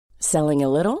Selling a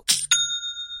little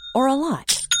or a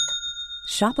lot?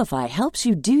 Shopify helps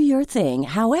you do your thing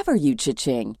however you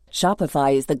cha-ching.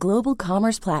 Shopify is the global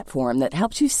commerce platform that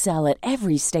helps you sell at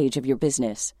every stage of your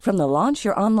business. From the launch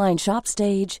your online shop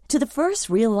stage to the first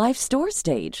real-life store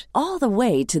stage, all the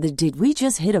way to the did we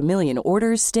just hit a million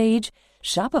orders stage.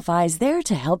 Shopify is there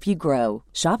to help you grow.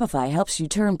 Shopify helps you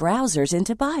turn browsers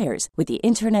into buyers with the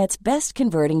internet's best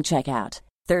converting checkout.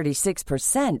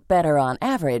 36% better on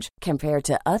average compared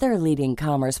to other leading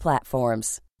commerce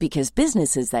platforms. Because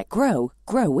businesses that grow,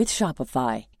 grow with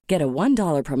Shopify. Get a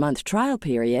 $1 per month trial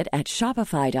period at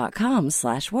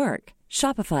shopify.com/work.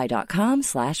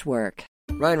 Shopify.com/work.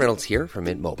 Ryan Reynolds here from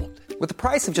Mint Mobile. With the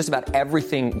price of just about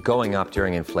everything going up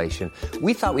during inflation,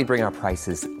 we thought we'd bring our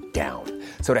prices down.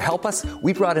 So to help us,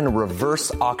 we brought in a reverse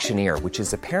auctioneer, which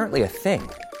is apparently a thing.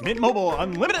 Mint Mobile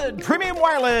Unlimited Premium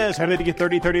Wireless. How to get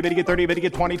 30, 30, bit to get 30, bit to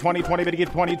get 20, 20, 20, bit to get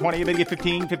 20, 20, bit to get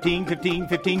 15, 15, 15,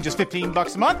 15, just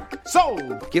 $15 a month?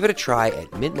 Sold! Give it a try at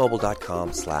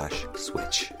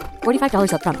mintmobile.com/switch.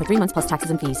 $45 up front for 3 months plus taxes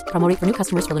and fees. Promo rate for new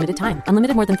customers for limited time.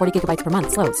 Unlimited more than 40 gigabytes per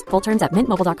month. Slows full terms at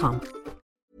mintmobile.com.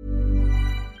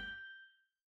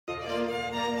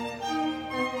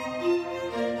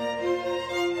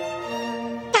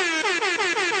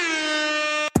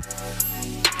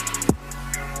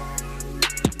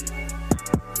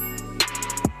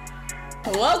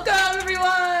 Welcome,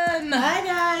 everyone! Hi,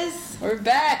 guys. We're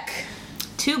back.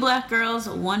 2 black girls,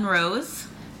 1 rose.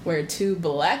 Where 2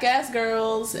 black-ass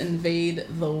girls invade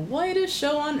the whitest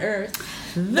show on earth,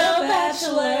 The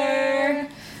Bachelor.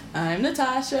 I'm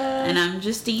Natasha. And I'm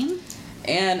Justine.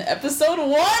 And episode 1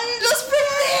 just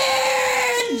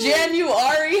premiered!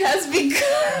 January has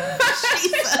begun.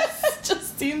 Jesus.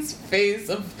 Justine's face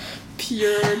of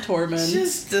pure torment.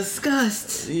 Just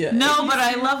disgust. Yeah. No, but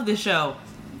I love the show.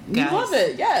 You Guys. love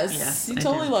it, yes. You I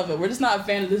totally do. love it. We're just not a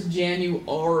fan of this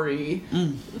January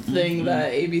thing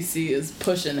that ABC is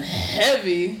pushing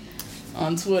heavy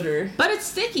on Twitter. But it's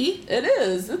sticky. It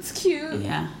is. It's cute.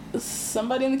 Yeah.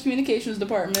 Somebody in the communications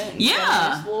department. Yeah. got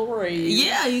a nice little raise.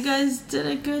 Yeah, you guys did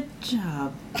a good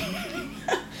job.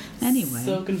 Anyway.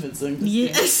 So convincing.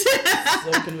 Yes.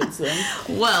 So convincing.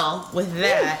 Well, with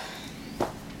that,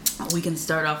 we can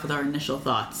start off with our initial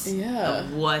thoughts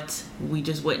of what we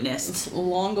just witnessed. This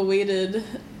long-awaited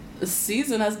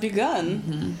season has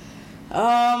begun.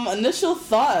 Initial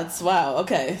thoughts. Wow.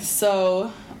 Okay.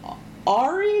 So,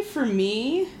 Ari, for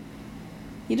me,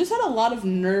 he just had a lot of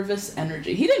nervous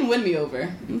energy. He didn't win me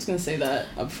over. I'm just gonna say that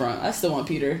up front. I still want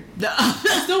Peter.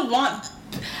 I still want.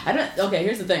 Okay,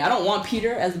 here's the thing. I don't want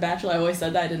Peter as a bachelor. I always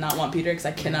said that. I did not want Peter because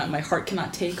my heart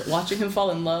cannot take watching him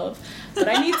fall in love. But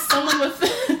I need someone with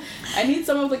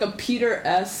like a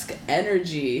Peter-esque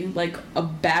energy, like a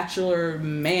bachelor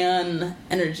man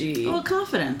energy. Oh,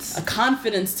 confidence. A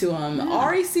confidence to him. Yeah.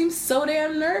 Ari seems so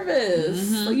damn nervous.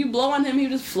 Like, you blow on him, he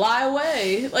would just fly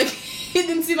away. Like, he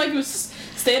didn't seem like he was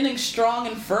standing strong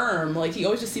and firm. Like, he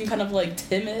always just seemed kind of like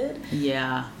timid.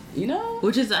 Yeah. You know?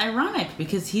 Which is ironic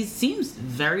because he seems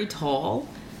very tall.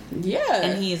 Yeah.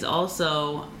 And he is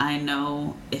also, I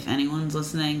know if anyone's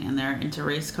listening and they're into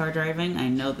race car driving, I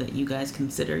know that you guys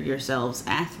consider yourselves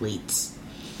athletes.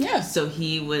 Yeah. So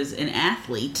he was an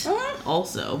athlete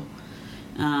also.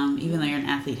 Even though you're an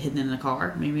athlete hidden in a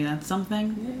car, maybe that's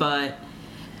something. Yeah. But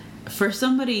for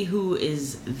somebody who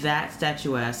is that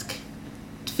statuesque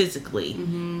physically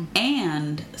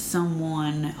and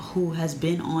someone who has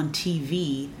been on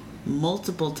TV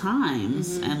multiple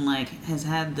times and like has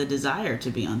had the desire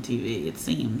to be on TV, it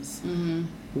seems.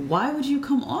 Why would you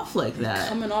come off like that?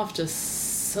 Coming off just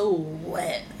so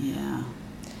wet. Yeah.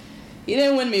 He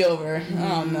didn't win me over. I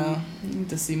don't know. I need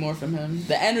to see more from him.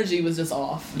 The energy was just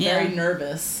off. Very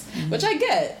nervous. Which I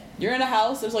get. You're in a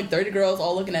house, there's like 30 girls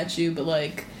all looking at you, but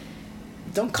like,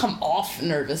 don't come off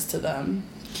nervous to them.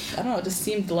 I don't know, it just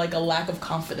seemed like a lack of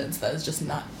confidence that is just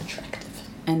not attractive.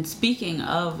 And speaking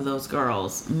of those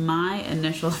girls, my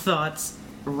initial thoughts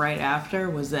right after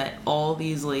was that all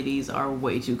these ladies are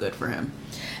way too good for him.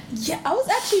 Yeah, I was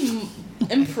actually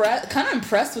kind of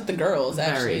impressed with the girls,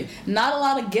 actually. Not a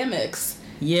lot of gimmicks.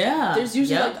 Yeah. There's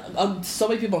usually like so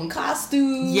many people in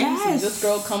costumes. Yes. This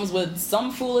girl comes with some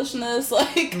foolishness.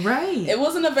 Like, right. It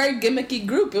wasn't a very gimmicky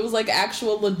group. It was like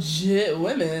actual legit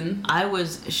women. I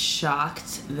was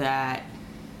shocked that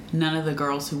none of the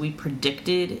girls who we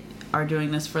predicted are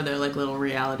doing this for their like little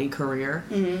reality career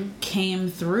came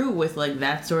through with like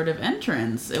that sort of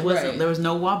entrance. It wasn't there was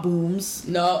no wabooms.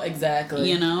 No,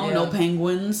 exactly. No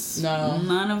penguins. No.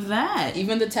 None of that.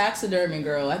 Even the taxidermy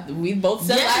girl. We both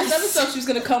said last episode she was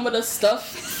gonna come with a stuffed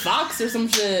fox or some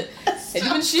shit. And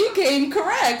even she came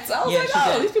correct. I was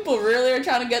like, these people really are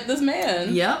trying to get this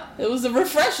man. Yep. It was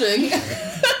refreshing.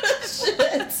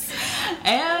 Shit.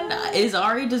 And is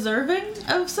Ari deserving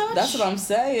of such? That's what I'm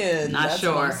saying. Not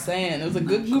sure. What I'm saying. It was a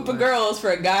good group of girls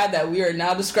for a guy that we are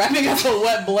now describing as a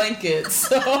wet blanket.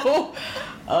 So,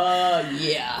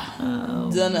 yeah. Oh,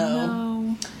 Dunno.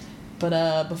 no.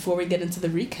 But before we get into the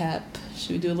recap,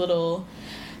 should we do a little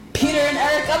Peter and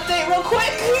Eric update real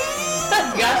quick?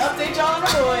 Gotta update y'all on the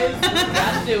boys.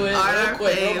 Gotta do it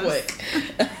real quick.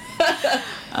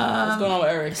 What's going on with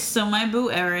Eric? So my boo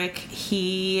Eric,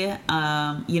 he,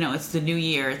 it's the new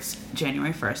year. It's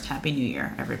January 1st. Happy New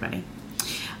Year, everybody.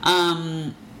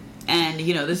 And,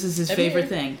 this is his favorite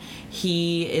thing.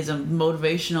 He is a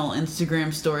motivational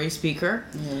Instagram story speaker.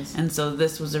 Yes. And so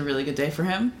this was a really good day for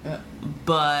him. Yeah.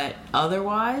 But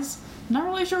otherwise, not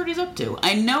really sure what he's up to.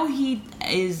 I know he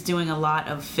is doing a lot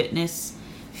of fitness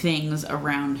things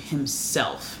around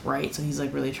himself, right? So he's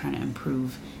like really trying to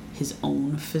improve his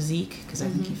own physique, because I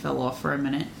think he fell off for a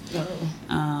minute.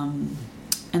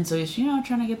 And so he's trying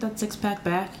to get that six-pack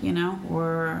back.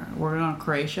 We're going to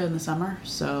Croatia in the summer,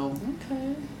 so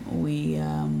we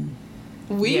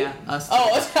us two.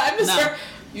 I misheard.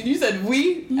 You said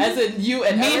we, as in you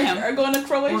and Me Eric and him are going to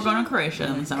Croatia? We're going to Croatia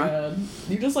in the summer. God.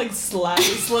 You just like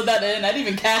slid that in. I didn't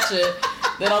even catch it.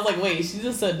 Then I was like, wait, she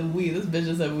just said we. This bitch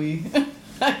just said we.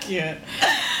 I can't.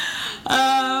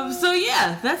 So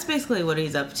yeah, that's basically what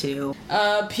he's up to.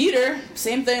 Peter,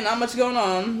 same thing, not much going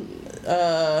on.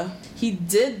 He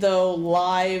did though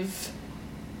live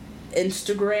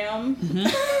Instagram,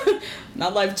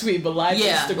 not live tweet, but live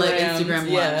Instagram. Like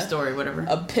Instagram live story, whatever.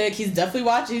 A pic. He's definitely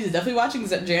watching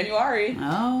January.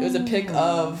 Oh, it was a pic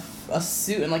of a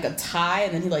suit and like a tie,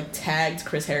 and then he like tagged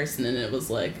Chris Harrison, and it was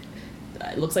like,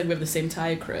 it looks like we have the same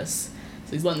tie, Chris.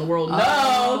 So he's letting the world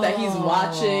know that he's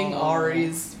watching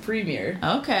Ari's premiere.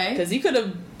 Okay. Because he could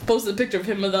have posted a picture of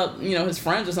him without, his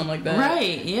friends or something like that.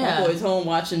 Right, yeah. My boy's home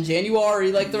watching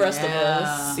January like the rest of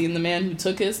us. Seeing the man who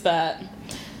took his spot.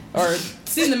 Or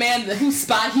seeing the man whose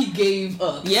spot he gave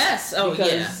up. Yes. Oh,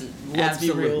 because, let's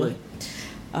absolutely. be real.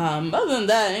 Other than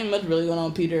that, ain't much really going on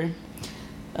with Peter.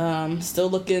 Still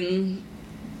looking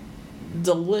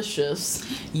delicious.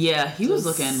 Yeah, he was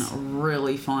looking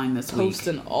really fine this week.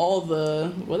 Posting all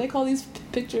the, what do they call these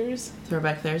pictures?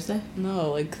 Throwback Thursday?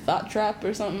 No, like Thought Trap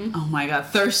or something. Oh my god,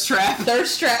 Thirst Trap.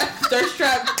 Thirst Trap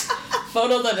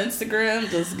photos on Instagram,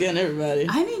 just getting everybody.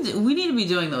 We need to be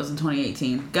doing those in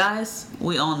 2018. Guys,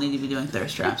 we all need to be doing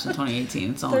Thirst Traps in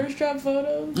 2018. Thirst Trap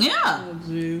photos? Yeah. Oh,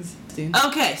 jeez.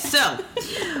 Okay, so,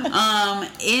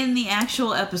 in the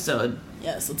actual episode.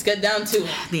 Yes, let's get down to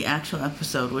it. The actual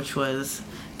episode, which was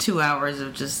 2 hours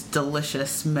of just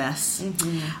delicious mess.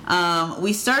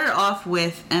 We started off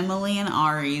with Emily and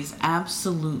Ari's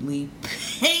absolutely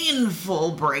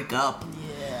painful breakup.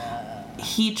 Yeah.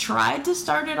 He tried to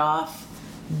start it off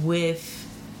with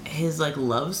his like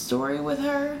love story with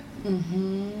her,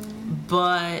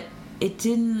 but it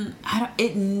didn't.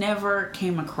 It never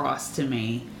came across to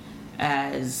me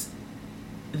as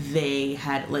they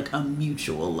had like a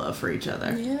mutual love for each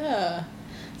other. Yeah.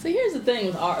 So here's the thing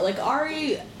with Ari. Like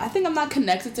Ari, I think I'm not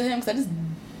connected to him because I just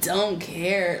don't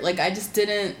care. Like I just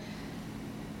didn't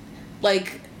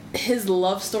like his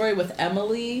love story with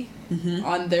Emily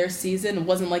on their season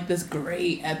wasn't like this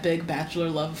great epic bachelor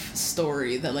love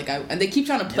story that like and they keep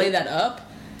trying to play that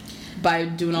up by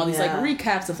doing all these like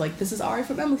recaps of like this is Ari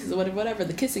from Emily season, whatever,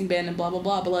 the kissing band and blah blah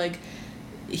blah, but like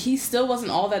he still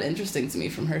wasn't all that interesting to me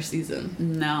from her season.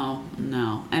 No.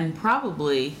 And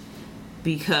probably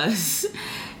because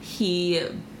he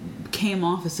came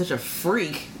off as such a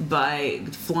freak by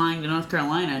flying to North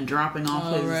Carolina and dropping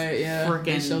off his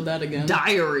freaking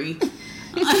diary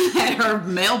at her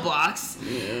mailbox.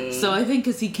 Yeah. So I think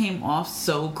because he came off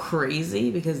so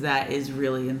crazy, because that is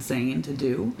really insane to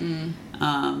do,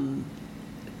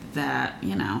 that,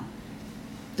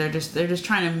 they're just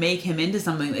trying to make him into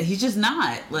something that he's just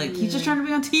not. Like, he's just trying to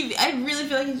be on TV. I really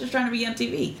feel like he's just trying to be on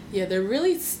TV. Yeah, they're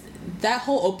really... That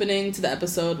whole opening to the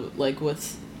episode, like,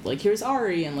 with... Like, here's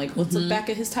Ari, and, like, let's look back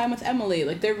at his time with Emily.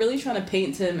 Like, they're really trying to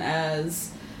paint him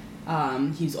as...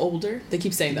 he's older. They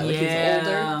keep saying that. Like, he's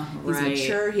older. He's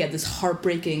mature. He had this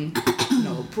heartbreaking,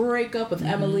 breakup with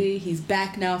Emily. He's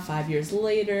back now 5 years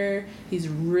later. He's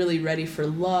really ready for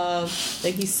love.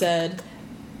 Like he said...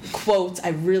 quote, I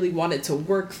really wanted to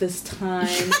work this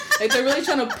time. Like, they're really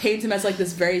trying to paint him as, like,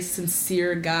 this very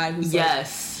sincere guy who's, like,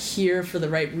 here for the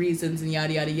right reasons and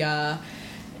yada, yada, yada.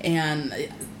 And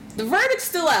the verdict's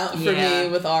still out for me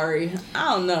with Ari.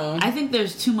 I don't know. I think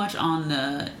there's too much on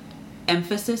the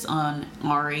emphasis on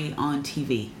Ari on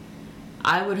TV.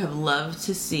 I would have loved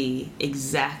to see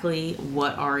exactly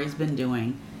what Ari's been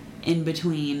doing in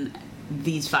between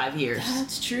these 5 years.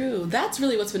 That's true. That's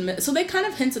really what's been so they kind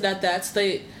of hinted at that.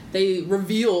 So they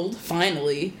revealed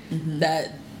finally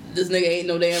that this nigga ain't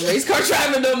no damn race car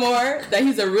driver no more, that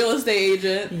he's a real estate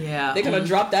agent. Yeah. They kind of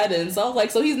dropped that in. So I was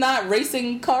like, so he's not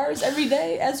racing cars every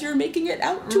day as you're making it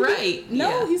out to right. be?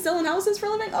 No, he's selling houses for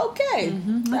a living? Okay.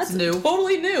 That's new.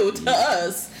 Totally new to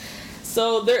us.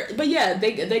 So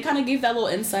they kind of gave that little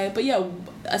insight. But yeah,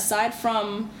 aside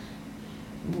from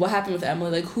what happened with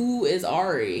Emily, like, who is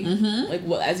Ari? Like,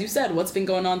 what, as you said, what's been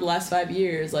going on the last 5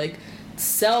 years? Like,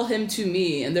 sell him to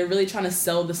me. And they're really trying to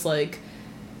sell this, like,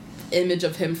 image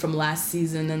of him from last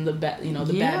season and the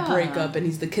bad breakup, and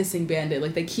he's the kissing bandit.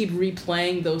 Like, they keep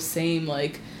replaying those same,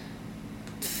 like,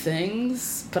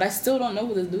 things, but I still don't know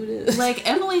who this dude is. Like,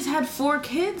 Emily's had 4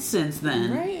 kids since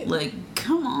then. Right. Like,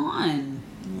 come on.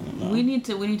 We need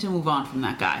to move on from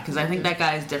that guy, because I think that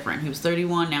guy is different. He was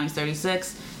 31, now he's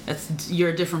 36. You're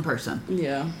a different person.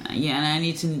 Yeah. And I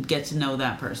need to get to know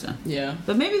that person. Yeah.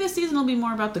 But maybe this season will be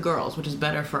more about the girls, which is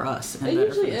better for us. And it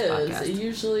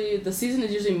usually is. The season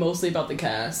is usually mostly about the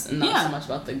cast and not so much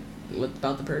about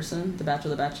the person, the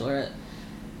Bachelor, the Bachelorette.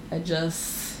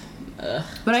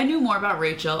 But I knew more about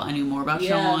Rachel. I knew more about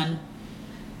Sean.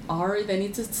 Ari, they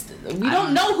need to. We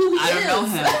don't know who he is. I don't know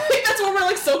him. I think that's where we're,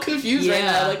 like, so confused right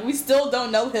now. Like, we still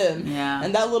don't know him. Yeah.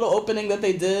 And that little opening that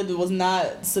they did was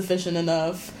not sufficient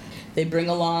enough. They bring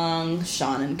along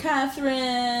Sean and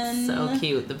Catherine. So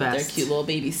cute, the best. Their cute little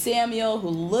baby Samuel, who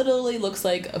literally looks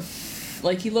like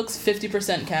he looks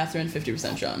 50% Catherine,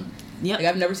 50% Sean. Yep. Like,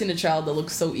 I've never seen a child that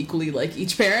looks so equally like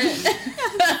each parent.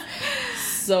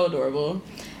 So adorable.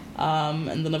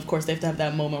 And then, of course, they have to have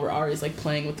that moment where Ari's, like,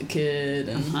 playing with the kid.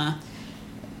 And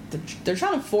they're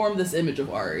trying to form this image of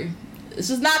Ari. It's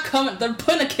just not coming. They're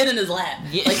putting a kid in his lap.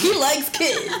 Yeah. Like, he likes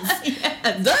kids.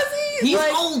 Does he? He's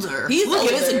like, older. He's Look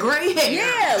older. at his gray hair.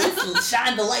 Yeah, let's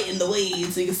shine the light in the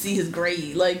waves so you can see his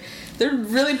gray. Like, they're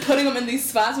really putting him in these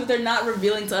spots, but they're not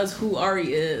revealing to us who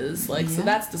Ari is. Like, so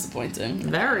that's disappointing.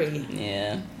 Very.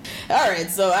 Yeah. All right,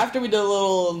 so after we did a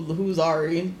little who's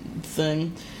Ari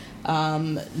thing,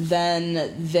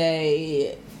 then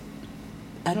they,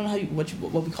 I don't know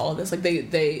what we call this. Like,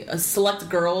 they select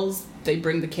girls. They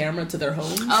bring the camera to their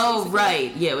homes. Oh, basically.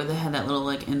 Right. Yeah, where they had that little,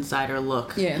 like, insider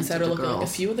look. Yeah, insider look at, like, a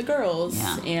few of the girls.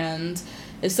 Yeah. And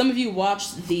if some of you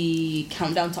watched the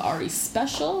Countdown to Ari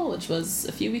special, which was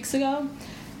a few weeks ago,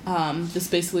 this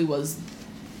basically was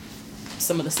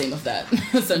some of the same of that,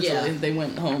 essentially. Yeah. They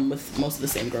went home with most of the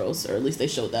same girls, or at least they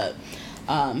showed that.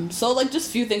 So, like, just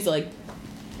a few things that, like,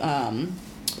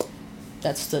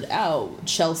 that stood out.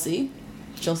 Chelsea's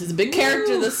a big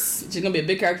character she's gonna be a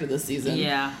big character this season.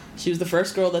 Yeah. She was the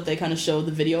first girl that they kind of showed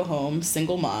the video home,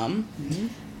 single mom.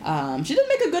 Mm-hmm. She did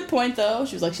make a good point, though.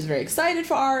 She was like, she's very excited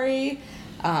for Ari,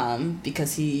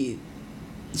 because she's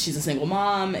a single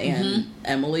mom, and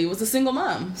Emily was a single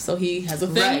mom. So he has a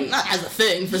thing, not has a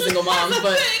thing for single moms,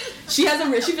 but she feels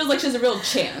like she has a real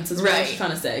chance, is what she's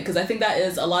trying to say. Because I think that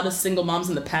is a lot of single moms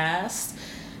in the past.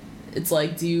 It's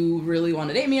like, do you really want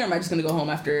to date me, or am I just going to go home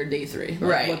after day 3?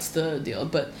 Like, what's the deal?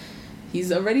 But he's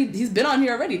been on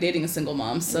here already dating a single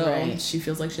mom, so she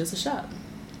feels like she has a shot.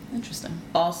 Interesting.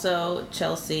 Also,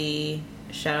 Chelsea,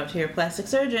 shout out to your plastic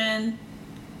surgeon.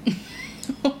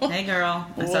 Hey, girl.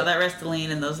 I saw that Restylane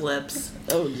in those lips.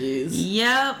 Oh, jeez.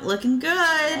 Yep, looking good.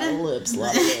 A lot of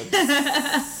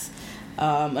lips.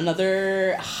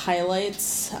 Another highlight,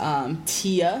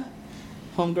 Tia,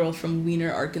 homegirl from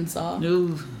Wiener, Arkansas.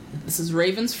 Ooh. This is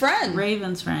Raven's friend.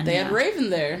 They had Raven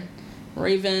there.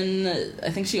 Raven, I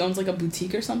think she owns, like, a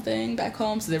boutique or something back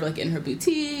home, so they were, like, in her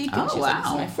boutique, and she's like,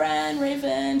 this is my friend,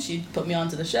 Raven, she put me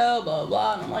onto the show, blah, blah,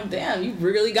 blah, and I'm like, damn, you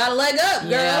really got a leg up,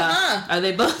 girl, huh? Are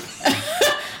they both?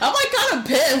 I'm, like, kind of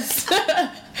pissed.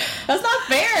 That's not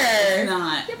fair. It's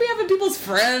not. You'll be having people's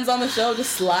friends on the show,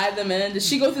 just slide them in. Did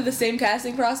she go through the same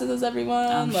casting process as everyone?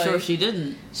 I'm sure she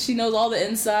didn't. She knows all the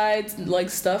inside, like,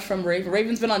 stuff from Raven.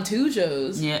 Raven's been on 2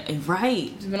 shows. Yeah,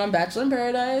 right. She's been on Bachelor in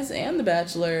Paradise and The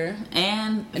Bachelor.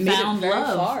 And found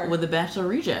love with The Bachelor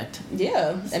Reject.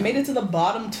 Yeah, and made it to the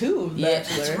bottom 2 of The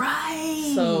Bachelor. That's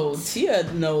right. So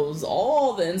Tia knows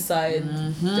all the inside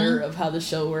dirt of how the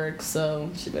show works, so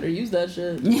she better use that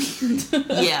shit.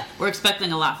 Yeah, we're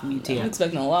expecting a lot from you, Tia. I'm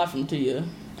expecting a lot from Tia.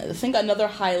 I think another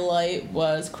highlight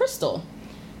was Crystal.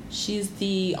 She's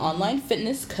the online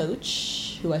fitness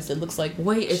coach who I said looks like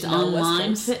Wait, it's Chanel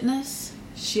online West Coast. fitness?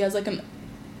 She has like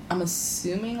I'm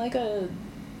assuming like a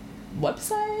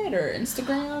website or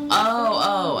Instagram.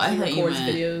 I She thought you records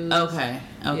meant videos. Okay.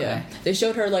 Yeah, they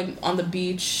showed her like on the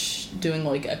beach doing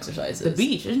like exercises. The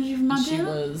beach, isn't she from Montana? She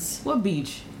was What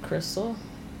beach? Crystal.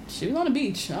 She was on a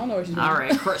beach. I don't know where she's doing. All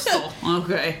right, Crystal.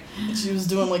 Okay. She was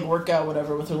doing like workout,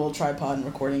 whatever, with her little tripod and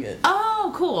recording it.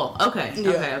 Oh, cool. Okay.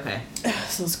 Yeah. Okay.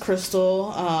 So it's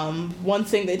Crystal. One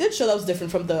thing they did show that was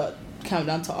different from the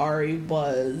Countdown to Ari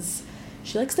was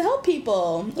she likes to help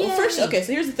people. Well, first, so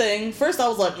here's the thing. First, I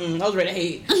was like, I was ready to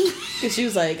hate. Because she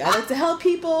was like, I like to help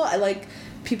people. I like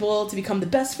people to become the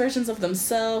best versions of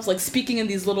themselves. Like, speaking in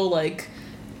these little, like,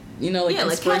 like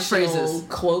inspirational catchphrases.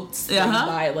 Quotes that you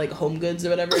buy at, like, Home Goods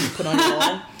or whatever, you put on your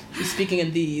wall. She's speaking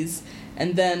in these.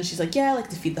 And then she's like, I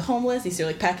like to feed the homeless. You see her,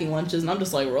 like, packing lunches. And I'm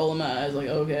just, like, rolling my eyes, like,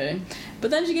 okay.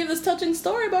 But then she gave this touching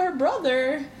story about her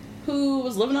brother who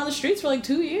was living on the streets for, like,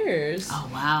 2 years. Oh,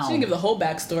 wow. She didn't give the whole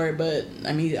backstory, but,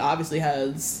 I mean, he obviously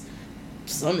has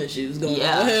some issues going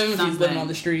on with him. Something. He's living on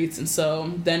the streets. And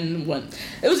so then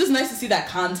it was just nice to see that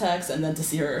context and then to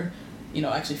see her,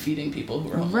 actually feeding people who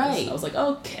were homeless. Right. I was like,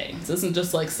 okay, so this isn't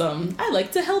just like I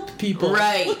like to help people.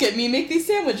 Right. Look at me make these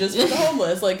sandwiches for the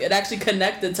homeless. Like, it actually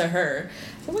connected to her.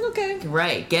 So I'm like, okay.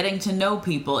 Right. Getting to know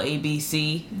people,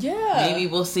 ABC. Yeah. Maybe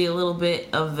we'll see a little bit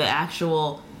of the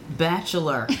actual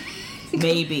Bachelor.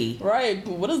 Maybe. Right.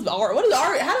 But what is Ari?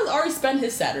 How does Ari spend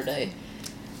his Saturday?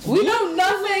 We know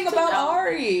nothing about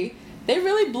Ari. They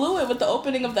really blew it with the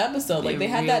opening of the episode. Like, they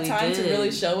had that really time to did.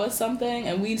 really show us something,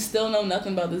 and we still know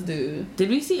nothing about this dude. Did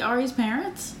we see Ari's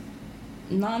parents?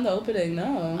 Not in the opening,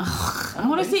 no. I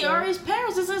want to see Ari's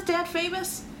parents. Isn't his dad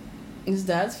famous? His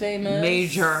dad's famous.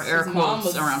 Major air His mom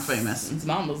quotes around famous. His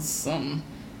mom was something.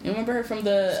 You remember her from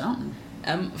the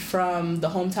from the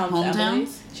Hometown of Emily?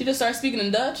 She just started speaking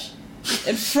in Dutch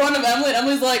in front of Emily, and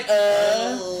Emily's like,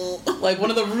 like, one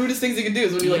of the rudest things you can do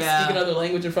is when you like speak another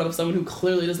language in front of someone who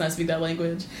clearly does not speak that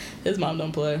language. His mom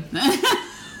don't play.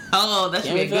 Oh, that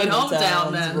should be a good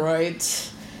hometown then. Right.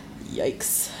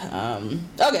 Yikes.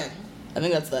 Okay. I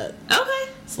think that's that.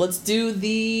 Okay. So let's do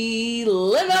the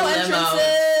limo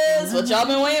entrances. What y'all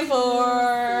been waiting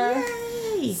for?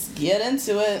 Yay. Let's get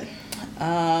into it.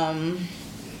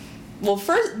 Well,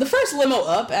 the first limo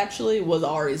up actually was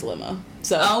Ari's limo.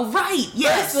 So, right,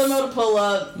 yes. First limo to pull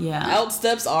up. Yeah. Out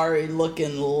steps Ari,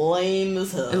 looking lame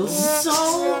as hell. It was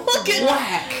so looking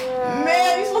whack.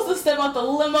 Man, you're supposed to step out the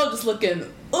limo just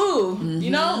looking,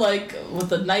 like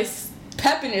with a nice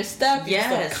pep in your step. You just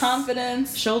like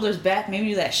confidence. Shoulders back, maybe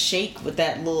do that shake with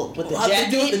that with the How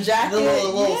jacket. they do with the jacket. The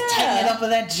little tightening up of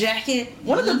that jacket.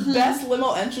 One of the best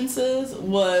limo entrances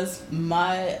was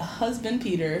my husband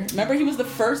Peter. Remember, he was the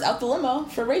first out the limo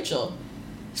for Rachel.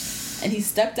 And he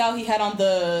stepped out. He had on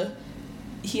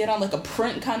like a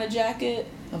print kind of jacket.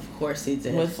 Of course he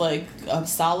did. With like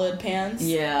solid pants.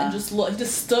 Yeah. And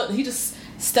he just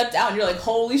stepped out, and you're like,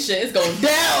 holy shit, it's going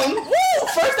down. Woo!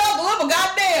 First out the limo,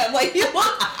 goddamn. Like, he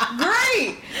looked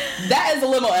great. That is a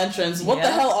limo entrance. What the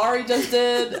hell Ari just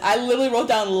did? I literally wrote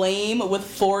down lame with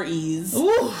 4 E's.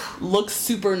 Ooh. Looks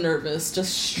super nervous,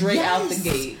 just straight out the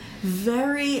gate.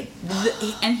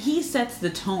 And he sets the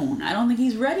tone. I don't think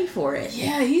he's ready for it.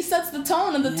 Yeah, he sets the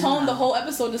tone, and the tone, the whole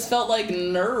episode just felt like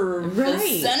nerve,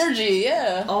 right? Energy,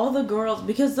 yeah. All the girls,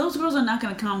 because those girls are not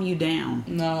going to calm you down.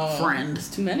 No, friend.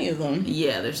 There's too many of them.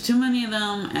 Yeah, there's too many of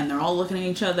them, and they're all looking at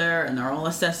each other, and they're all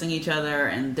assessing each other,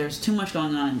 and there's too much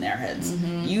going on in their heads.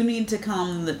 Mm-hmm. You need to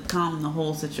calm the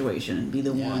whole situation and be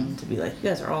the one to be like, you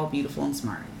guys are all beautiful and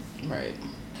smart. Right.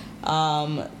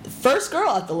 First girl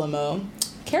at the limo.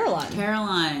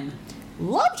 Caroline.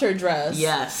 Loved her dress.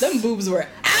 Yes. Them boobs were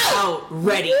out.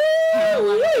 Ready.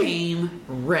 Caroline came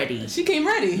ready. She came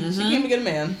ready. Mm-hmm. She came to get a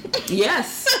man.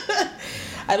 Yes.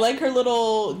 I like her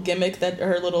little gimmick,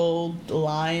 her little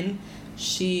line.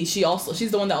 She's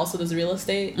the one that also does real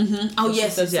estate. Mm-hmm. Oh, so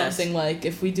yes, she says something like,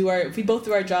 if we both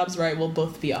do our jobs right, we'll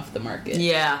both be off the market.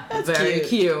 Yeah. That's very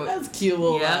cute. That's a cute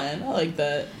little line. I like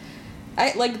that.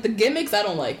 I like the gimmicks. I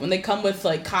don't like when they come with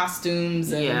like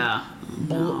costumes and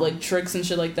like tricks and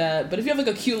shit like that. But if you have like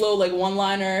a cute little like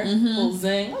one-liner, little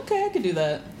zing, okay, I could do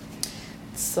that.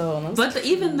 So,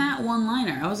 even that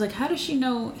one-liner, I was like, how does she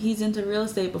know he's into real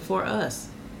estate before us?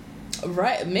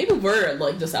 Right, maybe we're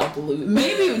like just out the loop.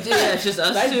 Maybe it's just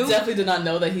us. I too. definitely did not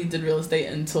know that he did real estate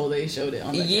until they showed it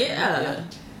on that camera.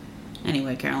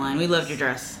 Anyway, Caroline, we loved your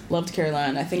dress. Loved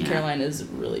Caroline. I think Caroline is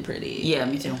really pretty. Yeah,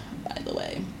 me too. By the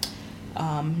way.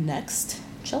 Next,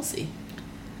 Chelsea.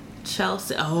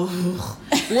 Oh,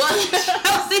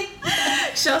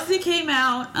 what? Chelsea came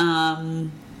out.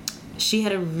 She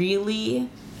had a really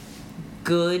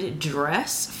good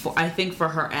dress for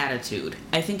her attitude.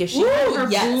 I think if she had her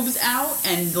boobs out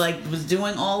and like was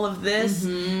doing all of this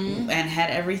and had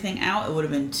everything out, it would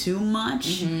have been too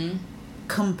much.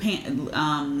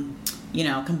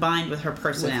 Combined with her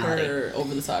personality, with her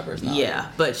over the top personality. Yeah,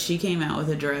 but she came out with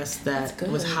a dress that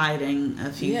was hiding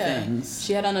a few things.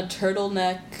 She had on a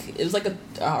turtleneck. It was like a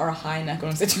high neck.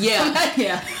 When I say turtleneck.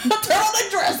 Yeah. A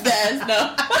turtleneck dress, guys.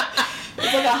 No,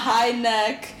 it's like a high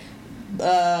neck,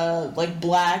 like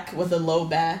black with a low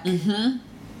back.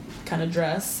 Kind of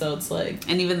dress, so it's like,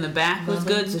 and even the back was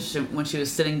good. So when she was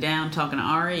sitting down talking to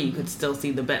Ari, you could still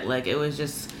see the back. Like it was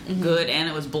just good, and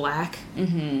it was black.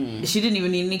 She didn't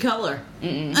even need any color.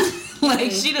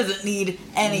 Like she doesn't need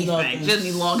anything. Nothing. She doesn't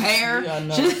need long hair.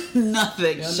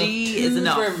 Nothing. She is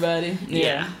enough for everybody.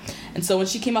 Yeah. And so when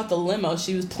she came out the limo,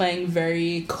 she was playing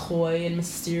very coy and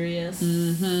mysterious,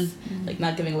 like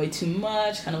not giving away too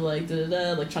much, kind of like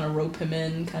like trying to rope him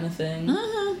in, kind of thing.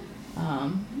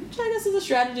 Which I guess is a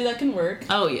strategy that can work.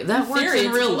 Oh yeah, that works in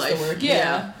real life.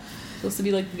 Yeah. Supposed to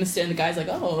be like mysterious, and the guy's like,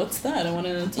 "Oh, what's that? I want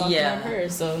to talk about her."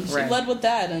 So she led with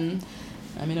that, and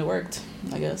I mean, it worked,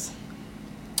 I guess.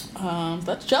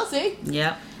 That's Chelsea.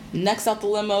 Yep. Next out the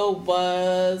limo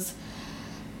was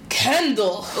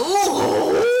Kendall.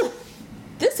 Ooh.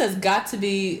 This has got to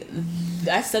be,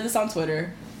 I said this on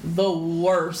Twitter, the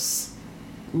worst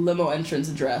limo entrance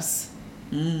dress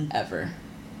ever.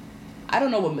 I don't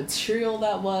know what material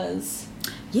that was.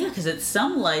 Yeah, because at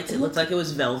some lights it looked like it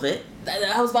was velvet.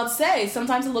 I was about to say,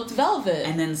 sometimes it looked velvet.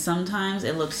 And then sometimes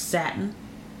it looked satin.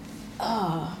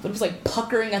 But it was like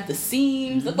puckering at the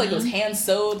seams. Looked like it was hand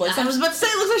sewed. Like I was about to say,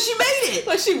 it looks like she made it.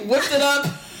 Like she whipped it up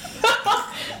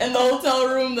in the hotel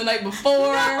room the night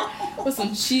before with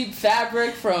some cheap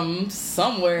fabric from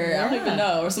somewhere. I don't even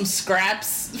know. Or some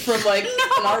scraps from like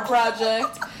an art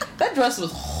project. That dress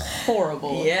was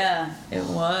horrible. Yeah, it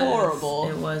was. Horrible.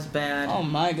 It was bad. Oh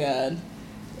my god.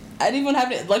 I didn't even have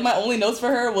to, like, my only notes for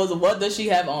her was, what does she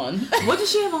have on? What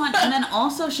does she have on? And then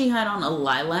also she had on a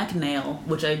lilac nail,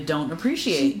 which I don't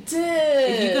appreciate. She did.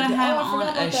 If you're gonna have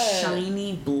on a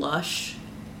shiny blush,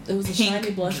 it was a pink shiny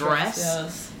blush dress,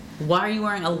 yes. Why are you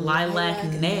wearing a lilac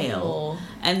nail?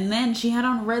 And then she had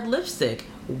on red lipstick.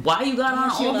 Why you got on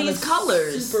all these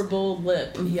colors? Super bold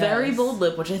lip. Yes. Very bold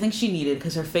lip, which I think she needed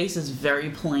because her face is very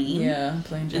plain. Yeah,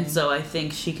 plain Jane. And so I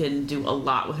think she can do a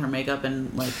lot with her makeup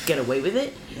and like get away with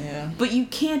it. Yeah. But you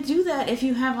can't do that if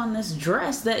you have on this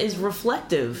dress that is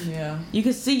reflective. Yeah. You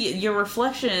can see your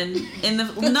reflection in the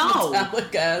no.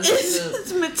 Metallic ass.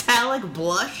 It's metallic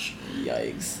blush.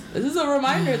 Yikes. This is a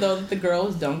reminder though that the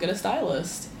girls don't get a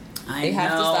stylist. They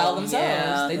have to style themselves.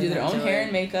 Yeah, they do their own hair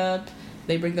and makeup.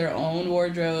 They bring their own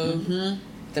wardrobe.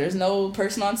 There's no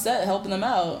person on set helping them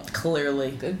out.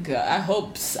 Clearly. Good God.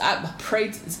 I pray.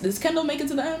 Does Kendall make it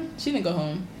to the end? She didn't go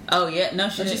home. Oh, yeah. No,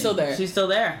 she's still there. She's still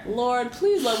there. Lord,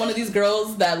 please let one of these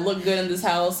girls that look good in this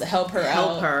house help her out.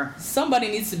 Help her. Somebody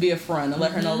needs to be a friend and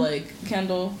let her know, like,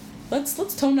 Kendall, let's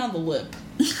tone down the lip.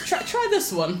 Try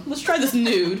this one. Let's try this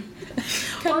nude.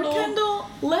 Kendall,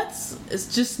 let's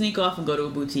just sneak off and go to a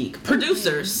boutique.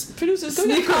 Producers, can we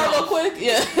get a car real quick?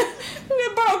 Yeah. Can we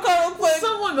borrow a car real quick?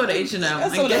 Someone go to H&M.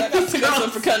 I got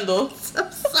some for Kendall.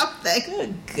 Something.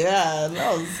 Good God,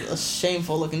 that was a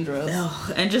shameful looking dress.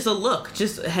 Oh, and just a look,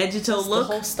 just head to toe look.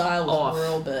 The whole style was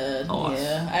real bad. Off.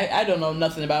 Yeah, I don't know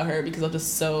nothing about her because I'm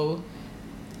just so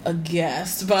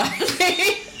aghast by.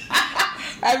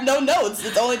 I have no notes.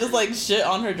 It's only just like shit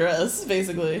on her dress,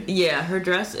 basically. Yeah, her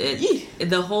dress.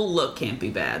 The whole look can't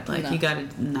be bad. Like you gotta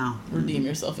redeem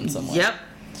yourself in some way. Yep.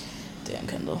 Damn,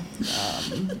 Kendall.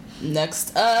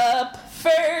 Next up,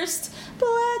 first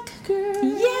black girl.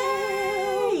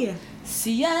 Yay!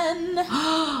 Cien.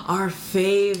 Our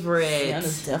favorite. Cien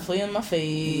is definitely in my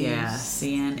face. Yeah,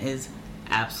 Cien is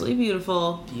absolutely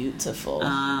beautiful. Beautiful.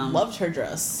 Loved her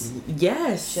dress.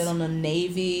 Yes. She had on a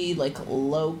navy, like,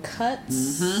 low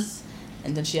cuts.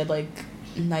 And then she had, like,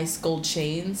 nice gold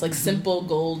chains. Like, simple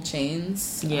gold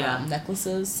chains. Yeah.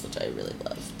 Necklaces, which I really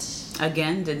loved.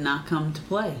 Again, did not come to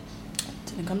play.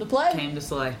 Didn't come to play. Came to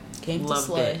slay. Loved to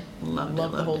slay. It. Loved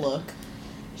the whole look.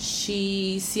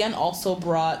 Cien also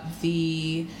brought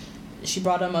she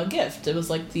brought him a gift. It was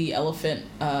like the elephant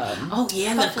the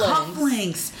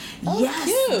cufflinks. Oh, yes,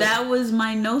 cute. That was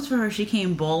my notes for her. She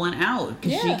came bowling out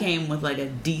because she came with like a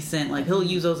decent, like he'll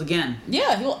use those again.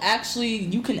 Yeah,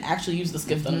 you can actually use this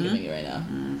gift that I'm giving you right now.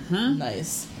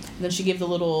 Nice. And then she gave I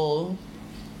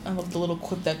love the little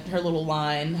quip that her little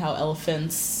line, how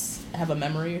elephants have a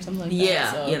memory or something like that.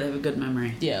 Yeah, they have a good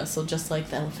memory. Yeah, so just like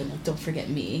the elephant, like, don't forget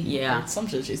me. Yeah. Or some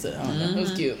shit she said. I don't know. It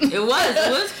was cute. It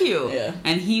was cute. Yeah.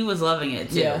 And he was loving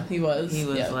it too. Yeah, he was. He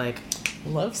was like,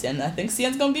 Love Cien. I think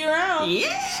Cien's gonna be around.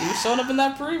 Yeah. She was showing up in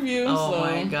that preview. Oh so.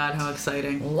 my god, how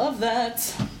exciting. Love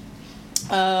that.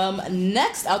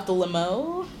 Next out the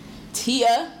limo,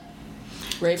 Tia,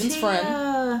 Raven's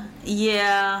friend.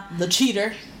 Yeah. The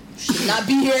cheater. Should not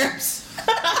be here.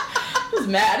 I was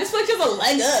mad. I just feel like she has a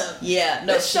leg up. Yeah.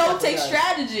 This show takes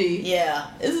strategy. Yeah.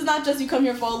 This is not just you come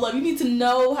here for love. You need to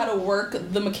know how to work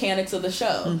the mechanics of the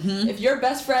show. Mm-hmm. If your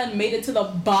best friend made it to the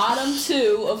bottom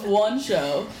 2 of one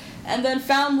show and then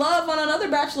found love on another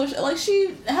Bachelor show, like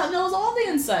she knows all the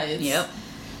insights. Yep.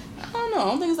 I don't know. I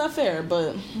don't think it's that fair,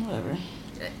 but whatever.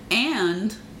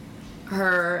 And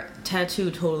her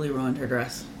tattoo totally ruined her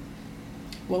dress.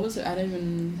 What was it? I didn't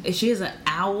even... She has an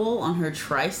owl on her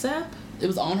tricep. It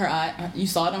was on her eye. You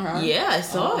saw it on her arm? Yeah, I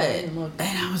saw I it. didn't look.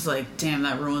 And I was like, damn,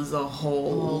 that ruins the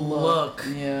whole look.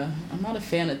 Yeah. I'm not a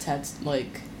fan of tats,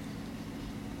 like,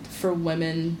 for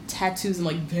women, tattoos in,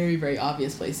 like, very, very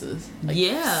obvious places. Like,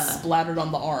 Yeah. splattered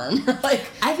on the arm. Like,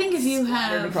 I think if you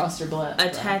splattered have across your blood. a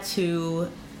tattoo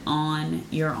on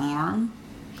your arm,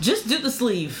 just do the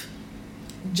sleeve.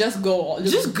 Just go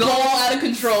go all out of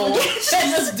control and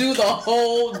just do the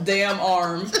whole damn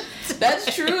arm.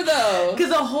 That's true though. Because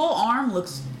the whole arm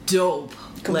looks dope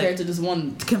Compared to just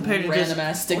one random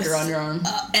ass sticker on your arm.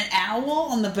 An owl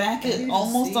on the back,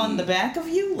 almost on the back of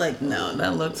you? Like, no,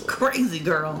 that looks crazy,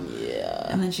 girl. Yeah.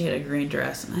 And then she had a green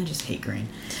dress, and I just hate green.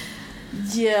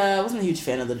 Yeah, I wasn't a huge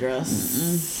fan of the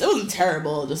dress. It wasn't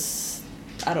terrible, just...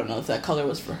 I don't know if that color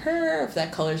was for her, if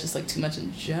that color is just like too much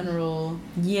in general.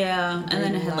 Yeah, and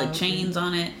then it had like chains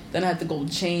on it. Then it had the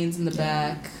gold chains in the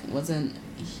back. Wasn't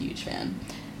a huge fan.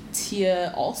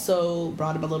 Tia also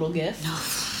brought him a little gift.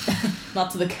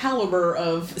 Not to the caliber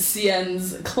of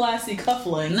Cien's classy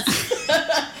cufflinks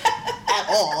at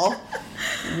all.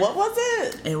 What was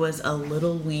it? It was a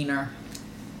little wiener.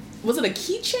 Was it a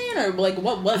keychain or like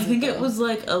what was it? I think it was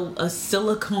like a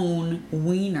silicone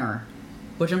wiener.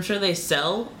 Which I'm sure they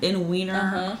sell in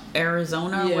Wiener,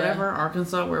 Arizona, Yeah. whatever,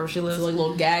 Arkansas, wherever she lives. It's like a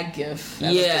little gag gift.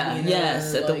 At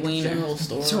the Wiener general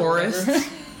store. Tourist.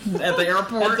 At the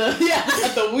airport. At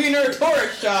the Wiener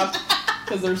tourist shop.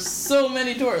 Because there's so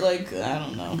many tourists. Like, I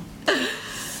don't know.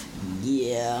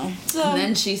 Yeah. So, And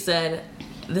then she said,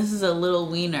 "This is a little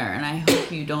wiener, and I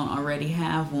hope you don't already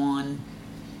have one."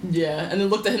 yeah. And then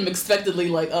looked at him expectantly,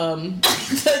 like,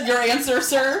 your answer,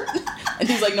 sir? And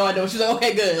he's like, no, I don't. She's like,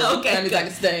 okay, good. Okay, that means I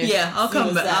can stay. Yeah, I'll come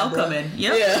in.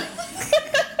 Yep. Yeah.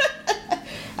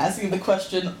 Asking the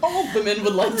question all women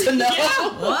would like to know.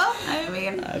 Yeah, well,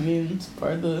 I mean, it's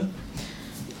part of the...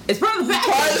 It's part of the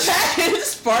package.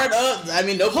 It's part of... I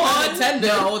mean, no pun intended.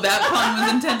 No, that pun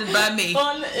was intended by me.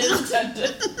 Pun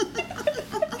intended.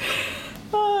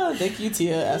 Thank you,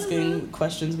 Tia, asking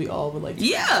questions we all would like to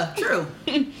Yeah, true.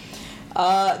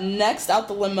 Next out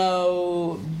the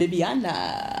limo,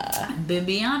 Bibiana.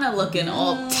 Bibiana looking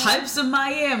all types of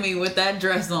Miami with that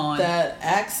dress on. That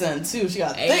accent, too. She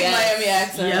got a thick Miami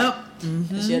accent. Yep.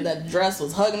 Mm-hmm. She had that dress,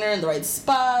 was hugging her in the right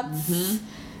spots.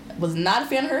 Mm-hmm. Was not a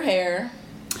fan of her hair.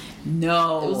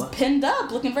 No. It was pinned up,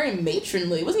 looking very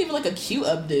matronly. It wasn't even like a cute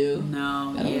updo.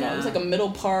 No, I don't know. It was like a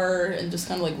middle part and just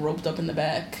kind of like roped up in the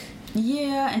back.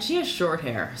 Yeah, and she has short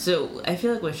hair. So I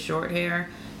feel like with short hair,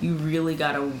 you really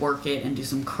gotta work it and do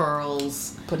some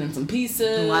curls. Put in some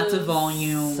pieces. Lots of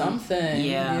volume. Something.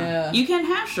 Yeah. You can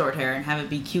have short hair and have it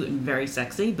be cute and very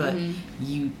sexy, but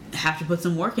you have to put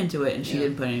some work into it, and she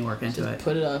didn't put any work into it.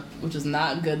 Put it up, which is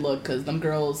not a good look, because them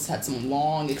girls had some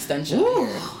long extension Ooh,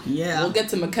 hair. yeah. We'll get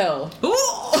to Mikkel.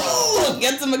 Ooh! We'll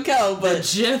get to Mikkel, but...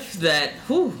 The gif that,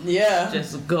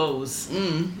 just goes.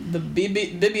 The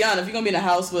Bibiana, if you're going to be in a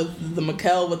house with the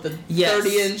Mikkel with the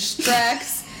 30-inch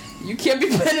tracks... You can't be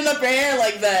pinning up your hair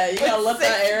like that. You gotta let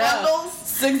that hair out.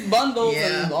 6 bundles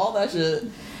and all that shit.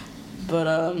 But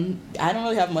I don't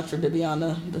really have much for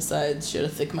Bibiana besides she had a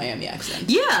thick Miami accent.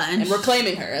 Yeah, and we're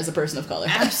claiming her as a person of color.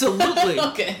 Absolutely.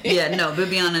 Okay. Yeah, no,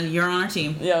 Bibiana, you're on our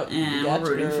team. Yep. And we're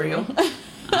rooting for you.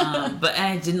 But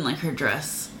I didn't like her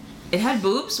dress. It had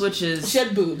boobs, which is she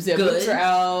had boobs. Yeah, good. Boobs are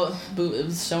out. It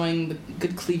was showing the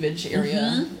good cleavage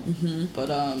area. But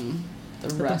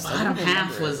the rest. The bottom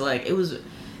half was like it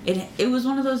was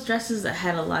one of those dresses that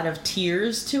had a lot of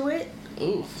tears to it.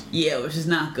 Oof. Yeah, which is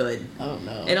not good. Oh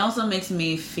no. It also makes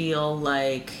me feel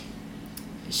like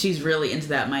she's really into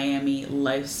that Miami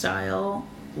lifestyle,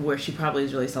 where she probably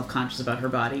is really self-conscious about her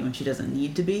body when she doesn't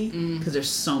need to be, because there's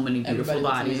so many beautiful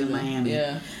bodies in Miami.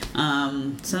 Yeah.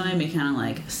 So that made me kind of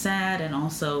like sad, and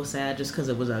also sad just because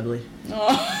it was ugly.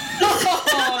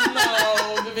 Oh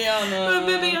no, Bibiana.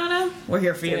 Bibiana, we're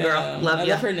here for you, girl. Love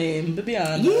you. I love her name,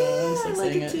 Bibiana. Yeah, I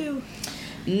like it too.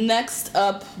 Next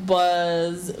up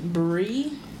was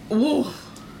Brie. Ooh.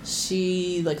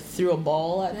 she like threw a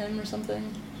ball at him or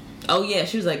something. Oh yeah,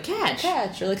 she was like,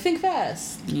 catch, Or like think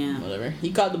fast. Yeah. Whatever.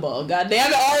 He caught the ball. God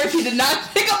damn it, Ari, if he did not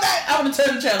pick up that, I would have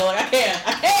turned the channel. Like, I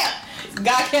can't.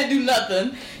 God can't do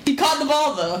nothing. He caught the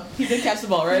ball though. He did catch the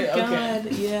ball, right? God,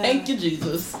 okay. yeah. Thank you,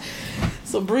 Jesus.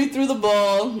 So Bree threw the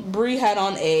ball. Bree had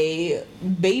on a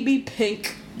baby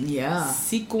pink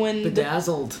sequined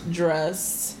bedazzled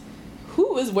dress.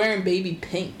 Who is wearing baby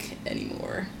pink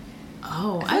anymore?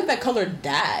 Oh, I think that color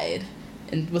died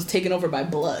and was taken over by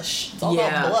blush. It's all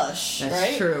about blush, that's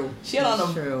right? True. She had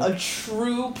on a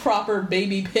true, proper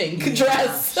baby pink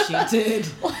dress. She did.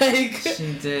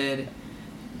 She did.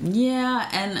 Yeah,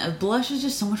 and blush is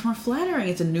just so much more flattering.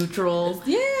 It's a neutral.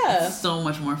 Yeah. It's so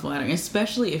much more flattering,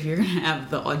 especially if you're going to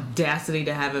have the audacity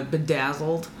to have it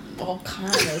bedazzled. All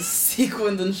kind of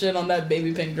sequins and shit on that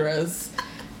baby pink dress.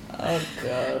 Oh,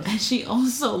 God. And she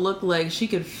also looked like she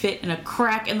could fit in a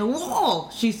crack in the wall.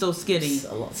 She's so skinny. She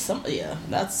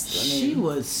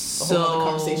was so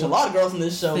conversation. A lot of girls in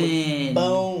this show thin.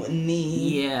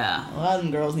 Bony. Yeah. A lot of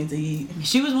them girls need to eat.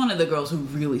 She was one of the girls who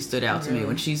really stood out to me.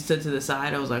 When she stood to the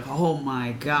side, I was like, oh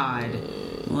my God.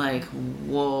 Like,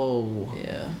 whoa.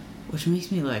 Yeah. Which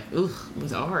makes me like, ugh,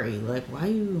 with Ari. Like, why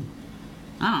you...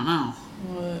 I don't know.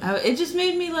 It just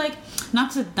made me like,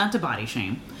 not to body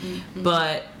shame,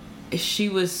 but... She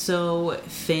was so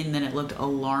thin that it looked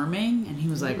alarming, and he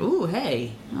was like, "Ooh,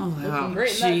 hey!" I was like, looking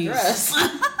great in that dress.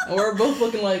 And we're both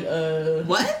looking like,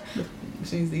 what?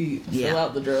 She needs to eat. Fill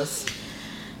out the dress.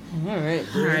 All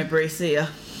right, Brie, see ya.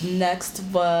 Next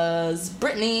was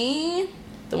Brittany,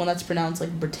 the one that's pronounced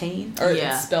like Brittany, or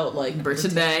it's spelled like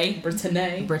Brittany.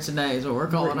 Brittany. Brittany is what we're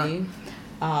calling her.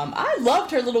 I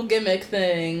loved her little gimmick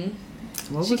thing.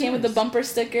 She came with the bumper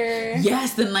sticker.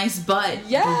 Yes, the nice butt.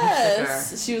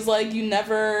 Yes. She was like, you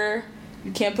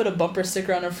can't put a bumper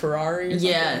sticker on a Ferrari or something.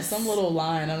 Yes. Some little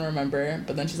line, I don't remember.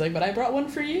 But then she's like, but I brought one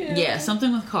for you. Yeah,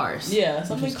 something with cars. Yeah,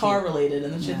 something car related.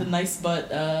 And then she had the nice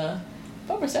butt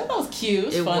bumper sticker. That was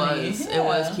cute. It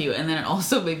was cute. And then it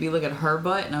also made me look at her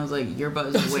butt, and I was like, your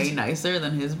butt is way nicer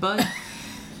than his butt.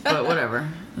 But whatever.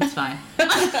 That's fine.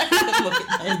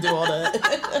 I didn't do all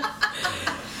that.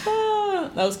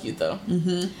 That was cute though.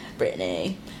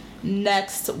 Brittany.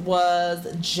 Next was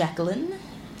Jacqueline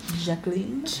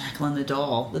the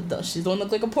doll. She's the one that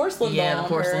looked like a porcelain doll. Yeah, the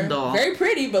porcelain doll. Very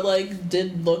pretty, but like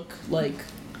did look like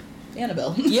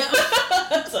Annabelle. Yeah.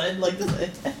 That's what I'd like to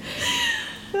say.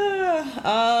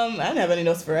 I didn't have any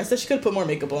notes for her. I said she could have put more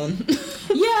makeup on.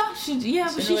 But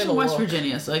she's from West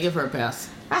Virginia, so I give her a pass.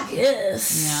 I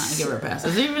guess. Yeah, I give her a pass.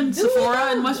 Is there even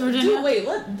Sephora in West Virginia?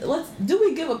 Do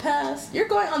we give a pass? You're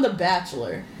going on The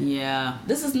Bachelor. Yeah.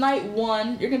 This is night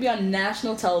 1. You're gonna be on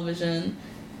national television.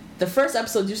 The first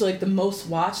episode is usually like the most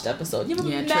watched episode. You have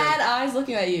mad eyes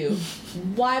looking at you.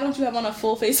 Why don't you have on a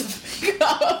full face of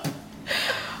makeup?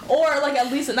 Or like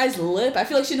at least a nice lip. I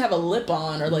feel like she didn't have a lip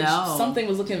on, or like something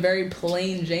was looking very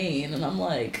plain Jane, and I'm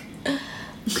like,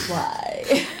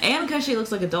 why? And because she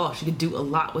looks like a doll, she could do a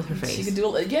lot with her face. She could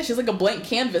do she's like a blank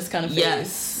canvas kind of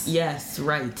face. Yes,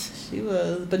 right. She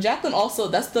was. But Jacqueline also,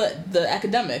 that's the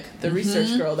academic, the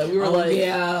research girl that we were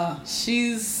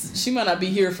she might not be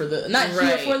here for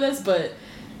here for this, but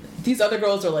these other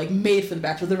girls are like made for The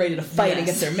Bachelor. They're ready to fight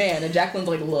against their man. And Jacqueline's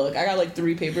like, look, I got like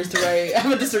 3 papers to write. I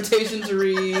have a dissertation to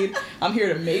read. I'm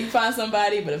here to maybe find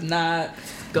somebody, but if not,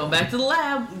 going back to the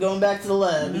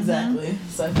lab, exactly.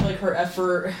 So I feel like her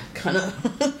effort kind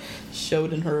of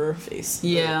showed in her face.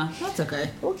 Yeah, that's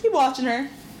okay. We'll keep watching her.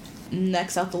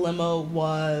 Next out the limo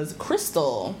was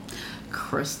Crystal.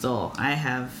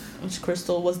 Which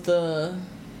Crystal was the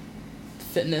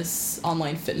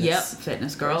online fitness. Yep,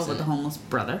 fitness girl person. With the homeless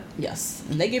brother. Yes,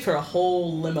 and they gave her a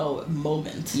whole limo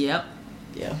moment. Yep.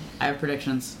 Yeah. I have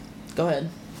predictions. Go ahead.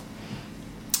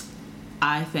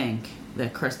 I think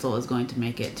that Crystal is going to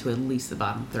make it to at least the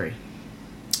bottom 3.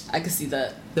 I could see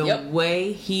that. The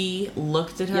way he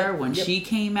looked at her when she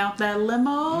came out that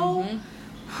limo.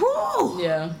 Whew,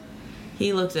 yeah.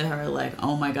 He looked at her like,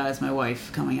 oh my God, it's my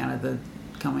wife coming out of the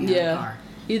car.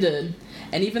 He did.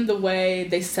 And even the way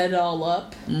they set it all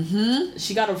up,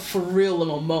 she got a for real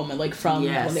limo moment. Like from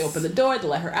when they opened the door, they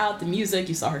let her out, the music,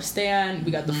 you saw her stand,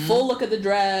 we got the full look of the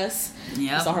dress, you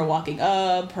saw her walking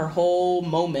up, her whole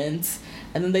moment.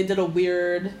 And then they did a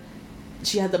weird,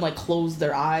 she had them like close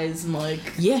their eyes and like...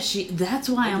 Yeah, that's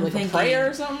why I'm like thinking... a prayer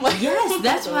or something? Like, yes,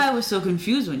 that's why I was so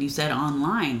confused when you said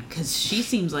online. Because she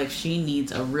seems like she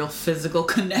needs a real physical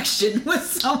connection with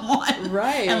someone.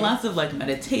 Right. And lots of like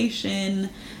meditation,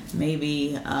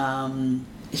 maybe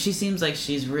she seems like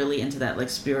she's really into that, like,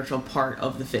 spiritual part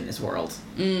of the fitness world.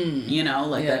 You know,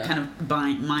 like that kind of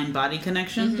mind-body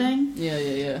connection thing.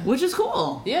 Yeah. Which is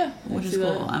cool. Yeah. Which is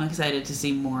cool. I'm excited to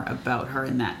see more about her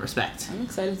in that respect. I'm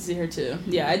excited to see her, too.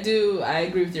 Yeah, I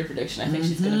agree with your prediction. I think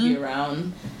she's going to be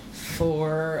around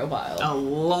for a while. A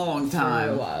long time.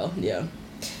 For a while, yeah.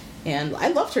 And I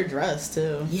loved her dress,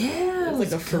 too. Yeah, it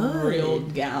was like a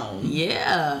frilled gown.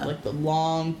 Yeah. Like the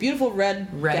long, beautiful red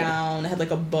gown. It had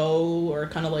like a bow or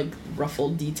kind of like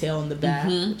ruffled detail in the back,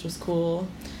 which was cool.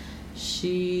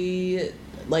 She,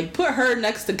 like, put her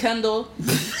next to Kendall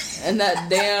and that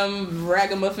damn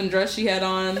ragamuffin dress she had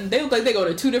on. They look like they go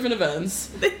to 2 different events.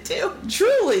 They do.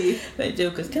 Truly. They do,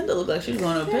 because Kendall looked like she was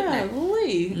going to a picnic.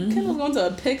 Kendall's going to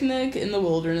a picnic in the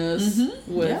wilderness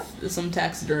with some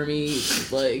taxidermy,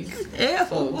 like,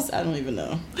 folks. I don't even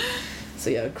know. So,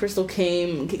 yeah, Crystal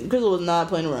was not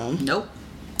playing around. Nope.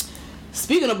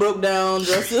 Speaking of broke down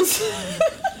dresses,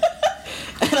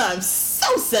 and I'm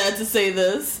so sad to say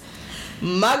this,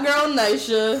 my girl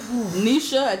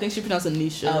Nisha, I think she pronounced it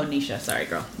Nisha. Oh, Nisha. Sorry,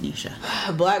 girl. Nisha.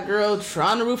 Black girl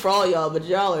trying to root for all y'all, but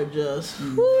y'all are just,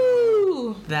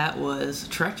 woo. That was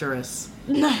treacherous.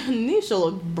 Nisha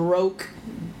looked broke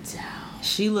down.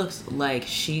 She looks like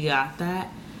she got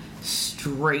that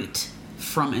straight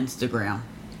from Instagram.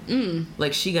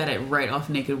 Like, she got it right off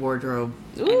Naked Wardrobe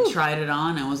and tried it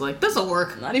on and was like, this'll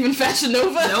work. Not even Fashion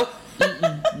Nova? Nope.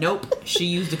 Nope. She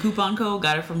used a coupon code,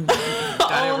 got it from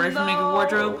Naked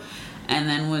Wardrobe, and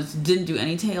then didn't do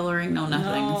any tailoring, nothing,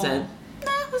 and said,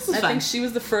 this is fine. I think she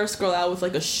was the first girl out with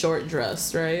like a short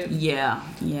dress, right? Yeah.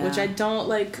 Which I don't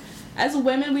like. As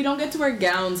women, we don't get to wear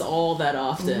gowns all that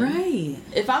often. Right.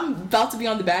 If I'm about to be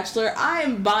on The Bachelor, I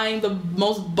am buying the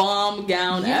most bomb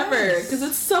gown ever. Because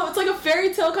it's like a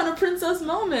fairy tale kind of princess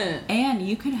moment. And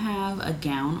you could have a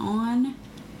gown on,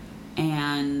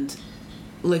 and,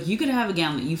 like, you could have a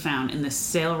gown that you found in the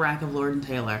sale rack of Lord &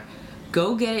 Taylor.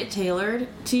 Go get it tailored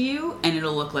to you, and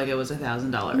it'll look like it was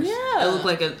 $1,000. Yeah. It'll look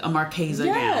like a Marchesa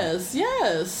gown.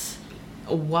 Yes.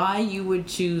 Why you would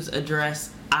choose a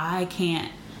dress, I can't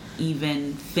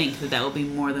even think that would be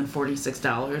more than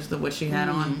 $46 than what she had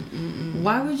on.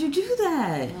 Why would you do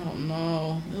that? I don't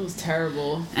know. It was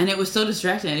terrible. And it was so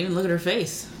distracting. I didn't even look at her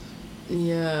face.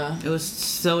 Yeah. It was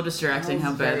so distracting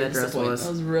how bad that dress was.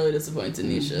 I was really disappointed,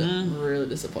 Nisha. Really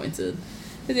disappointed.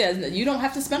 But yeah, you don't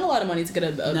have to spend a lot of money to get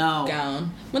a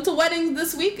gown. Went to a wedding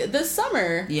this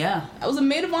summer. Yeah. I was a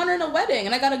maid of honor in a wedding,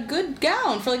 and I got a good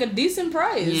gown for like a decent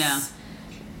price. Yeah.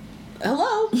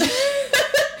 Hello.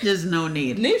 There's no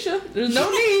need. Nisha, there's no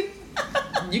need.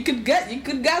 You could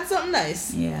got something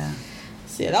nice. Yeah.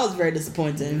 So yeah, that was very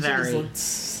disappointing. Very.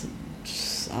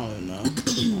 I don't know. I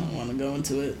don't want to go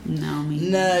into it. No, me.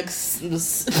 Next. I'm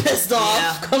just pissed off.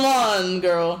 Yeah. Come on,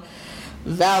 girl.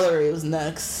 Valerie was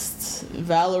next.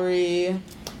 Valerie,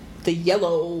 the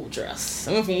yellow dress.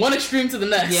 I went from one extreme to the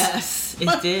next. Yes,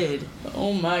 it did.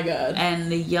 Oh my god.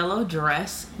 And the yellow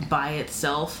dress by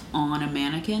itself on a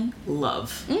mannequin,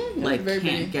 love. Like,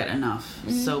 can't get enough.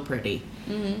 So pretty.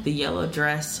 The yellow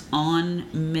dress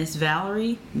on Miss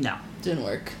Valerie, no. Didn't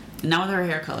work. Not with her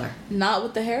hair color. Not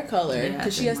with the hair color.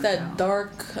 Because she has that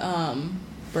dark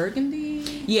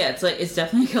burgundy. Yeah, it's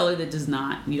definitely a color that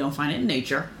you don't find it in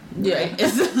nature. Yeah. Right?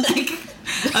 It's like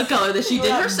a color that she did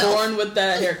herself. Born with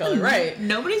that hair color, right?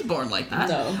 Nobody's born like that.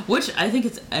 No. Which I think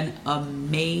it's an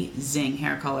amazing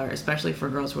hair color, especially for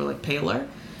girls who are like paler.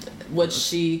 Which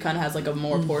she kind of has like a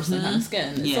more porcelain kind of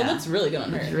skin. Yeah. So that's really good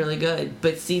on her. It's really good.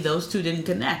 But see, those two didn't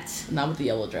connect. Not with the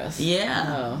yellow dress. Yeah.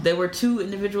 No. There were two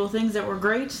individual things that were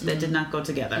great that did not go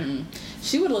together.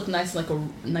 She would look nice, like a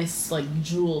nice, like,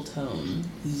 jewel tone.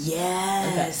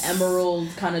 Yes. Like an emerald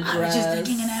kind of dress. I was just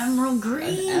thinking an emerald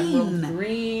green. An emerald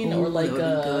green. Or like a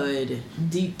good.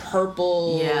 deep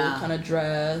purple kind of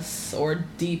dress. Or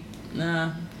deep,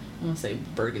 I want to say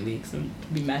burgundy because it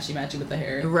would be matchy-matchy with the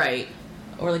hair. Right.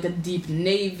 Or like a deep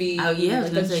navy. Oh, yeah.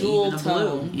 Like a jewel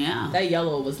tone. Blue. Yeah. That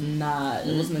yellow was not,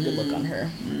 it wasn't a good look on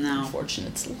her. No.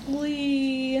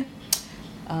 Unfortunately.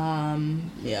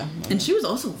 Yeah. And she was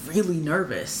also really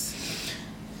nervous.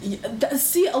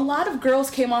 See, a lot of girls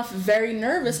came off very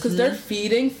nervous because they're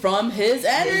feeding from his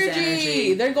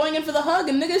energy. They're going in for the hug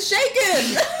and niggas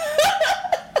shaking.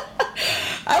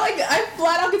 I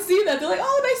flat out could see that. They're like,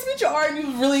 oh, nice to meet you, Art. And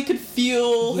you really could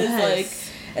feel his, like,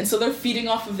 and so they're feeding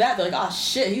off of that. They're like, oh,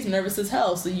 shit, he's nervous as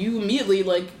hell. So you immediately,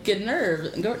 like, get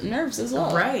nervous as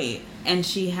well. Right. And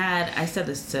she had, I said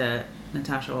this to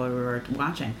Natasha while we were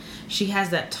watching, she has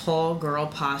that tall girl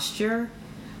posture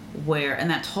and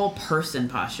that tall person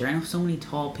posture. I know so many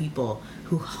tall people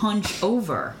who hunch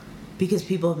over because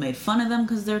people have made fun of them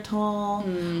because they're tall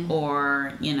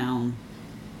or,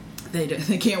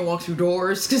 they can't walk through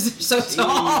doors because they're so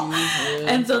tall,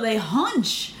 and so they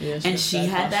hunch. Yeah, and she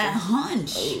had that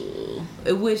hunch,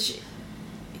 which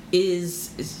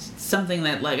is something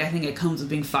that, like, I think it comes with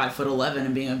being 5'11"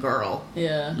 and being a girl.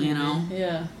 Yeah. You know.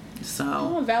 Yeah. So.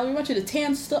 Oh, Valerie, we want you to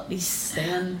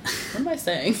stand. What am I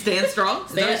saying? Stand strong.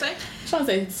 Is that what you're saying? I'm trying to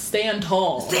say stand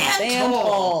tall. Stand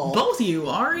tall. Both of you,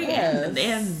 Ari Yes.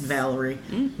 and Valerie.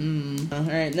 Mm-hmm. All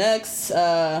right, next,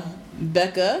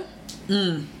 Becca.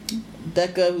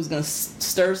 Becca, who's gonna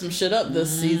stir some shit up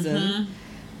this season.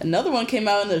 Another one came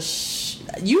out in the.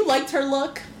 You liked her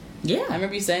look. Yeah. I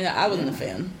remember you saying that. I wasn't a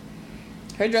fan.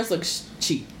 Her dress looks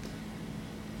cheap.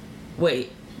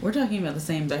 Wait, we're talking about the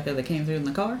same Becca that came through in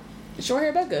the car? Short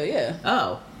hair Becca, yeah.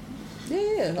 Oh.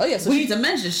 Yeah. Oh, yeah. So we need to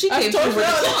mention she came through with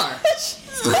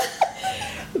the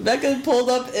car. Becca pulled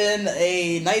up in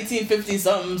a 1950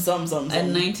 something. A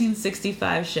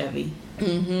 1965 Chevy.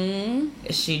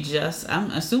 Mm-hmm.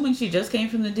 I'm assuming she just came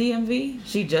from the DMV.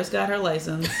 She just got her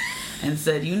license and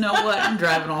said, you know what? I'm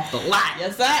driving off the lot.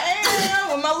 Yes, I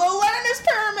am with my little learner's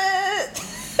permit.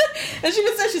 And she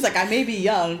even said, she's like, I may be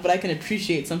young, but I can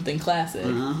appreciate something classic.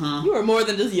 You are more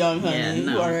than just young, honey. Yeah,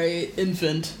 no. You are a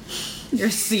infant. You're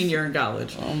a senior in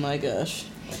college. Oh my gosh.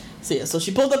 So yeah, so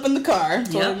she pulled up in the car.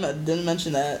 Didn't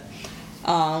mention that.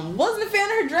 Wasn't a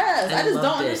fan of her dress. I just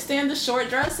don't understand the short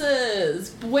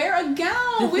dresses. Wear a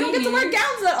gown. We don't get to wear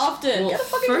gowns that often. Well, Get a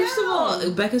fucking gown. first of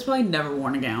all, Becca's probably never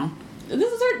worn a gown.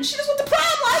 This is her. She just went to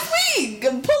prom last week.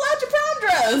 Pull out your prom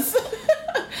dress.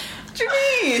 What you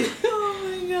mean? Oh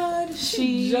my god.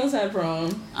 She just had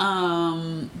prom.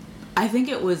 I think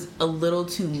it was a little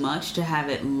too much to have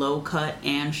it low cut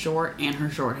and short, and her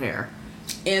short hair.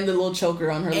 And the little choker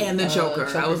on her. And the choker.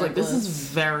 I was like, necklace. this is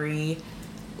very,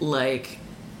 like,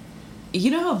 you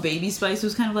know how Baby Spice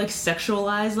was kind of like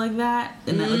sexualized like that,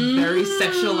 and that like very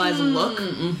sexualized look.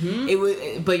 It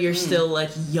was, but you're still like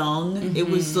young. It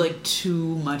was like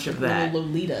too much of that. Little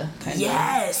Lolita kind of.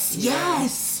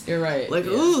 Yes. You're right. Like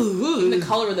yeah. ooh. And the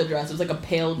color of the dress, it was like a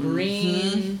pale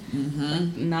green,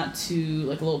 like not too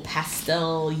like a little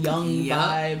pastel young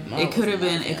vibe. It could have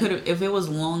been. It could have if it was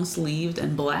long sleeved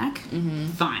and black.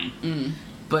 Fine.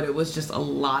 But it was just a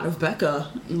lot of Becca.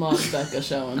 A lot of Becca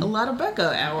showing. A lot of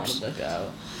Becca out. A lot of Becca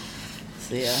out.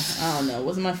 So yeah, I don't know. It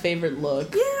wasn't my favorite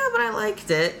look. Yeah, but I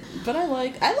liked it. But I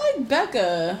like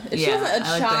Becca. If she wasn't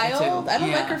a child, I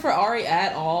don't like her for Ari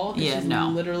at all. Yeah, she's no.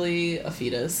 literally a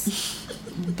fetus.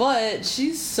 But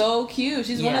she's so cute.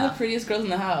 She's one of the prettiest girls in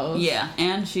the house. Yeah,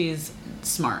 and she's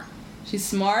smart. She's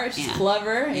smart. She's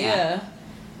clever. Yeah.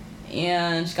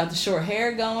 And she got the short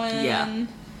hair going. Yeah.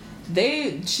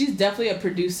 She's definitely a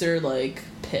producer like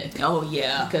pick. Oh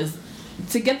yeah. Because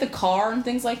to get the car and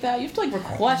things like that, you have to like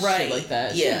request shit like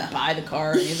that. She didn't buy the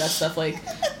car or any of that stuff. Like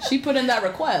she put in that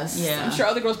request. Yeah. I'm sure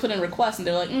other girls put in requests and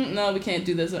they're like, no, we can't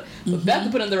do this. But Becca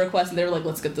put in the request and they were like,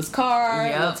 let's get this car.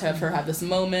 Let's have her have this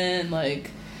moment.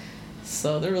 Like,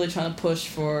 so they're really trying to push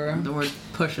for. We're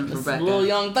pushing for Becca. Little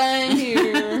young thing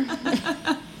here.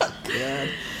 God.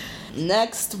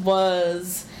 Next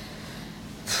was.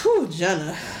 Whew,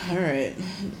 Jenna. All right.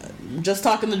 Just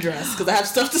talking the dress because I have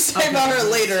stuff to say about her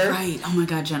later. Right. Oh my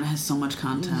god, Jenna has so much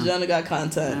content. Jenna got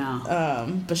content. Yeah.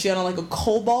 But she had on like a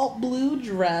cobalt blue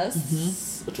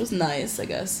dress, which was nice, I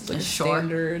guess. It's like a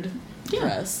standard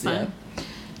dress. Yeah.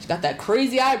 She got that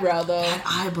crazy eyebrow though. That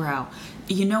eyebrow.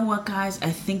 You know what, guys?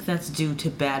 I think that's due to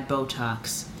bad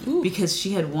Botox. Ooh. Because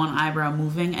she had one eyebrow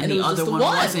moving and the other one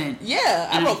wasn't. Yeah,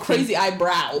 I wrote crazy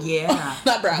eyebrow. Yeah.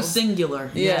 Not brow.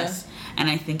 Singular. Yeah. Yes. And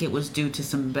I think it was due to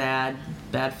some bad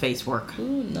face work.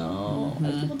 Ooh, no.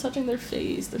 People touching their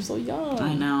face. They're so young.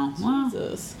 I know.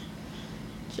 Jesus.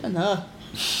 Jenna.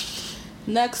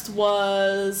 Next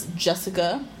was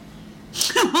Jessica.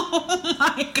 Oh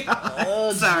my god.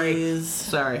 Oh,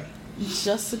 Sorry.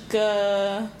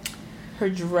 Jessica, her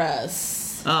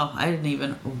dress. Oh, I didn't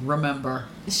even remember.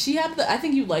 She had I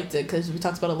think you liked it because we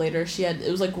talked about it later.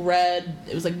 It was like red.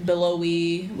 It was like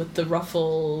billowy with the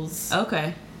ruffles.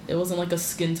 Okay. It wasn't like a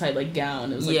skin tight like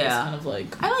gown. It was like this kind of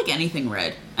like. I like anything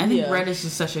red. I think red is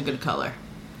just such a good color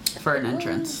for an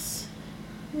entrance.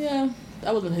 Yeah,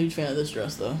 I wasn't a huge fan of this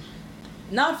dress though.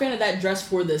 Not a fan of that dress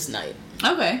for this night.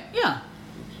 Okay, yeah.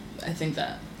 I think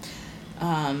that.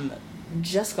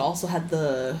 Jessica also had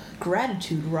the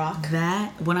gratitude rock.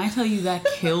 That, when I tell you that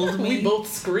killed me. We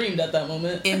both screamed at that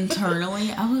moment.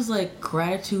 Internally, I was like,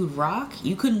 gratitude rock?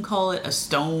 You couldn't call it a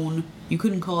stone. You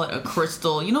couldn't call it a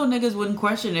crystal. You know, niggas wouldn't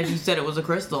question if you said it was a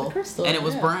crystal. And it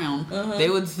was brown. They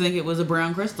would think it was a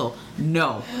brown crystal.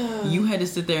 No. You had to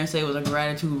sit there and say it was a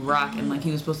gratitude rock and like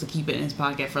he was supposed to keep it in his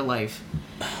pocket for life.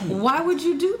 Why would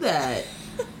you do that?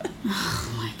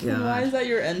 Oh my god. Why is that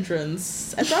your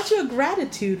entrance? I brought you a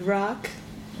gratitude rock.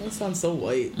 That sounds so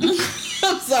white.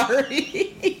 I'm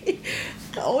sorry.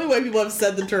 The only way people have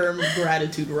said the term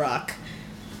gratitude rock.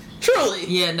 Truly.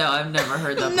 Yeah, no, I've never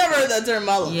heard that. Never heard that term in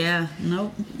my life. Yeah,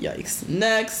 nope. Yikes.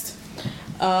 Next,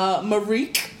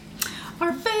 Marique.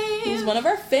 Our Who's fave. one of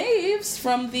our faves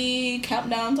from the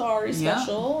Countdown to Ari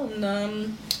special,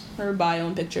 and her bio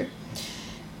and picture.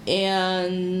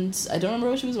 And I don't remember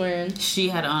what she was wearing. She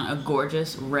had on a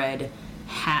gorgeous red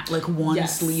hat, like one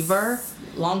sleever.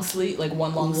 Long sleeve, like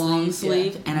one long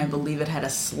sleeve, yeah. and I believe it had a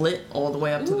slit all the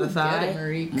way up to the thigh. Get it,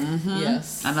 Marique.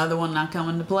 Yes. Another one not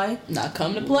coming to play. Not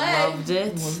coming to play. Loved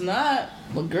it. Was not.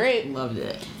 Looked great. Loved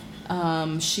it.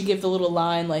 She gave the little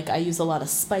line like, I use a lot of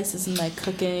spices in my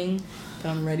cooking, but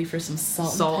I'm ready for some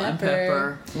salt and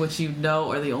pepper, which you know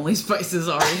are the only spices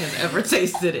Ari has ever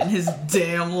tasted in his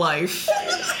damn life.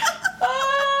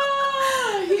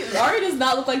 Ari does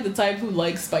not look like the type who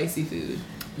likes spicy food.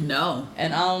 No.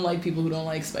 And I don't like people who don't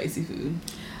like spicy food.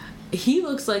 He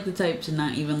looks like the type to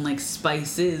not even like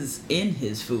spices in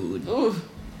his food. Ooh.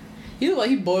 He looks like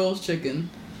he boils chicken.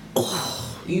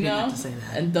 Oh, you know? didn't have to say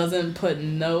that. And doesn't put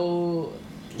no...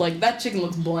 Like, that chicken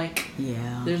looks blank.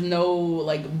 Yeah. There's no,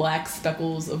 like, black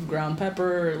speckles of ground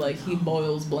pepper. Like, he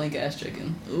boils blank-ass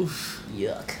chicken. Oof.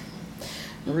 Yuck.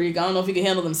 Marique, I don't know if you can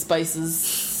handle them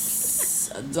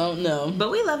spices. I don't know.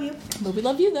 But we love you. But we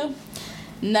love you, though.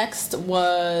 Next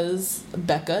was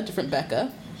Becca, different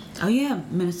Becca. Oh, yeah.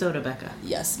 Minnesota Becca.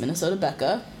 Yes, Minnesota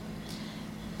Becca.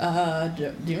 Do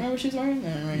you remember what she was wearing? I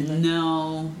don't remember anything.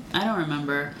 No, I don't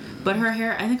remember. But her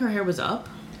hair, I think her hair was up.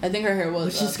 I think her hair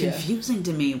was Which is confusing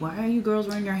to me. Why are you girls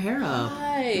wearing your hair up?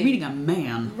 Right. You're meeting a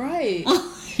man. Right.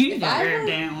 You need your hair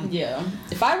down. Yeah.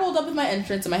 If I rolled up with my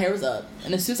entrance and my hair was up,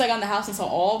 and as soon as I got in the house and saw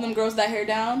all of them girls with that hair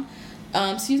down,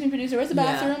 excuse me, producer, where's the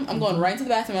bathroom? I'm going right to the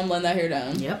bathroom. I'm letting that hair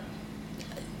down. Yep.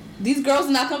 These girls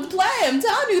did not come to play. I'm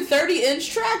telling you, 30-inch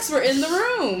tracks were in the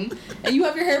room. And you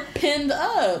have your hair pinned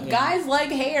up. Yeah. Guys like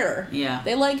hair. Yeah.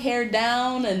 They like hair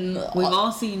down. And we've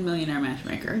all seen Millionaire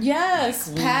Matchmaker. yes.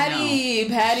 Like,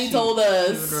 Patty told us.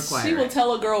 She would require she will it.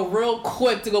 tell a girl real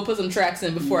quick to go put some tracks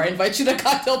in before I invite you to a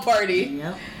cocktail party.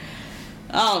 Yep.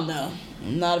 I don't know.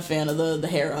 I'm not a fan of the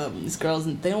hair up. These girls,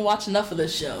 they don't watch enough of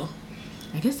this show.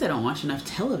 I guess they don't watch enough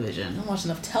television. They don't watch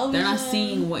enough television. They're not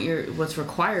seeing what's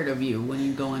required of you when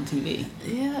you go on TV.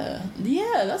 Yeah.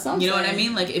 Yeah, that's what I'm You know saying. what I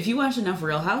mean? Like, if you watch enough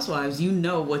Real Housewives, you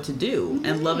know what to do. Mm-hmm.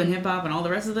 And Love and Hip Hop and all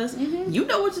the rest of this, you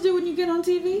know what to do when you get on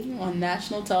TV. On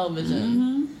national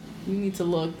television, you need to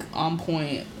look on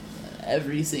point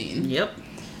every scene. Yep.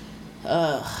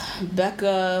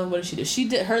 Becca, what did she do? She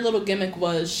did, her little gimmick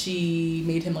was she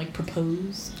made him, like,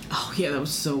 propose. Oh, yeah, that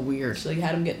was so weird. She, like,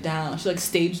 had him get down. She, like,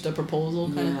 staged a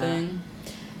proposal kind of thing.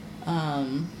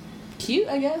 Cute,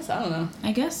 I guess? I don't know.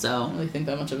 I guess I so. don't really think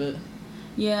that much of it.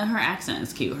 Yeah, her accent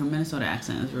is cute. Her Minnesota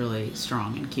accent is really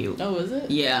strong and cute. Oh, is it?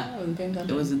 Yeah. I wasn't paying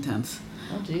attention. It was intense.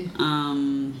 Oh, gee.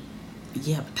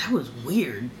 Yeah, but that was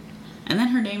weird. And then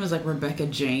her name is like Rebecca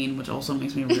Jane, which also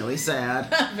makes me really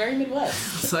sad. Very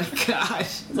Midwest. It's like, gosh.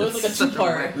 So it's like a such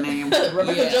two-part wreck name.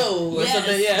 Rebecca Joe or Yes,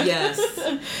 something, yeah. Yes.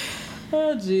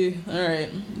 Oh, gee. All right,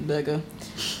 Becca.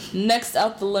 Next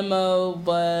out the limo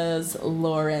was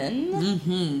Lauren.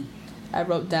 Mm-hmm. I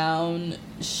wrote down,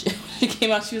 she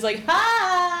came out, she was like,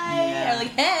 hi! Yeah. I'm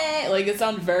like, hey! Like, it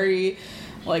sounded very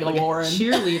like a Lauren.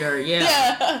 Cheerleader, yeah.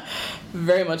 Yeah.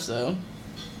 Very much so.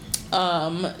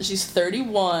 She's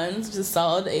 31. She's a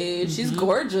solid age. She's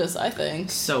gorgeous, I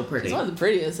think. So pretty. She's one of the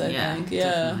prettiest, I think. Yeah.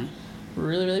 Definitely.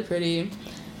 Really, really pretty.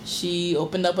 She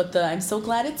opened up with the I'm so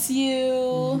glad it's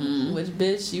you. Which,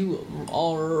 bitch, you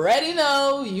already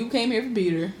know you came here for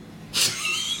Peter.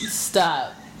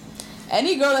 Stop.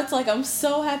 Any girl that's like, I'm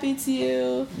so happy it's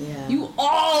you. Yeah. You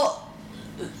all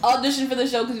auditioned for the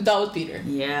show because you thought it was Peter.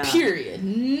 Yeah. Period.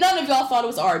 None of y'all thought it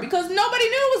was Ari because nobody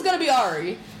knew it was going to be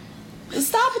Ari.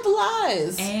 Stop with the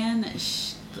lies. And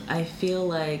I feel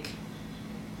like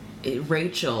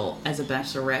Rachel, as a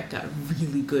bachelorette, got a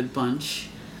really good bunch.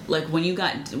 Like,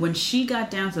 when she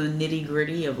got down to the nitty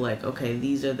gritty of like, okay,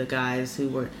 these are the guys who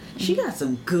were, she got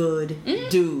some good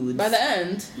dudes. By the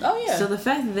end. Oh, yeah. So the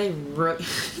fact that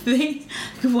they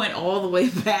went all the way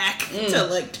back to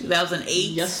like 2008.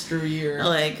 Yesteryear.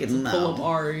 Like, no. Pull up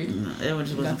Ari. No, it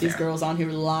just wasn't Got these fair. girls on here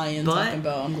lying, talking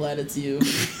about I'm glad it's you.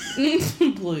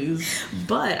 Please.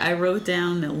 But I wrote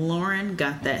down that Lauren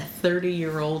got that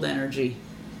 30-year-old energy.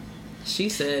 She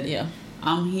said, Yeah.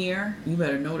 I'm here. You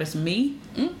better notice me.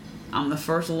 I'm the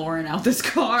first Lauren out this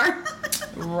car.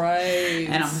 Right.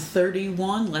 And I'm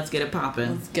 31. Let's get it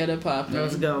popping. Let's get it popping.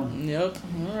 Let's go. Yep.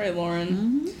 All right,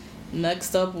 Lauren.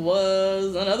 Next up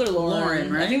was another Lauren.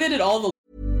 Lauren, right? I think they did all the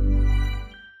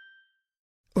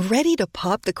Ready to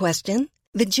pop the question?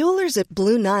 The jewelers at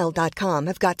BlueNile.com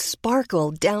have got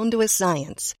sparkle down to a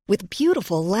science with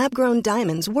beautiful lab-grown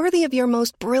diamonds worthy of your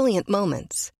most brilliant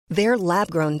moments. Their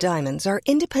lab-grown diamonds are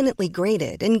independently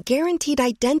graded and guaranteed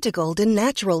identical to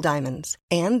natural diamonds,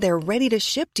 and they're ready to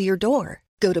ship to your door.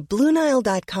 Go to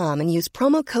BlueNile.com and use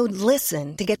promo code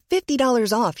LISTEN to get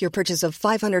 $50 off your purchase of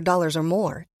 $500 or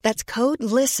more. That's code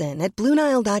LISTEN at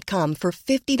BlueNile.com for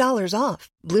 $50 off.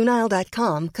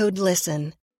 BlueNile.com, code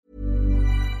LISTEN.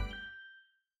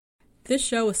 This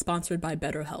show is sponsored by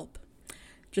BetterHelp.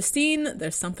 Justine,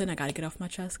 there's something I gotta get off my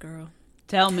chest, girl.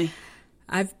 Tell me.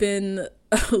 I've been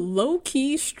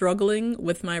low-key struggling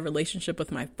with my relationship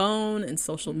with my phone and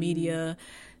social media.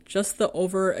 Just the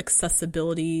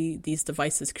over-accessibility these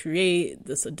devices create,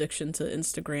 this addiction to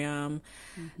Instagram,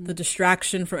 the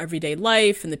distraction from everyday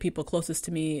life and the people closest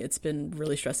to me, it's been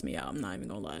really stressing me out. I'm not even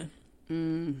gonna lie.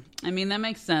 I mean, that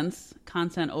makes sense.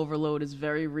 Content overload is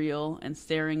very real, and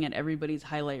staring at everybody's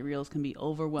highlight reels can be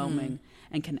overwhelming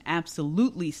and can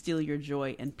absolutely steal your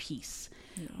joy and peace.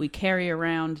 Yeah. We carry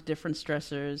around different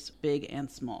stressors, big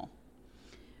and small.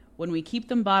 When we keep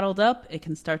them bottled up, it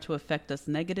can start to affect us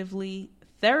negatively.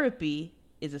 Therapy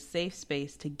is a safe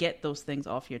space to get those things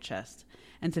off your chest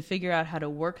and to figure out how to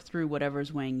work through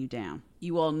whatever's weighing you down.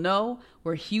 You all know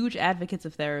we're huge advocates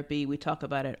of therapy. We talk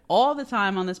about it all the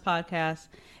time on this podcast.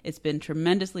 It's been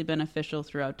tremendously beneficial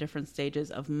throughout different stages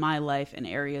of my life and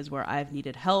areas where I've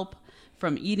needed help,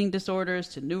 from eating disorders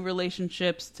to new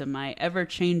relationships to my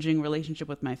ever-changing relationship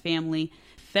with my family.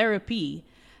 Therapy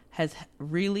has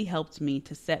really helped me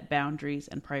to set boundaries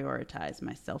and prioritize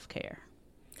my self-care.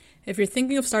 If you're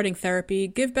thinking of starting therapy,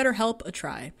 give BetterHelp a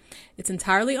try. It's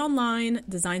entirely online,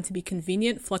 designed to be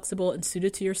convenient, flexible, and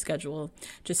suited to your schedule.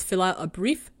 Just fill out a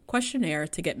brief questionnaire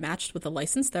to get matched with a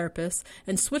licensed therapist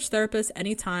and switch therapists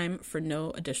anytime for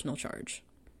no additional charge.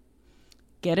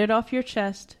 Get it off your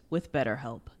chest with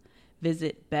BetterHelp.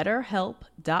 Visit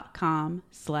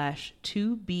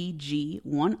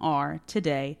betterhelp.com/2BG1R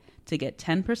today to get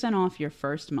 10% off your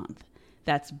first month.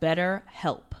 That's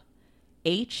BetterHelp.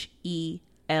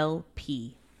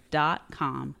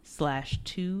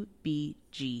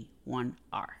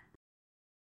 HELP.com/2BG1R.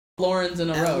 Lauren's in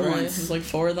a row, right? There's like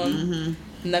 4 of them.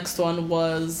 Next one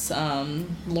was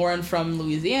Lauren from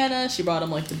Louisiana. She brought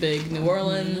him like the big New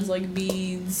Orleans like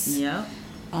beads. Yep.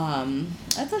 I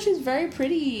thought she was very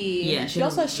pretty. Yeah, she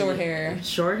also has short hair.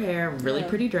 Short hair, really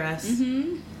pretty dress.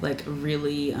 Like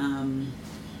really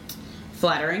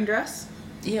flattering dress.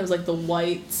 Yeah, it was like the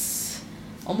whites.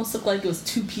 Almost looked like it was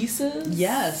 2 pieces.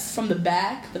 Yes. From the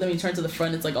back, but then when you turn to the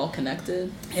front, it's like all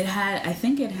connected. I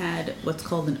think it had what's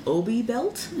called an obi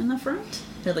belt in the front.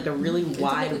 It had like a really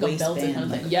wide like waistband.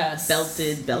 Kind of thing. Yes.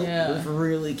 Belted belt. Yeah. It was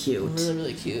really cute. Really,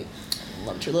 really cute.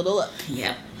 Loved her little look.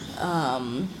 Yep.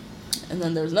 And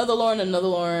then there's another Lauren and another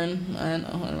Lauren. I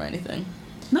don't write anything.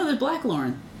 No, there's Black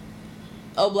Lauren.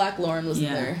 Oh, Black Lauren was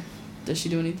there. Does she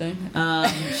do anything?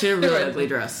 She had a really ugly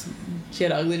dress. She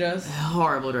had an ugly dress?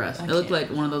 Horrible dress. It looked like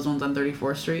one of those ones on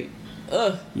 34th Street.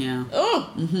 Ugh. Yeah.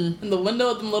 Oh. In the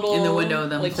window of them little. In the window of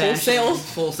them like wholesale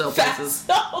places.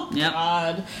 Oh yep.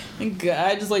 God.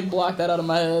 I just like blocked that out of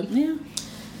my head. Yeah.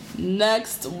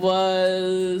 Next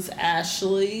was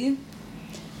Ashley,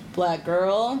 Black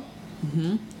girl.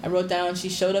 I wrote down she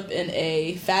showed up in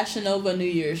a Fashion Nova New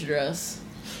Year's dress.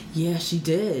 Yeah, she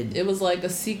did. It was like a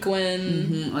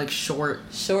sequin, like short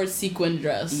sequin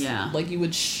dress. Yeah, like you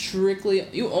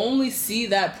only see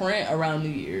that print around New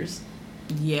Year's.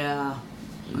 Yeah.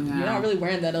 You're not really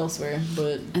wearing that elsewhere,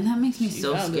 and that makes me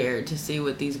so scared to see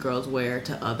what these girls wear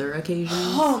to other occasions.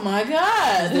 Oh my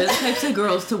God! They're the types of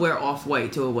girls to wear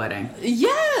off-white to a wedding.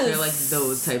 Yes, they're like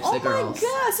those types of girls. Oh my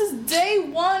God! This is day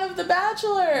 1 of The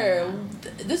Bachelor.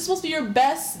 This is supposed to be your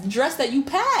best dress that you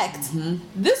packed.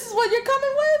 This is what you're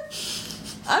coming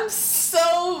with. I'm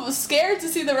so scared to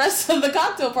see the rest of the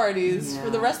cocktail parties for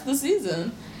the rest of the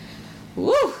season.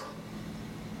 Woo!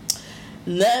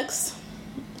 Next,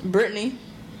 Brittany.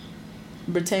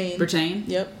 Brittain.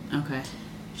 Yep. Okay.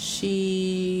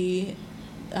 She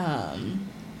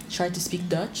tried to speak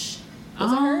Dutch.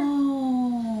 Was it her?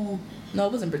 Oh. No,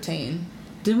 it wasn't Brittain.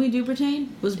 Didn't we do Brittain?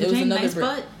 Was Brittain nice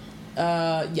butt?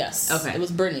 Yes. Okay. It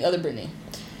was Brittany, other Brittany.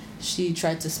 She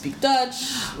tried to speak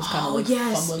Dutch. Was kind of like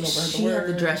fumbling over she had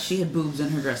the dress. She had boobs in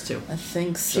her dress too. I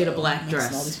think so. She had a black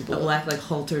dress. A black like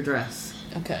halter dress.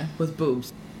 Okay. With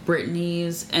boobs.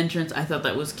 Brittany's entrance, I thought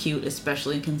that was cute,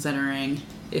 especially considering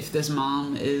if this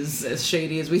mom is as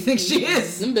shady as we think she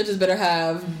is. Them bitches better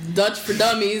have Dutch for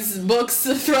Dummies books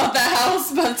throughout the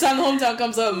house. By the time the hometown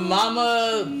comes up,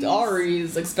 Mama Ari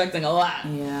is expecting a lot.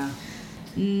 Yeah.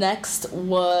 Next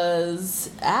was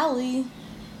Allie.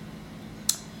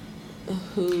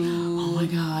 who... Oh my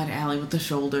god, Allie with the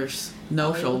shoulders. No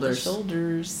Allie shoulders. With the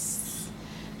shoulders.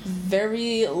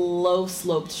 Very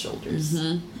low-sloped shoulders.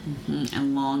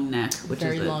 And long neck, which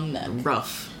Very is a long neck.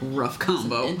 rough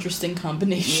combo. Interesting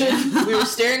combination. We were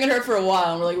staring at her for a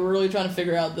while, and we're really trying to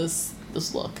figure out this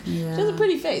look. Yeah. She has a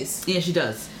pretty face. Yeah, she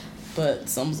does. But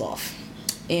something's off.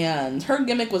 And her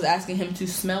gimmick was asking him to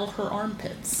smell her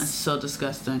armpits. That's so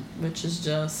disgusting. Which is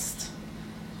just...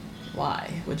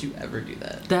 Why would you ever do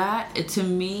that? That, to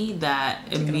me, that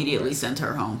immediately sent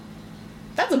her home.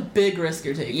 That's a big risk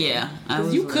you're taking. Yeah.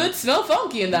 Because you could smell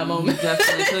funky in that moment. You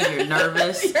definitely could. You're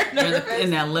nervous. You're nervous.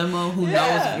 In that limo. Who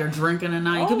knows if you're drinking or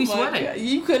not. You could be sweating. God.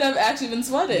 You could have actually been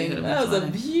sweating. That was a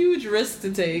huge risk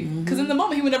to take. Because in the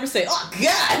moment, he would never say, oh,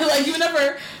 God. Like, he would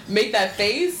never make that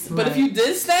face. But if you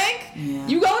did stink,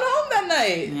 you going home that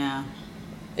night. Yeah.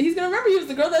 He's going to remember he was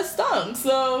the girl that stunk.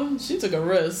 So she took a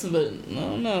risk. But I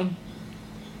don't know.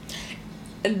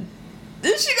 And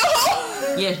did she go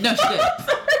home? Yeah, no, she did.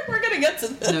 We're going to get to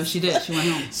this. No, she did. She went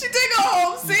home. She did go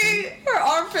home. See? Her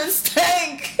armpits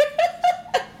stank.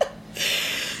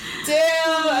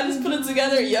 Damn. I just put it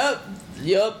together.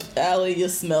 Yup. Allie, you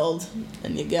smelled.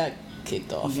 And you got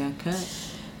kicked off. You got cut.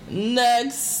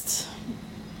 Next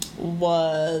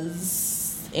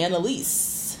was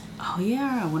Annalise. Oh,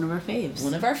 yeah. One of our faves.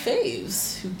 One of our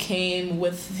faves. Who came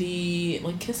with the,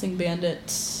 like, Kissing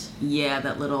Bandit... Yeah,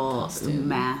 that little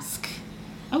mask.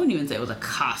 I wouldn't even say it was a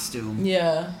costume.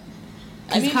 Yeah.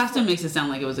 His costume makes it sound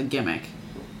like it was a gimmick.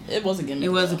 It was a gimmick. It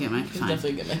was a gimmick. It was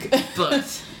definitely a gimmick.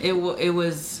 But it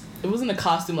was... It wasn't a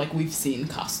costume like we've seen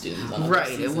costumes on other Right,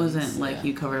 seasons. it wasn't like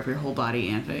you covered up your whole body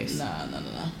and face. No.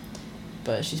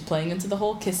 But she's playing into the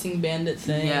whole Kissing Bandit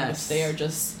thing. Yes. Which they are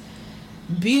just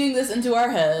beating this into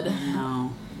our head.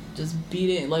 No. Just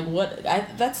beating... Like, what...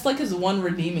 that's like his one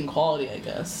redeeming quality, I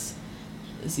guess.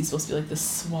 Is he supposed to be like this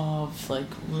suave, like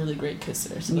really great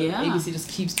kisser? So ABC just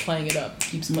keeps playing it up,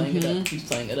 keeps playing it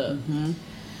up.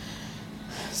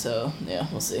 So yeah,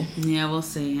 we'll see. Yeah, we'll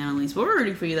see, Annalise. But we're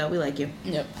rooting for you, though. We like you.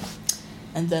 Yep.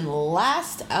 And then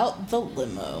last out the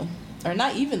limo, or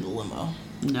not even the limo.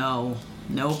 No.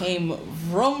 Nope. Came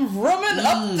vrooming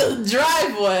up the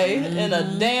driveway in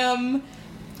a damn...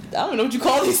 I don't even know what you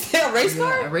call these damn race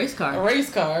car. A race car. A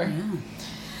race car. Yeah.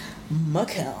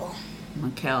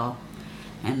 Mikkel.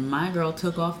 And my girl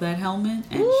took off that helmet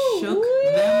and shook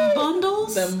them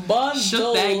bundles.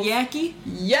 Shook that yaki.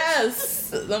 Yes!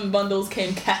 Them bundles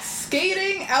came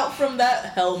cascading out from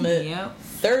that helmet. Yep.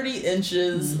 30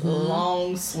 inches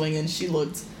long swinging. She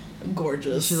looked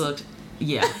gorgeous. She looked,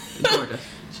 gorgeous.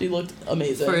 She looked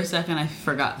amazing. For a second, I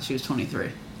forgot that she was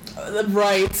 23.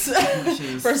 Right.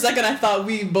 For a second, I thought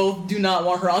we both do not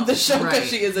want her on the show because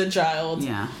she is a child.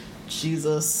 Yeah.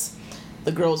 Jesus.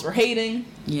 The girls were hating.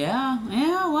 Yeah,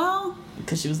 well.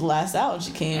 Because she was the last out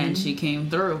and she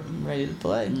came through. Ready to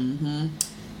play.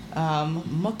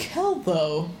 Mikkel,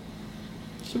 though.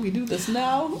 Should we do this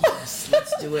now? Yes,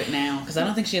 let's do it now. Because I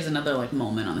don't think she has another, like,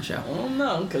 moment on the show. Oh,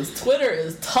 no. Because Twitter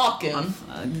is talking.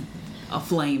 A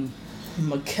flame.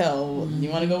 Mikkel. You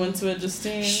want to go into it,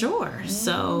 Justine? Sure.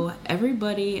 So, not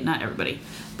everybody,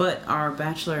 but our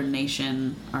Bachelor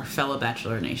Nation, our fellow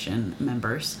Bachelor Nation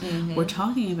members, were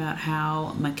talking about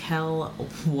how Mikkel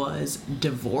was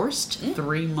divorced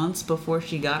 3 months before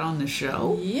she got on the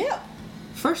show. Yep.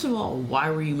 First of all,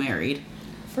 why were you married?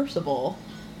 First of all,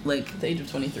 like at the age of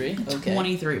 23. Okay.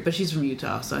 23, but she's from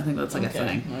Utah, so I think that's like a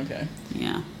thing. Okay.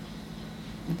 Yeah.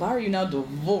 Why are you now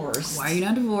divorced?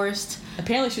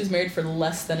 Apparently she was married for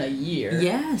less than a year.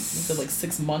 Yes. So like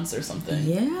 6 months or something.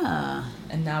 Yeah.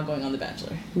 And now going on The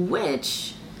Bachelor.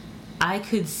 Which I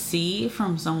could see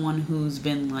from someone who's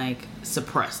been like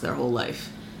suppressed their whole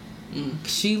life.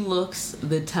 She looks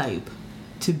the type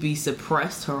to be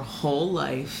suppressed her whole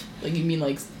life. Like you mean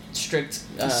like strict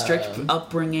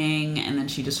upbringing, and then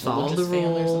she just followed the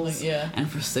rules. Yeah. And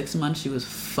for 6 months she was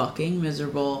fucking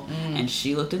miserable, and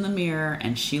she looked in the mirror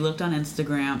and she looked on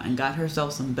Instagram and got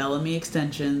herself some Bellamy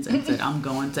extensions and said, I'm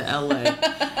going to LA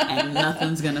and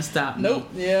nothing's gonna stop me. Nope.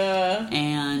 Yeah.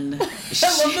 And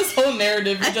I love this whole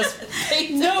narrative. You just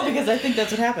no, because I think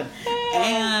that's what happened.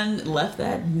 And left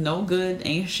that no good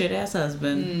ain't shit ass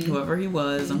husband, whoever he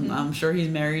was. I'm sure he's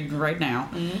married right now,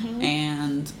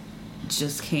 and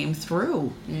just came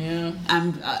through. Yeah.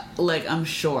 I'm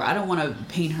sure. I don't want to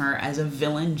paint her as a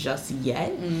villain just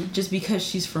yet, just because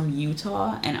she's from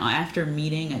Utah, and after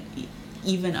meeting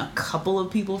even a couple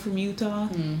of people from Utah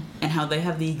and how they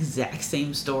have the exact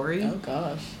same story. Oh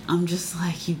gosh. I'm just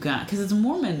like, because it's a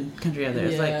Mormon country out there.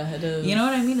 It's it is. You know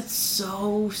what I mean? It's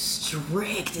so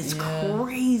strict. It's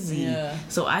crazy. Yeah.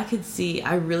 So I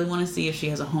really want to see if she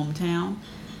has a hometown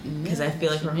because I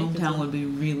feel like her hometown would be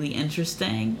really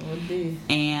interesting. It would be.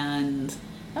 And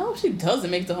I hope she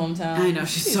doesn't make the hometown. I know,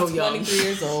 she's so young. 23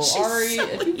 years old. Ari,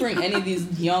 if you bring any of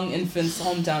these young infants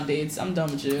hometown dates, I'm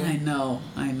done with you. I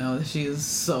know. She is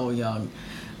so young.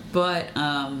 But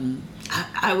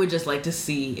I would just like to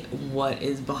see what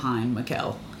is behind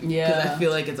Mikkel. Yeah. Because I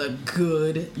feel like it's a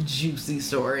good, juicy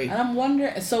story. And I'm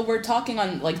wondering, so we're talking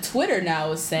on, like, Twitter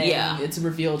now is saying it's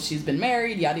revealed she's been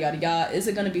married, yada, yada, yada. Is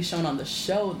it going to be shown on the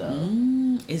show,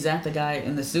 though? Is that the guy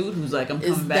in the suit who's like, I'm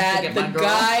coming back to get my girl? Is that the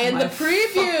guy in the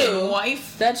preview?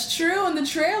 Wife? That's true. In the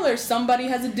trailer, somebody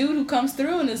has a dude who comes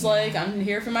through and is like, I'm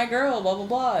here for my girl, blah, blah,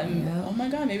 blah. And, oh, my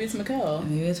God, maybe it's Mikkel.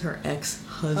 Maybe it's her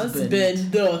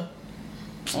ex-husband.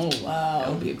 Oh, wow. That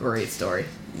would be a great story.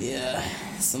 Yeah.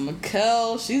 So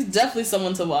Mikkel, she's definitely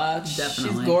someone to watch.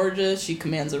 Definitely. She's gorgeous. She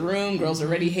commands a room. Girls are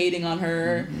already hating on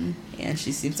her. And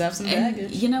she seems to have some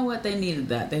baggage. You know what? They needed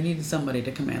that. They needed somebody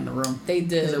to command the room. They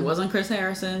did. Because it wasn't Chris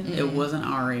Harrison. It wasn't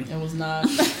Ari. It was not.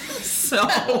 So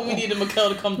we needed Mikkel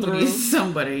to come through. We need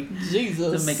somebody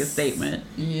Jesus. to make a statement.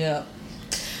 Yeah.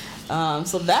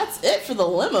 So that's it for the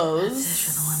limos. That's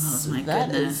it for the limos, my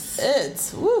That goodness.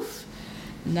 is it. Woof.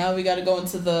 Now we got to go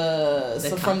into the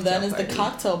so from then is the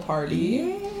cocktail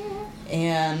party. Yeah.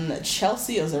 And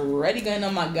Chelsea is already getting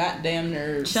on my goddamn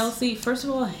nerves. Chelsea, first of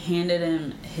all, handed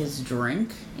him his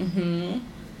drink.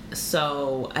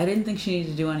 So I didn't think she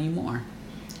needed to do any more.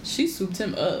 She swooped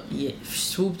him up. Yeah,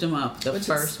 swooped him up. The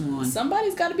first one.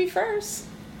 Somebody's got to be first.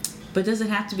 But does it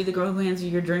have to be the girl who hands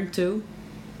you your drink too?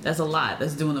 That's a lot.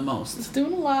 That's doing the most. It's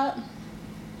doing a lot.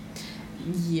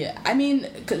 Yeah, I mean,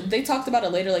 they talked about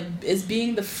it later. Like, is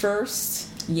being the first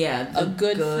a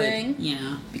good thing?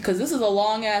 Yeah, because this is a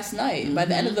long ass night. By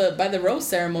the end of the rose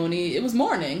ceremony, it was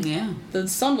morning. Yeah, the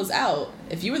sun was out.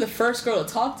 If you were the first girl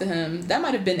to talk to him, that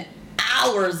might have been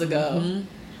hours ago.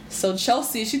 So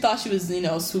Chelsea, she thought she was,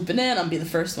 swooping in. I'm be the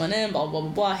first one in. Blah blah blah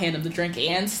blah. Hand him the drink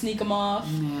and sneak him off.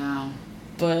 Yeah,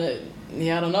 but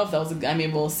I don't know if that was.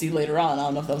 We'll see later on. I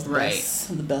don't know if that was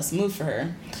the best move for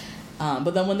her.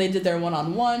 But then when they did their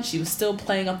one-on-one, she was still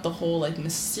playing up the whole, like,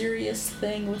 mysterious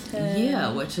thing with him.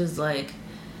 Yeah, which is, like,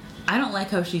 I don't like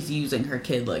how she's using her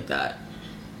kid like that.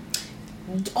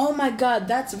 Oh, my God,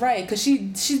 that's right. Because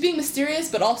she's being mysterious,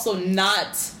 but also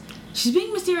not... She's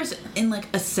being mysterious in,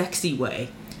 like, a sexy way.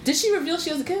 Did she reveal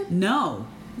she was a kid? No.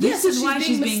 This is why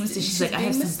she's being mysterious. She's like, I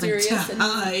have something to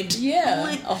hide. Yeah,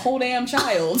 like, a whole damn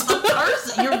child. A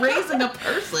person. You're raising a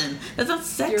person. That's not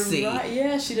sexy. You're right.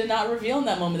 Yeah, she did not reveal in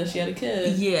that moment that she had a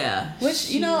kid. Yeah.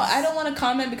 Which, I don't want to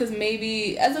comment because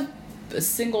maybe as a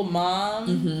single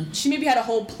mom, she maybe had a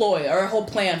whole ploy or a whole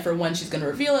plan for when she's going to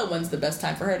reveal it, when's the best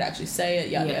time for her to actually say it,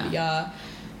 yada, yada, yada.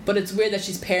 But it's weird that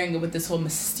she's pairing it with this whole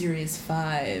mysterious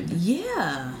vibe.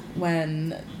 Yeah.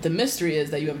 When the mystery is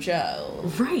that you have a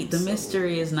child. Right. The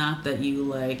mystery is not that you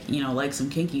like some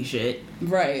kinky shit.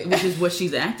 Right. Which is what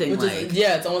she's acting like.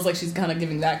 It's almost like she's kind of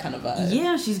giving that kind of vibe.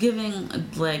 Yeah, she's giving,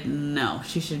 like, no.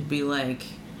 She should be like...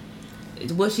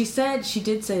 Well, she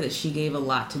did say that she gave a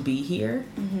lot to be here.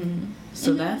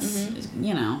 So that's,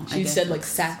 She said, like,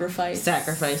 sacrificed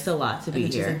a lot to be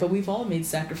here. Like, but we've all made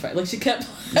sacrifice. Like, she kept,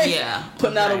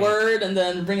 putting out a word and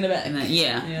then bringing it back. And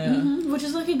then, which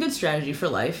is, like, a good strategy for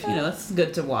life. That's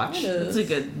good to watch. It's a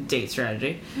good date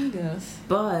strategy. I guess.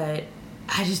 But...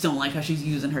 I just don't like how she's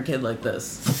using her kid like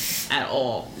this. At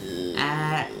all.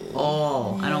 At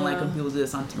all. Yeah. I don't like when people do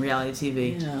this on reality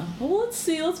TV. Yeah. Well, let's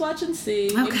see. Let's watch and see.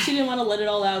 Okay. Maybe she didn't want to let it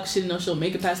all out because she didn't know she'll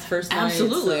make it past the first night.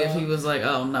 Absolutely. So. If he was like,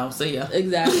 oh, no, see ya.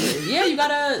 Exactly. Yeah, you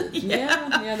gotta...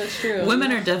 Yeah, that's true.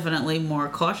 Women are definitely more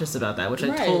cautious about that, which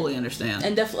I totally understand.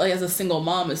 And definitely as a single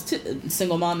mom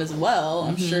as well,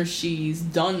 I'm sure she's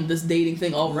done this dating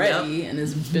thing already and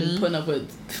has been putting up with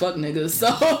fuck niggas.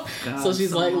 So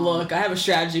she's like, look, I have a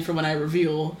strategy for when I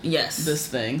reveal this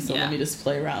thing, so let me just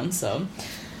play around. So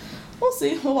we'll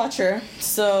see. We'll watch her.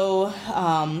 So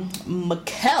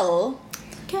Mikkel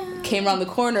came around the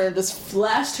corner and just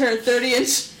flashed her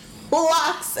 30-inch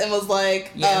locks and was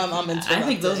like, I'm interrupting. I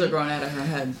think those are growing out of her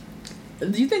head.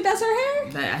 Do you think that's her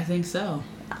hair? I think so.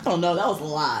 I don't know. That was a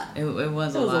lot. It was a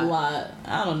lot. It was a lot.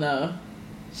 I don't know.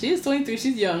 She is 23.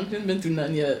 She's young. She hasn't been through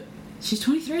nothing yet. She's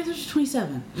 23? I thought she's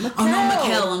 27. Mikkel. Oh, no,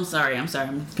 Mikkel. I'm sorry.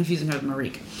 I'm confusing her with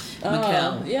Marique.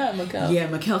 Mikkel. Yeah, Mikkel. Yeah,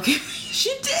 Mikkel came. She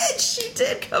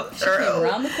did come through. She came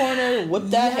around the corner,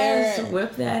 whipped that hair.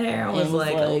 Whipped that hair. I was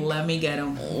like, let me get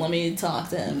him. Let me talk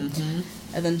to him.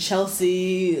 And then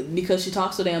Chelsea, because she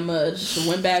talks so damn much,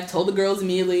 went back, told the girls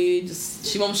immediately.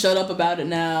 She won't shut up about it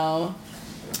now.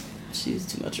 She's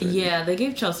too much already. Yeah, they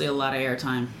gave Chelsea a lot of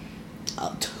airtime.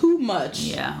 Too much.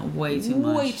 Yeah, way too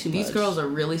much. Way too much. These girls are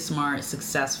really smart,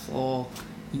 successful,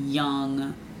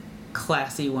 young.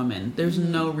 classy women. There's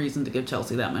no reason to give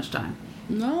Chelsea that much time.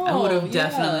 No, I would have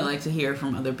definitely liked to hear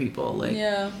from other people. Like,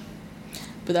 yeah.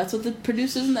 But that's what the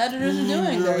producers and the editors are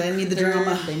doing. They need the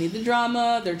drama. They need the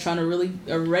drama. They're trying to really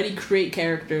already create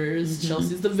characters.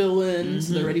 Chelsea's the villain,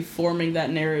 so they're already forming that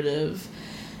narrative.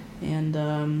 And,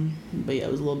 but yeah,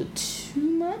 it was a little bit too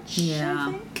much,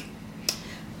 I think.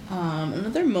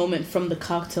 Another moment from the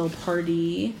cocktail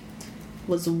party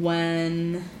was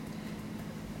when...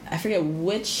 I forget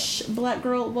which black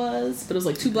girl it was, but it was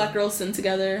like 2 black girls sitting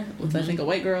together with, I think, a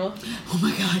white girl. Oh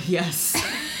my god, yes.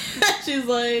 She's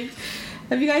like,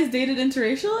 have you guys dated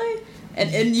interracially?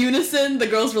 And in unison, the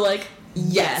girls were like,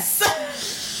 yes.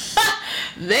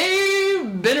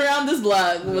 They've been around this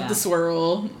block with the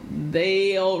swirl.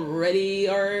 They already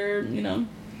are, you know,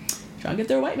 trying to get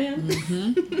their white man.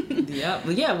 Yep.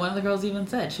 Yeah, one of the girls even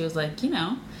said, she was like, you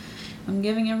know, I'm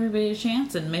giving everybody a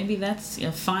chance, and maybe that's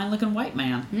a fine-looking white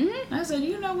man. I said,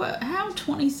 you know what? How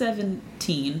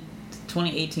 2018 today.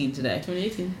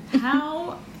 2018.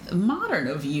 How modern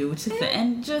of you to think,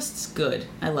 and just good.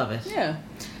 I love it. Yeah.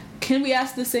 Can we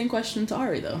ask the same question to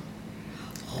Ari, though?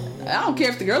 I don't care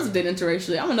if the girls have dated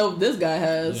interracially. I don't know if this guy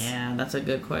has. Yeah, that's a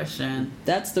good question.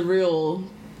 That's the real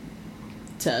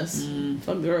test.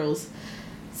 Fuck girls.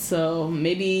 So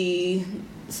maybe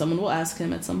someone will ask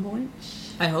him at some point.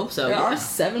 I hope so. There are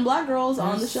 7 black girls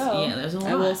on the show. Yeah, there's a lot.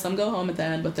 And well, some go home at the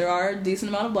end, but there are a decent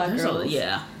amount of black girls.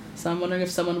 Yeah. So I'm wondering if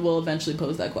someone will eventually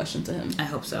pose that question to him. I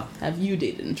hope so. Have you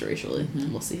dated interracially?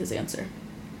 We'll see his answer.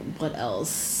 What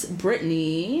else?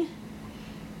 Brittany,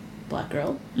 black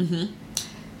girl.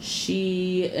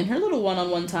 She, in her little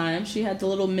one-on-one time, she had the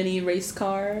little mini race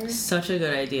car. Such a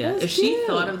good idea. If she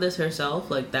thought of this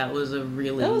herself, like, that was a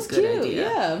really good idea.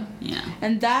 Yeah. Yeah.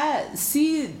 And that,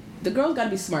 see, the girl's gotta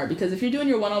be smart, because if you're doing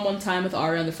your one-on-one time with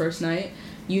Ari on the first night,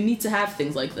 you need to have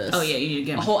things like this. Oh, yeah, you need to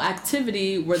get a whole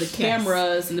activity where the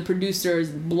cameras and the producers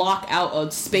block out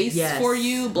a space for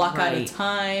you, block out a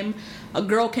time. A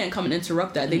girl can't come and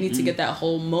interrupt that. They need to get that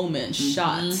whole moment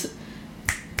shot.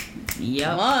 Yep.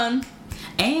 Come on.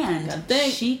 And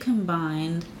she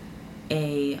combined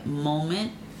a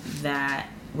moment that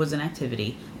was an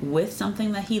activity with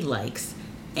something that he likes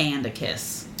and a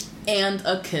kiss. And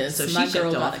a kiss. So my she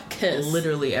girl checked got off a kiss.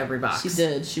 Literally every box. She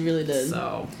did. She really did.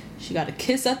 So she got a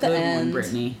kiss at the good end. one,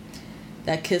 Brittany.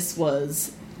 That kiss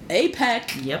was a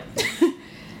peck. Yep.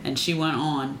 And she went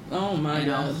on. Oh my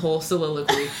god. A whole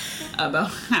soliloquy about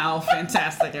how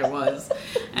fantastic it was.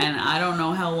 And I don't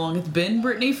know how long it's been,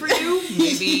 Brittany, for you.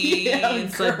 Maybe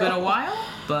it's like been a while,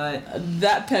 but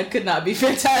that peck could not be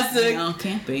fantastic. No, it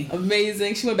can't be.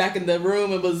 Amazing. She went back in the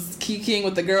room and was kikiing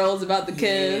with the girls about the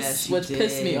kiss, which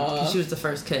pissed me off. She was the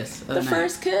first kiss. The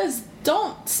first kiss.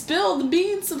 Don't spill the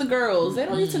beans to the girls. They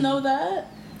don't need to know that.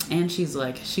 And she's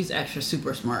extra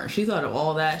super smart. She thought of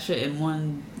all that shut in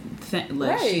one thing.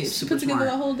 Like, she's super put together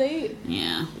smart. the whole date.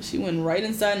 Yeah. She went right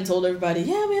inside and told everybody,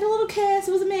 yeah, we had a little kiss.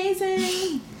 It was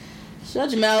amazing.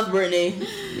 Shut your mouth, Brittany.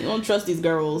 You don't trust these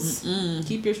girls.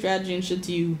 Keep your strategy and shit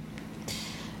to you.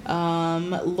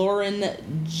 Lauren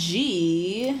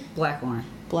G. Black Lauren.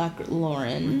 Black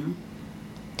Lauren.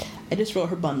 I just wrote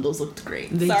her bundles looked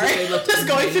great. They looked just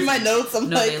going through my notes. I'm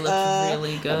like, they looked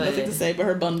really good. I have nothing to say, but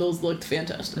her bundles looked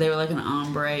fantastic. They were like an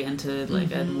ombre into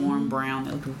like a warm brown.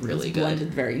 They looked really good.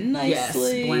 Blended very nicely. Yes,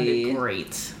 blended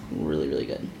great. Really, really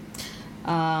good.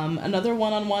 Another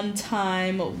one-on-one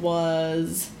time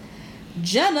was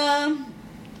Jenna,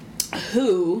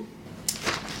 who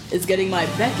is getting my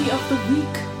Becky of the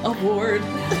Week award.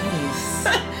 Nice.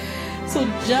 So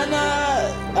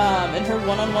Jenna, in her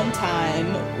one-on-one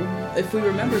time, if we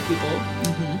remember people,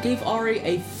 gave Ari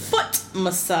a foot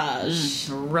massage.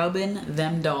 Rubbing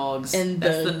them dogs. And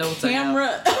that's the notes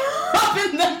camera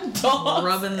rubbing them dogs.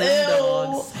 Rubbing them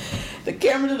dogs. The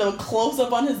camera did a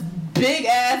close-up on his big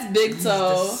ass big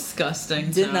toe.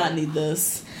 Disgusting. Did not need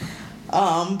this.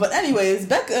 But anyways,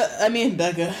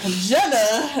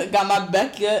 Jenna got my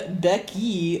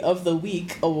Becky of the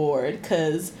Week award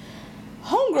because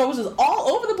homegirl was just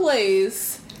all over the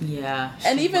place. Yeah.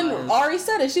 And even Ari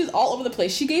said it. She was all over the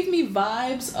place. She gave me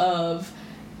vibes of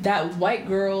that white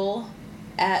girl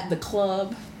at the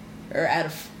club or at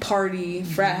a party,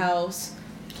 frat house,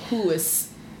 who is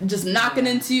just knocking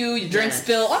into you. Your drink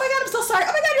spill. Oh my god, I'm so sorry.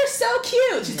 Oh my god, you're so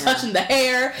cute. She's touching the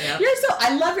hair. Yep.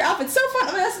 I love your outfit. So fun.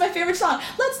 Oh my god, that's my favorite song.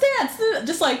 Let's dance.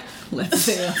 Just like let's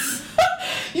dance.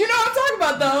 You know what I'm talking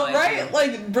about though, right?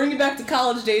 Like bring you back to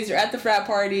college days. You're at the frat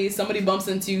party. Somebody bumps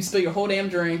into you, spill your whole damn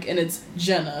drink, and it's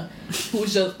Jenna,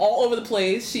 who's just all over the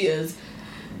place. She is.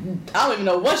 I don't even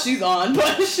know what she's on,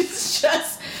 but she's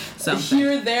just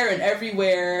here, there, and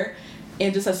everywhere.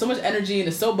 And just has so much energy and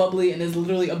is so bubbly and is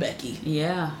literally a Becky.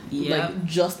 Yeah. Yeah. Like,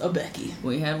 just a Becky.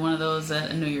 We had one of those at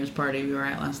a New Year's party we were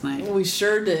at last night. We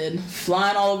sure did.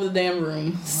 Flying all over the damn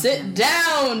room. Sit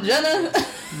down, Jenna.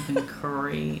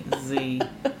 Crazy.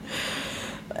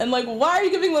 And like, why are you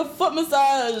giving the foot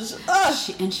massage?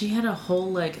 She had a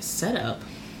whole like setup.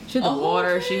 She had the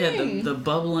water. She had the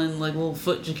bubbling like little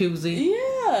foot jacuzzi.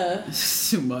 Yeah. It's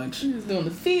too much. She was doing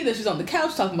the feet. Then she's on the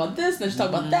couch talking about this. And then she's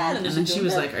talking about that. And then she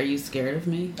was like, "Are you scared of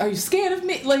me? Are you scared of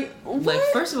me?" Like, what? Like,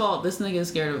 first of all, this nigga is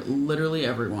scared of literally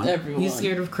everyone. He's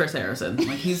scared of Chris Harrison.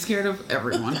 Like, he's scared of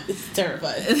everyone. It's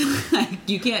terrifying. Like,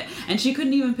 you can't. And she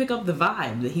couldn't even pick up the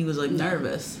vibe that he was like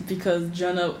nervous because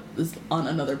Jenna is on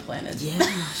another planet. Yeah,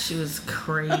 she was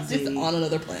crazy. She's on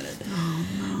another planet. Oh,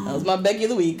 no. That was my Becky of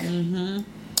the week.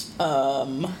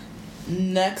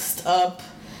 Next up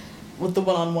with the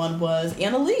one-on-one was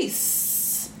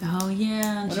Annalise. Oh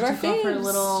yeah, one of our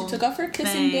faves. She took off her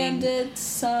Kissing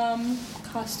Bandits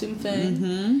costume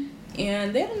thing,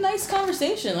 and they had a nice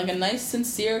conversation, like a nice,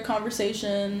 sincere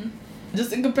conversation.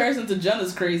 Just in comparison to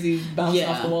Jenna's crazy bouncing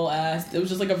off the wall ass, it was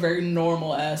just like a very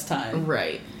normal ass time,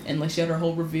 right? And like she had her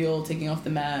whole reveal, taking off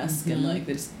the mask, and like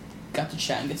they just got to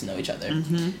chat and get to know each other.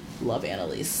 Love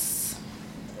Annalise.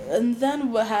 And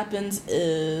then what happens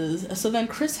is, so then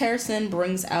Chris Harrison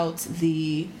brings out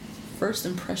the first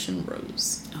impression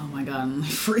rose. Oh my god, I'm like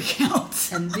freak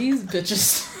out. And these bitches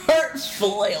start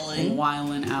flailing.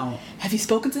 Wiling out. Have you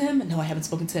spoken to him? No, I haven't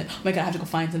spoken to him. Oh my god, I have to go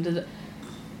find him.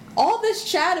 All this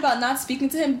chat about not speaking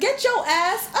to him, get your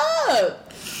ass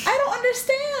up! I don't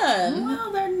understand.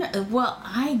 Well, well,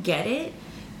 I get it.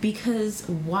 Because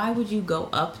why would you go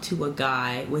up to a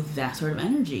guy with that sort of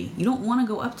energy? You don't want to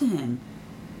go up to him.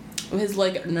 His,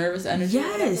 like, nervous energy?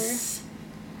 Yes.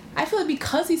 I feel like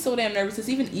because he's so damn nervous, it's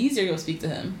even easier to go speak to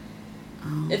him.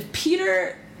 Oh. If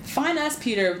Peter, fine-ass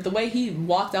Peter, the way he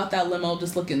walked out that limo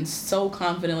just looking so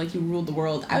confident like he ruled the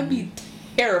world, I would be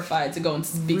terrified to go and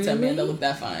speak to a man that looked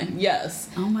that fine. Yes.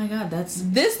 Oh my god, that's...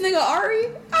 This nigga Ari,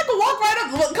 I could walk right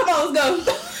up. Look, come on, let's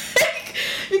go.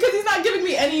 Because he's not giving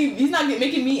me he's not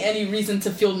making me any reason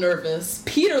to feel nervous.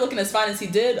 Peter looking as fine as he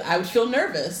did, I would feel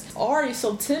nervous. Ari's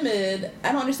so timid.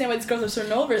 I don't understand why these girls are so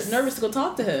nervous to go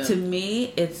talk to him. To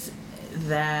me, it's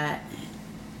that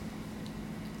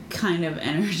kind of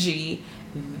energy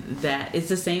that it's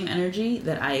the same energy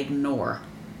that I ignore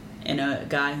in a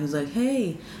guy who's like,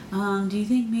 hey, do you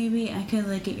think maybe I could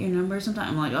like get your number sometime?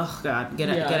 I'm like, oh god, get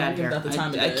out of here.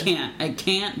 I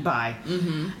can't bye.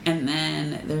 And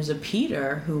then there's a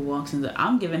Peter who walks in.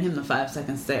 I'm giving him the 5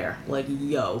 second stare. Like,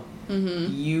 yo,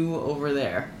 you over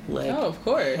there. Like, oh, of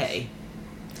course. Hey.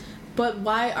 But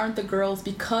why aren't the girls?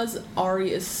 Because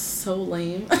Ari is so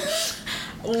lame.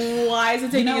 Why is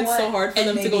it taking it so hard for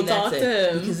them to go talk to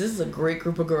him? Because this is a great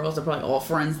group of girls. They're probably all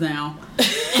friends now.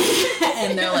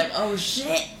 And they're like, oh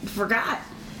shit, forgot.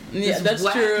 Yeah, this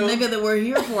that's true. Nigga that we're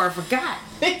here for, I forgot.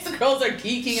 These girls are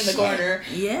geeking in the corner.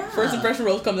 Yeah. First impression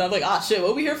rose comes out like, ah shit,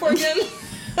 what are we here for again?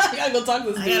 I gotta go talk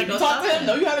to this dude. Talk to him?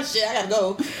 No, you haven't shit. I gotta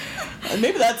go.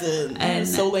 Maybe that's it. And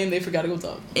it's so lame they forgot to go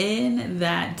talk. In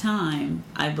that time,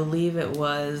 I believe it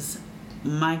was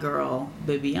my girl,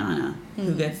 Bibiana,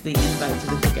 who gets the invite to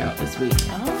the cookout this week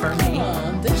for me.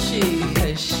 Did she?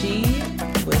 Because she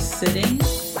was sitting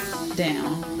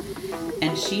down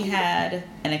and she had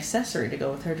an accessory to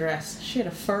go with her dress. She had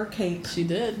a fur cape. She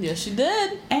did. Yes, she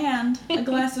did. And a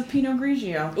glass of Pinot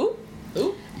Grigio. Ooh.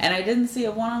 Ooh. And I didn't see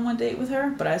a one-on-one date with her,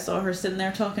 but I saw her sitting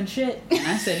there talking shit. And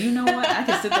I said, you know what? I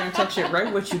can sit there and talk shit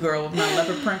right with you, girl, with my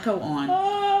leopard print coat on.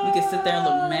 We can sit there and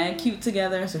look mad cute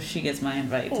together, so she gets my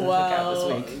invite to the cookout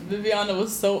this week. Viviana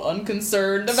was so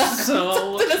unconcerned about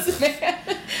talking to this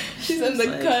man. She's in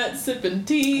the cut, sipping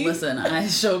tea. Listen, I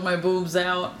showed my boobs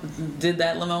out, did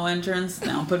that limo entrance.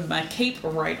 Now I'm putting my cape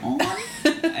right on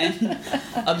and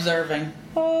observing.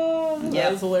 Oh,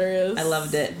 that was hilarious. I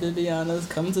loved it. Viviana's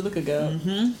coming to the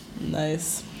cookout.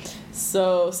 Nice.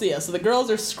 So the girls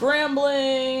are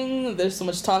scrambling. There's so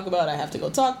much talk about I have to go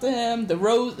talk to him. The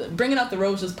rose, bringing out the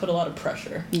rose just put a lot of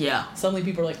pressure. Yeah. Suddenly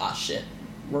people are like, ah shit,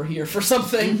 we're here for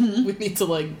something. We need to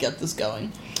like get this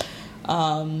going.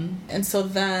 And so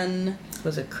then...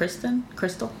 Was it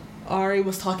Crystal? Ari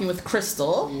was talking with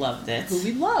Crystal. Loved it. Who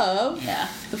we love. Yeah.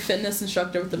 The fitness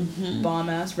instructor with the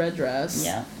bomb-ass red dress.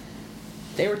 Yeah.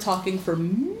 They were talking for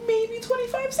maybe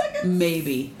 25 seconds.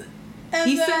 Maybe. And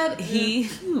he said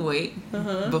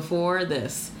before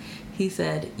this, He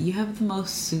said, "You have the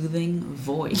most soothing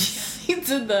voice." He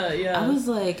did that, yeah. I was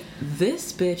like,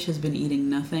 this bitch has been eating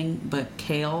nothing but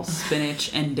kale,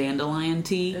 spinach, and dandelion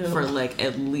tea for like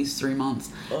at least 3 months.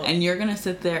 And you're gonna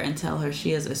sit there and tell her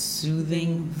she has a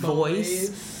soothing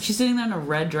voice? She's sitting there in a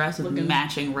red dress with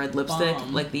matching red lipstick,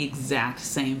 like the exact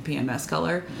same PMS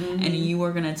color. Mm-hmm. And you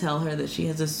are gonna tell her that she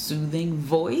has a soothing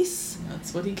voice?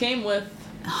 That's what he came with.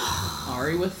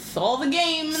 Ari with all the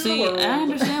game in the world. I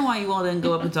understand why you all didn't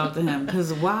go up and talk to him,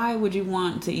 because why would you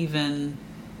want to even,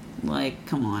 like,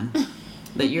 come on.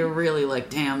 That you're really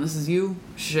like, damn, this is you?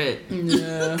 Shit.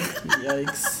 Yeah.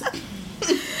 Yikes.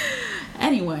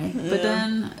 Anyway, but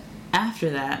then after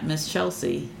that, Miss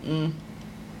Chelsea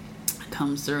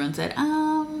comes through and said,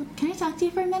 can I talk to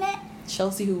you for a minute?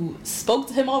 Chelsea, who spoke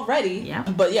to him already. Yeah.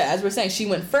 But yeah, as we're saying, she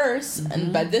went first,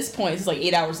 and by this point, it's like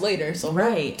 8 hours later, so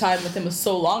her time with him was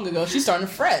so long ago, she's starting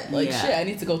to fret. Like, shit, I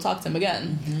need to go talk to him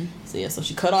again. Mm-hmm. So yeah, so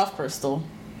she cut off Crystal,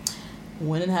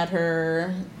 went and had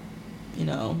her, you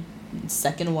know,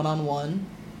 second one-on-one,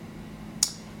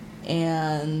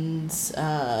 and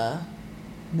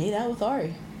made out with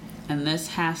Ari. And this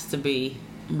has to be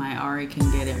my Ari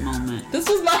can get it moment. This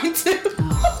was mine too.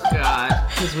 Oh God,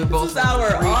 because we both. This is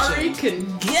our Ari can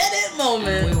get it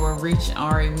moment. And we were reaching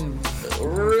Ari. We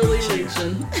were really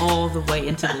reaching all the way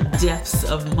into the depths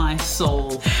of my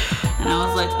soul. And I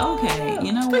was like, okay,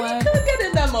 you know but what? You could get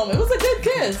in that moment. It was a good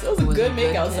kiss. It was a good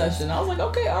makeout session. I was like,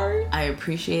 okay, Ari. I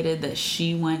appreciated that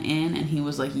she went in and he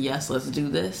was like, yes, let's do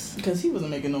this. Because he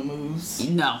wasn't making no moves.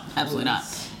 No, absolutely not.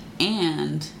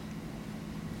 And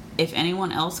if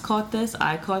anyone else caught this,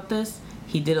 I caught this.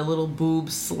 He did a little boob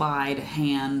slide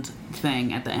hand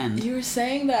thing at the end. You were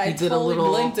saying that. He I totally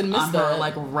blinked and missed on that. her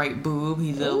like right boob.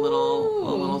 He did a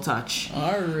little touch.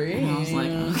 Alright. And I was like,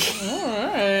 okay.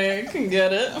 Alright, I can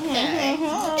get it.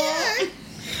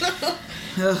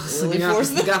 So you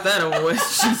got that over with.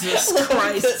 Jesus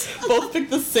Christ. Both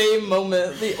picked the same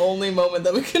moment, the only moment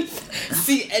that we could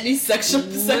see any sex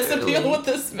appeal with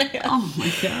this man. Oh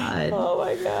my God. Oh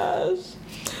my gosh.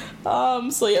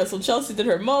 So Chelsea did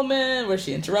her moment where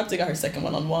she interrupted, got her second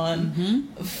one-on-one.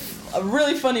 Mm-hmm. A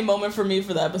really funny moment for me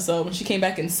for the episode when she came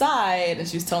back inside and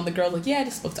she was telling the girls, like, yeah, I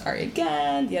just spoke to Ari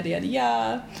again, yada yada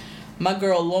yada. My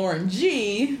girl Lauren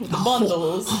G with the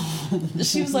bundles,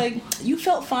 she was like, you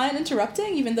felt fine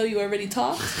interrupting even though you already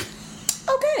talked?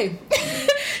 Okay.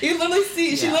 You literally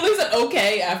see, she literally said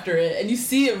okay after it, and you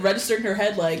see it register in her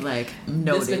head like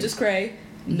noted. This bitch is cray,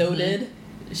 noted.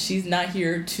 She's not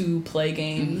here to play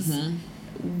games.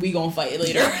 Mm-hmm. We gonna fight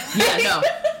later. Yeah, no,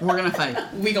 we're gonna fight.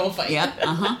 We gonna fight. Yeah,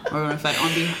 we're gonna fight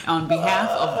on behalf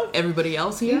of everybody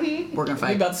else here. Mm-hmm. We're gonna fight.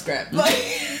 We about to scrap. Like,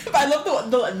 I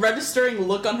love the registering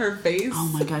look on her face. Oh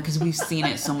my God, because we've seen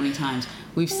it so many times.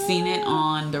 We've seen it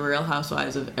on The Real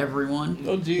Housewives of Everyone.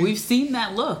 Oh, geez. We've seen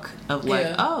that look of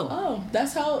like,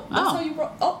 that's how you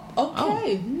roll. Oh,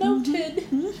 okay, noted.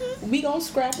 Mm-hmm. We gonna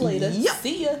scrap later. Yep.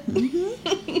 See ya.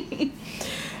 Mm-hmm.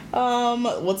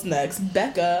 What's next?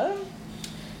 Becca,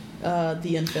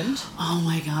 the infant. Oh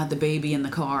my God, the baby in the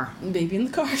car. Baby in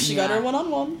the car. She got her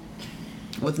one-on-one.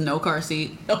 With no car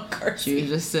seat. No car seat. She was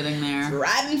just sitting there.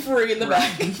 Riding free in the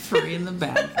back. Riding free in the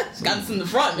back. Got in the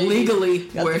front, maybe. Legally,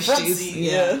 got where the front she's...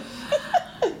 seat, yeah.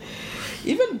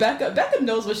 Even Becca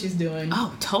knows what she's doing.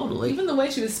 Oh, totally. Even the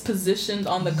way she was positioned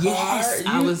on the car. Yes,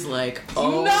 I was like,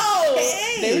 oh. No!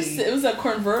 Hey. It was a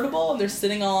convertible, and they're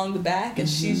sitting along the back, and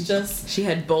she's just... She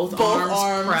had both arms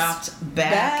propped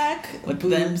back with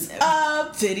boobs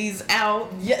up, titties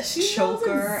out. Yeah, she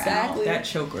choker exactly. out. That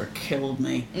choker killed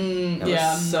me. That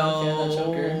was that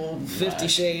choker. 50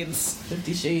 Shades.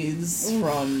 50 Shades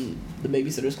from The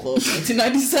Babysitter's Club,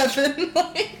 1997.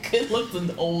 Like, it looked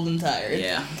old and tired.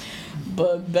 Yeah.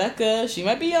 But Becca, she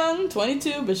might be young,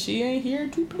 22, but she ain't here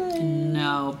to play.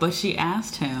 No, but she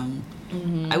asked him.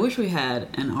 Mm-hmm. I wish we had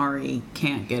an Ari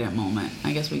can't get it moment.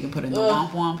 I guess we can put in the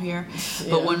womp womp here. Yeah.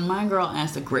 But when my girl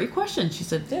asked a great question, she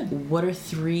said, what are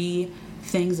 3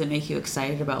 things that make you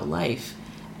excited about life?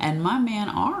 And my man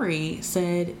Ari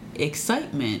said,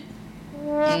 excitement.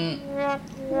 Why?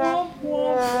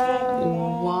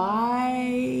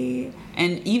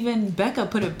 And even Becca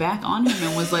put it back on him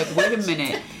and was like, wait a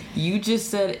minute. You just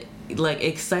said, like,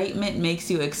 excitement makes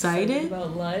you excited?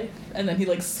 About life. And then he,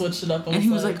 like, switched it up. And he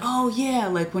was like, oh, yeah,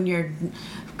 like when you're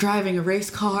driving a race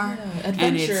car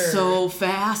and it's so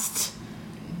fast.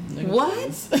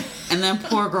 What? And then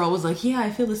poor girl was like, yeah, I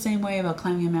feel the same way about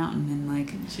climbing a mountain. And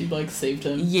like... She like saved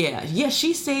him. Yeah,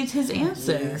 she saved his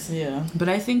answer. Yes, yeah. But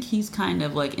I think he's kind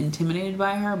of like intimidated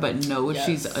by her, but knows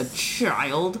she's a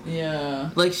child. Yeah.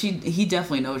 Like he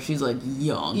definitely knows she's like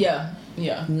young. Yeah.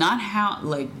 Yeah. Not how,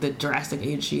 like, the drastic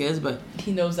age she is, but...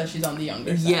 He knows that she's on the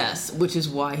younger side. Yes, which is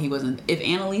why he wasn't... If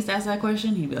Annalise asked that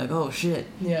question, he'd be like, oh, shit.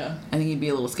 Yeah. I think he'd be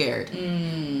a little scared.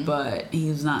 But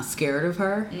he's not scared of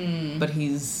her, but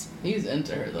he's... He's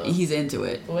into her, though. He's into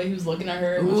it. The way he was looking at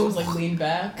her when she was, like, leaned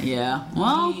back. Yeah.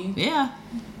 Well, yeah.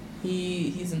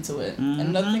 He's into it. And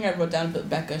another thing I wrote down about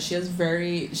Becca, she has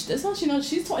very... That's how she knows.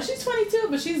 She's 22,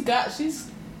 but she's got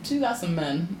some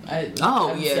men.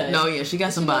 She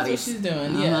got some bodies. What she's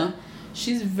doing, yeah.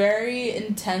 She's very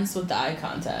intense with the eye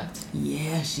contact.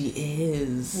 Yeah, she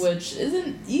is. Which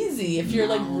isn't easy if you're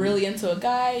like really into a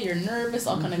guy. You're nervous,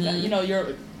 all kind of. You know,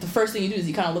 the first thing you do is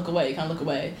you kind of look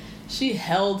away. She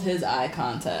held his eye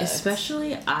contact.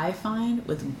 Especially, I find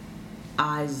with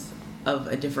eyes of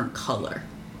a different color.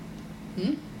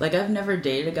 Like, I've never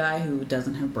dated a guy who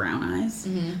doesn't have brown eyes,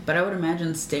 but I would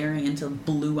imagine staring into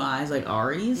blue eyes like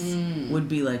Ari's would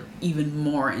be, like, even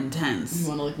more intense. You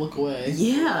want to, like, look away.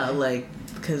 Yeah, like,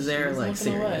 because they're, like,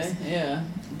 serious. Away. Yeah.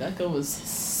 Becca was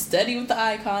steady with the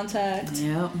eye contact.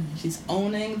 Yep. She's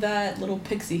owning that little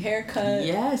pixie haircut.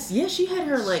 Yes. Yeah, she had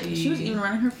her, like, she was even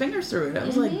running her fingers through it. I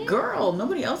was like, girl,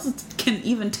 nobody else can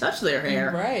even touch their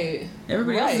hair. Right.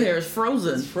 Everybody else's hair is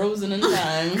frozen. It's frozen in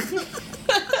time.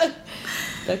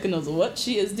 Becca knows what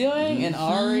she is doing, and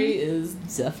Ari is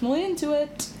definitely into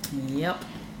it. Yep.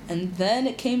 And then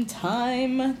it came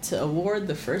time to award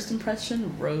the first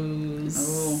impression rose.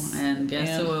 Oh, and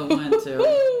guess who it went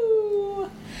to?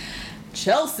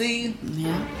 Chelsea.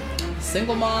 Yeah.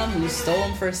 Single mom who stole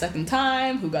him for a second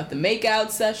time, who got the makeout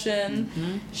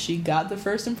session. She got the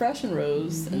first impression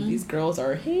rose, and these girls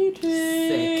are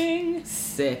hating.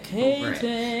 Sick.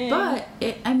 Hating. But,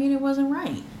 it wasn't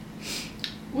right.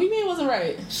 What do you mean it wasn't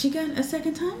right? She got a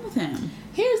second time with him.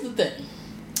 Here's the thing.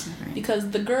 Right. Because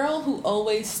the girl who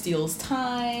always steals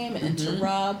time and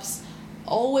interrupts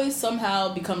always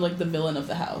somehow become like the villain of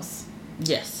the house.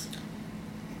 Yes.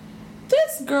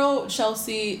 This girl,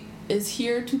 Chelsea, is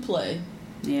here to play.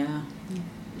 Yeah.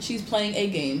 She's playing a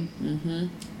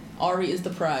game. Ari is the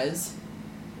prize.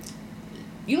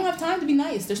 You don't have time to be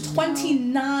nice. There's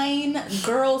 29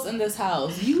 girls in this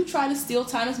house. You try to steal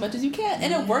time as much as you can.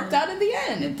 And it worked out in the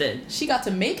end. It did. She got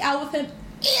to make out with him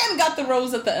and got the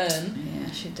rose at the end.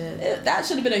 Yeah, she did. That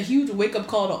should have been a huge wake-up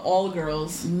call to all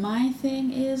girls. My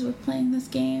thing is with playing this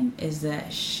game is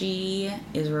that she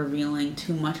is revealing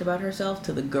too much about herself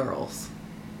to the girls.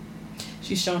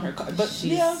 She's showing her cards. But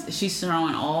she's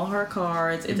throwing all her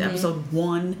cards. It's episode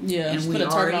 1. Yeah, and we put a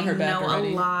target on her back know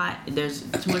already. A lot. There's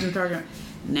too much of a target.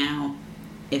 Now,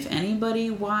 if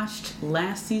anybody watched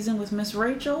last season with Miss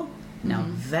Rachel, now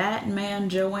that man,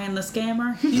 Joanne the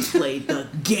scammer, he played the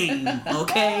game,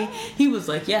 okay? He was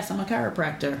like, yes, I'm a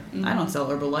chiropractor. I don't sell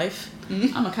Herbalife.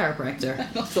 I'm a chiropractor.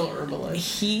 I don't sell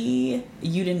Herbalife.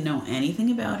 You didn't know anything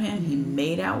about him. He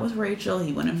made out with Rachel.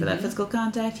 He went in for that physical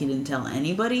contact. He didn't tell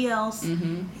anybody else.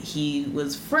 He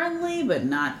was friendly, but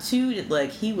not too, like,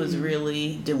 he was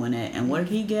really doing it. And what did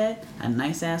he get? A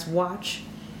nice-ass watch.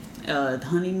 The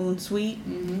honeymoon suite,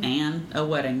 and a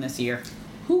wedding this year.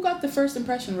 Who got the first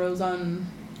impression rose on?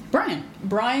 Brian.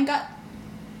 Brian got.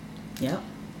 Yep.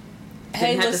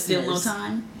 Hey, didn't have to listeners. steal no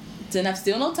time. Didn't have to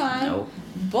steal no time. Nope.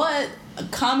 But a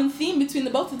common theme between the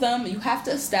both of them, you have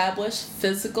to establish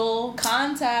physical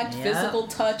contact, physical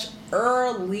touch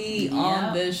early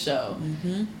on this show.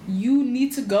 You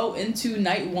need to go into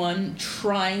night 1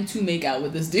 trying to make out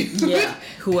with this dude. Yeah.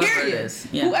 Whoever it is.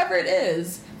 Yeah. Whoever it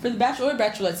is. For the Bachelor or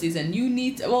Bachelorette season, you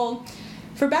need to, well,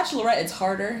 for Bachelorette, it's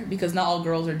harder because not all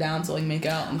girls are down to like make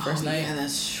out on the first night. Yeah,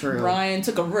 that's true. Brian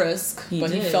took a risk, He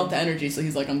but he did. felt the energy, so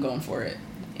he's like, I'm going for it.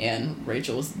 And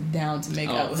Rachel was down to make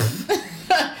out with him.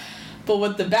 But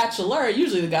with the Bachelor,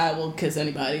 usually the guy will kiss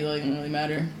anybody, like, it doesn't really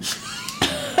matter.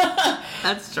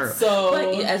 That's true. So,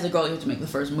 but as a girl, you have to make the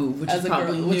first move, which is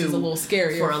probably which is a little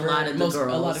scarier for a lot of the girls.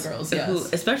 A lot of girls,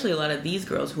 yes. Especially a lot of these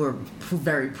girls who are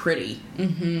very pretty.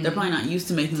 They're probably not used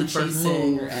to making the first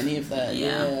move or any of that.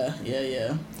 Yeah.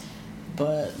 Yeah.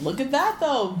 But look at that,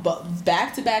 though. But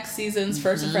back-to-back seasons,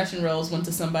 first impression roles went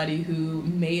to somebody who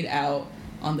made out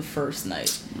on the first night.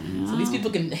 So these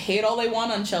people can hate all they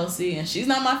want on Chelsea, and she's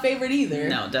not my favorite either.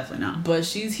 No, definitely not. But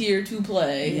she's here to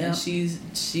play, and she's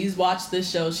watched this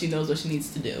show. She knows what she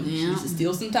needs to do. She needs to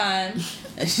steal some time,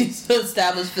 and she needs to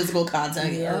establish physical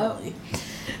contact early.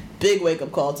 Big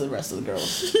wake-up call to the rest of the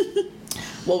girls.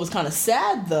 What was kind of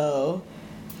sad, though,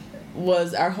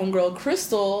 was our homegirl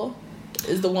Crystal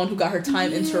is the one who got her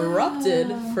time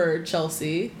interrupted for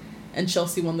Chelsea, and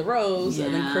Chelsea won the rose,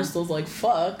 and then Crystal's like,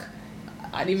 fuck,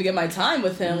 I didn't even get my time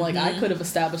with him. Like, I could have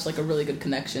established, like, a really good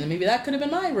connection, and maybe that could have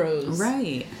been my rose.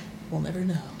 Right. We'll never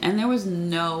know. And there was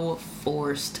no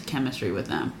forced chemistry with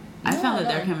them. I found that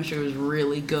their chemistry was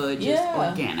really good, just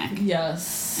organic.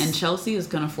 Yes. And Chelsea is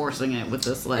kind of forcing it with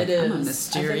this, like, It is. I'm a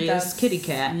mysterious kitty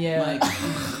cat. Yeah. Like,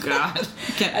 oh, God.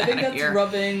 Get I think out of that's here.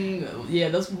 rubbing... Yeah,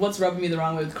 that's what's rubbing me the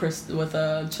wrong way with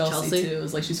Chelsea, too.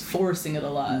 Is, like, she's forcing it a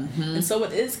lot. And so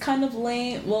it is kind of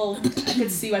lame. Well, I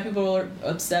could see why people are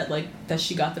upset, like, that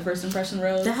she got the first impression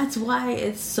rose. That's why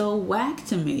it's so whack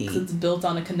to me. Because it's built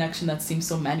on a connection that seems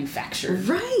so manufactured.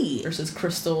 Right. Versus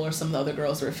Crystal or some of the other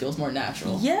girls where it feels more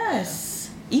natural. Yes.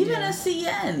 Even a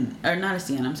CN, or not a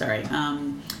CN, I'm sorry,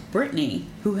 Brittany,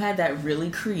 who had that really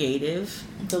creative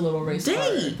the little race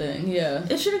car thing. Yeah,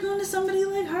 it should have gone to somebody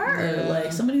like her,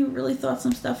 like somebody who really thought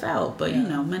some stuff out. But you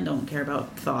know, men don't care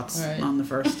about thoughts on the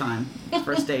first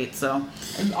date. So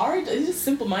and Ari is just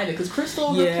simple-minded because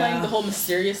Crystal her playing the whole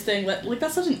mysterious thing. Like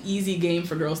that's such an easy game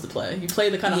for girls to play. You play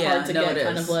the kind of hard to get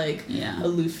kind of like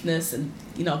aloofness and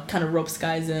kind of ropes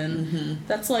guys in.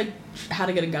 That's like how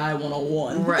to get a guy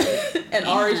 101, right? And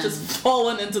Ari's just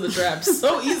fallen into the trap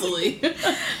so easily,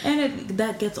 and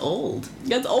that gets old.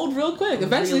 Gets old real quick.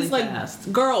 Eventually, really it's like,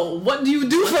 fast. Girl, what do you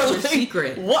do for a living?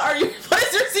 Secret? What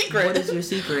is your secret? What is your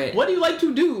secret? What do you like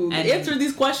to do? And answer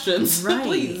these questions, right.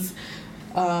 please.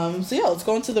 So let's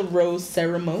go into the rose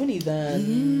ceremony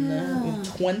then.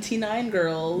 With 29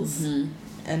 girls,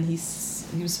 and he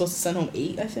was supposed to send home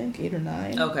 8, I think, 8 or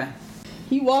 9. Okay.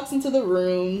 He walks into the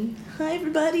room. Hi,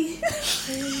 everybody.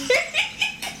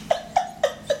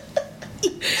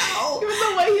 Even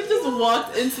the way he just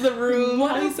walked into the room,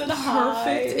 what he a said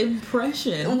perfect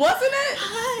impression, wasn't it?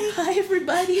 Hi,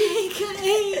 everybody.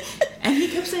 Hey. And he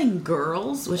kept saying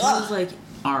girls, which I was like,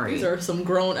 Ari, these are some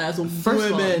grown ass women.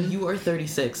 First of all, you are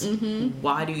 36.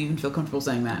 Why do you even feel comfortable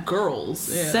saying that?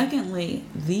 Girls. Yeah. Secondly,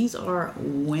 these are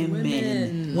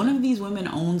women. One of these women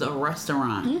owns a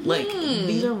restaurant. Like,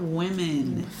 these are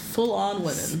women. Full on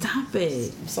women. Stop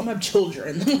it. Some have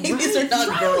children. These are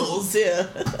not girls. Yeah.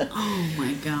 Oh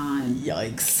my god.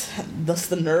 Yikes. Thus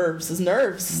the nerves. His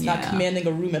nerves. Not commanding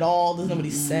a room at all. Doesn't know what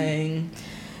he's saying.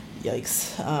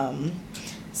 Yikes.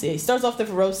 So he starts off the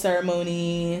rose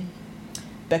ceremony.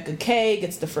 Becca K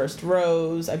gets the first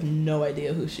rose. I have no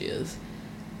idea who she is.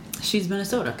 She's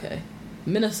Minnesota. Okay.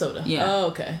 Minnesota. Yeah. Oh,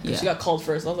 okay. Yeah. She got called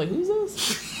first. I was like, who's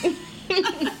this?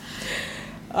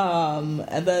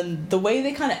 And then the way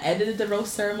they kind of edited the rose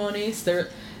ceremonies,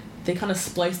 they kind of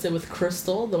spliced it with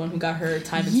Crystal, the one who got her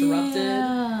time interrupted.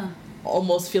 Yeah.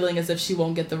 Almost feeling as if she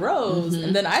won't get the rose.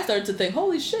 And then I started to think,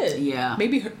 holy shit. Yeah.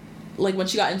 Maybe her, like when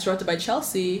she got interrupted by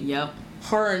Chelsea. Yep.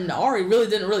 Her and Ari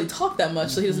didn't really talk that much,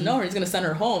 so he doesn't know her. He's gonna send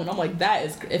her home, and I'm like, that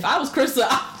is. If I was Krista,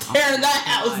 I'm tearing that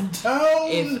house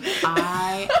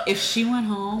down. If she went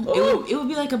home, it would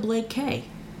be like a Blake K.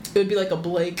 It would be like a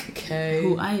Blake K.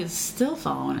 Who I still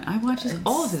follow. I watch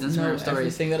all of his Instagram stories.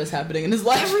 Everything that is happening in his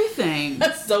life. Everything.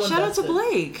 That's so Shout out to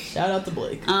Blake. Shout out to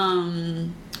Blake.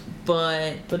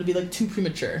 But it'd be like too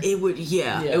premature. It would,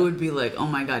 it would be like, oh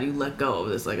my god, you let go of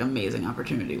this like amazing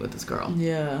opportunity with this girl.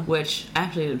 Yeah. Which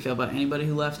actually I didn't feel about anybody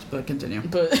who left, but continue.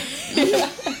 But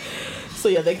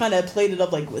so they kind of played it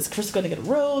up like, was Chris gonna get a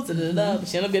rose? But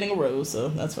she ended up getting a rose, so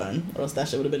that's fine. Or else that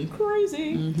shit would have been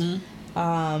crazy.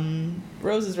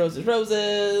 Roses.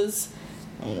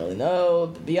 I don't really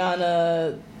know.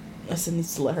 Bibiana. I said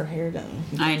needs to let her hair down.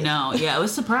 I know. Yeah, I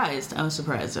was surprised of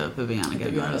Bibiana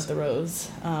getting a rose. The rose.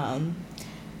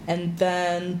 And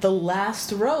then the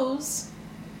last rose,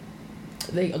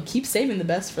 they keep saving the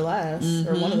best for last,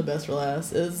 or one of the best for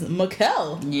last, is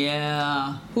Mikkel.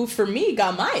 Yeah. Who, for me,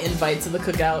 got my invite to the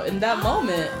cookout in that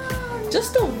moment.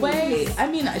 Just the way, I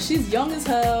mean, she's young as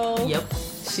hell. Yep.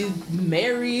 She's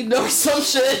married or some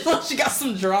shit. She got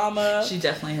some drama. She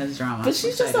definitely has drama. But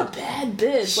she's just a bad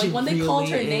bitch. Like, when they called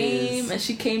her name and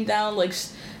she came down, like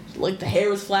the hair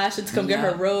was flashing to come get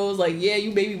her rose. Like, yeah,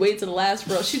 you baby wait to the last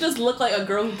rose. She just looked like a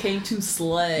girl who came to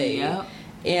slay. Yep.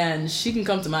 And she can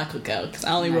come to my cookout because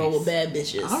I only roll with bad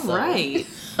bitches. All right.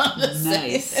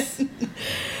 Nice. Saying.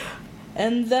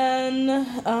 And then,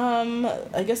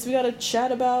 I guess we gotta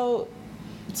chat about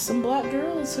some black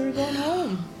girls who are going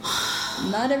home.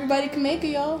 Not everybody can make it,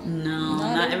 y'all. No,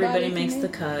 not everybody makes the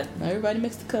cut. Not everybody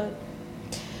makes the cut.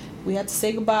 We had to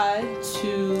say goodbye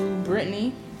to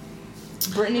Brittany.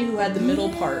 Brittany, who had the middle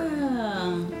part.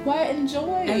 Why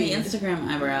enjoy? And the Instagram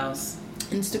eyebrows.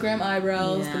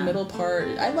 The middle part.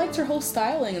 I liked her whole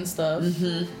styling and stuff.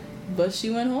 but she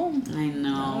went home. I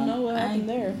know. I don't know what happened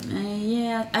there.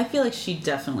 Yeah, I feel like she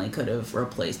definitely could have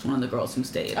replaced one of the girls who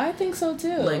stayed. I think so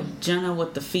too. Like Jenna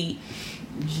with the feet.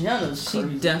 Jenna's She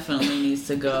crazy. definitely needs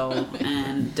to go,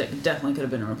 and definitely could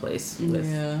have been replaced with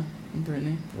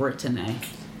Brittany.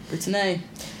 Brittany.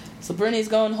 So Brittany's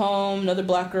going home. Another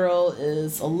black girl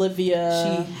is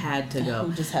Olivia. She had to go.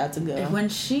 Who just had to go. When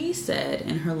she said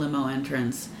in her limo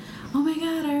entrance, "Oh my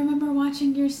God, I remember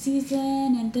watching your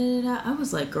season," and da-da-da, I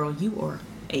was like, girl, you are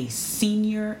a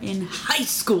senior in high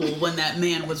school when that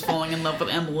man was falling in love with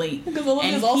Emily. Because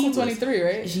Olivia's also 23,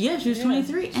 right? Yeah, she was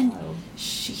 23, and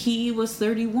he was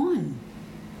 31.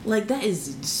 Like, that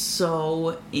is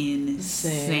so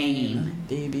insane.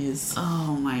 Babies.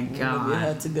 Oh my God. Olivia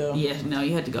had to go. Yeah, no,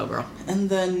 you had to go, girl. And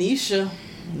then Nisha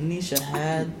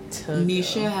had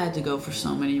to had to go for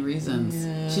so many reasons.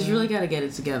 Yeah. She's really got to get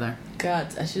it together.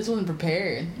 God, she just wasn't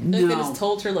prepared. No. Like they just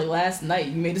told her, like, last night,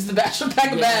 you made us the bachelor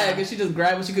pack a bag, and she just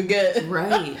grabbed what she could get.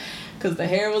 Right. Because the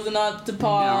hair wasn't up to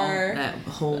par. No, that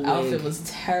whole the outfit wig. was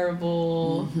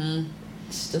terrible.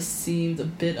 She just seemed a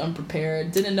bit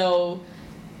unprepared. Didn't know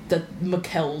that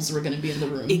McKells were going to be in the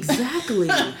room. Exactly.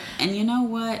 And you know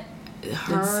what?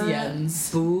 Her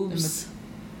Cien's. boobs,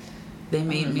 they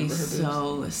made me remember her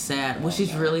so sad. Well,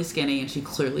 she's really skinny, and she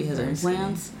clearly has Very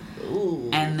implants. Ooh.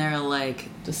 And they're like,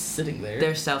 just sitting there.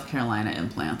 they're South Carolina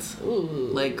implants. Ooh.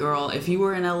 Like, girl, if you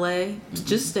were in LA,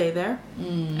 just stay there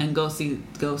and go see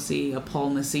a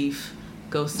Paul Nassif.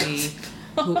 Go see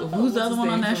who's the other one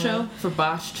on that show for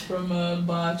Botched? From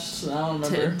Botched. I don't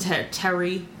remember.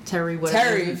 Terry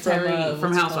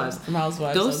from Housewives. From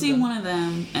Housewives. Go see one of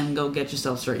them and go get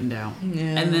yourself straightened out.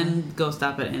 Yeah. And then go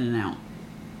stop at In-N-Out.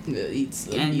 Eat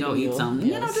something.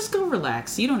 Yes. You know, just go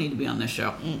relax. You don't need to be on this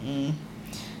show.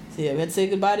 So yeah, we had to say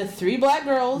goodbye to 3 black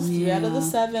girls, 3 out of the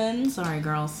 7. Sorry,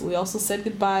 girls. We also said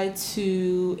goodbye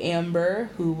to Amber,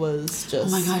 who was just... Oh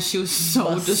my gosh, she was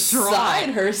so distraught. Beside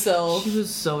herself. She was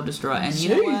so distraught. And you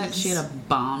know what? She had a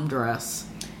bomb dress.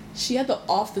 She had the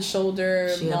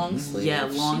off-the-shoulder long sleeve. Yeah,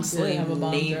 long sleeve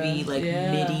navy,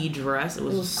 dress. midi dress. It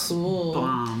was cool.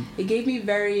 Bomb. It gave me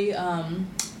very... do you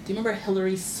remember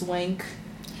Hilary Swank?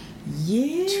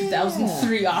 Yeah.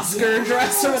 2003 Oscar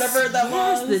dress or whatever that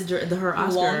was. Her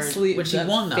Oscar, long sleeve, which she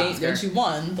won the Oscar. And she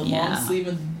won the long sleeve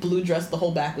and blue dress. The whole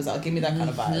back was out. Gave me that kind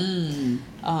of vibe.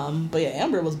 But yeah,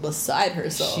 Amber was beside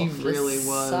herself. She really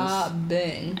was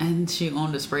sobbing. And she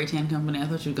owned a spray tan company. I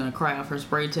thought she was gonna cry off her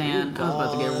spray tan. I was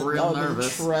about to get real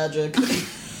nervous. Tragic.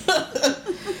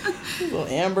 So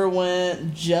Amber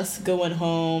went. Jessica went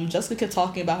home. Jessica kept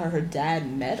talking about her dad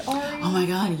met Ari. Oh my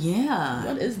God, yeah.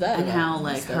 What is that? And how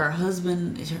like her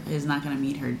husband is not going to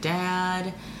meet her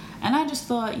dad. And I just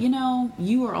thought, you know,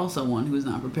 you are also one who's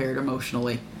not prepared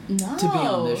emotionally to be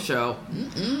on this show.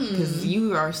 Because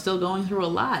you are still going through a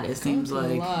lot, it seems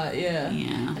like. A lot, yeah.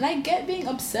 Yeah. And I get being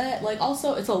upset. Like,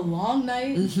 also, it's a long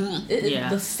night.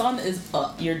 The sun is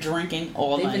up. You're drinking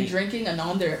all night. They've been drinking and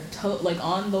on their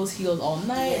on those heels all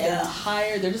night. They're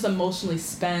tired. They're just emotionally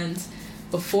spent.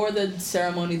 Before the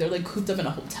ceremony, they're like cooped up in a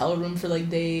hotel room for like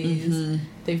days.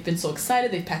 They've been so excited.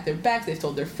 They've packed their bags. They've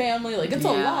told their family. Like, it's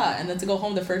a lot. And then to go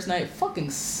home the first night fucking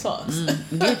sucks. Yeah,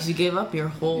 because you gave up your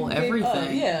whole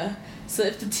everything. Yeah. So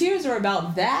if the tears are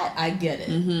about that, I get it.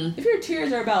 If your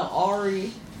tears are about Ari,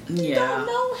 you don't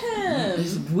know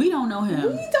him. We don't know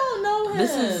him. We don't know him.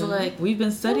 This is like, we've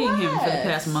been studying him for the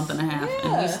past month and a half,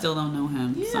 and we still don't know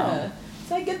him. Yeah.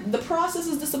 So I get the process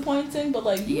is disappointing, but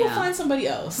like, you will find somebody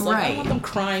else. Like, I don't want them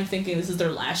crying thinking this is their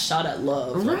last shot at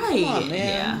love. Like, right. Come on,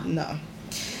 man. Yeah. No.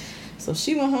 So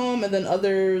she went home, and then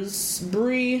others,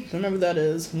 Bree, remember that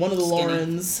is, one of the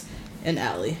Laurens, and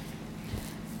Allie.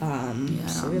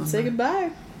 So we had to say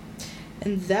goodbye.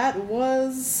 And that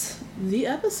was the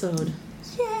episode.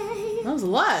 Yay! That was a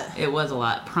lot. It was a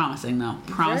lot. Promising though.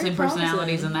 Promising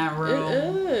personalities in that room.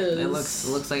 It is. It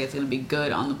looks like it's gonna be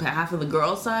good on the behalf of the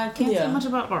girls' side. Can't say much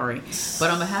about Ari,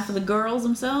 but on behalf of the girls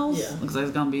themselves, looks like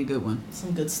it's gonna be a good one.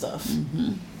 Some good stuff.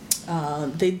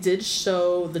 They did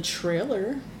show the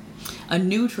trailer. A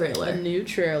new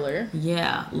trailer.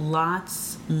 Yeah,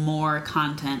 lots more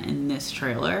content in this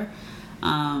trailer.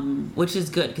 Which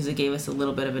is good because it gave us a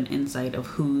little bit of an insight of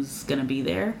who's gonna be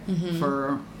there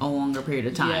for a longer period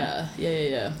of time.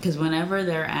 Yeah. Because whenever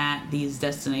they're at these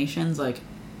destinations, like,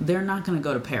 they're not gonna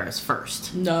go to Paris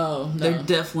first. No. They're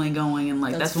definitely going in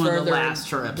like that's one of the last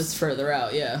trips. It's further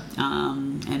out, yeah.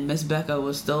 And Miss Becca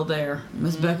was still there.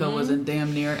 Miss Becca was in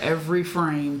damn near every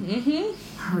frame.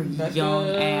 Her Becca's young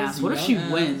ass. What if she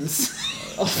wins?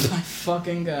 Oh my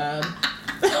fucking God.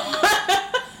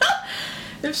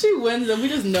 If she wins, then we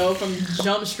just know from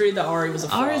Jump Street that Ari was a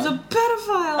fraud. Ari's a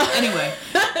pedophile. Anyway.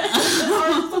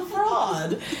 Ari's a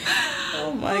fraud.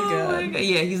 Oh my god.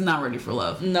 Yeah, he's not ready for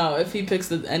love. No, if he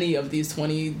picks any of these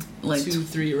 22,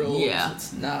 3-year-olds,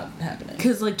 it's not happening.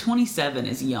 Because, 27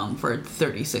 is young for a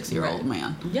 36-year-old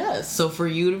man. Yes. So for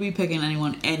you to be picking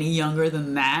anyone any younger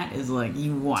than that is,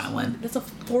 you wildin'. That's a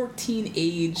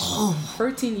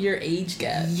 14-year age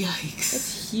gap. Yikes.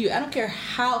 That's huge. I don't care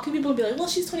how... Can people be like, well,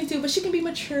 she's 22, but she can be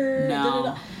mature.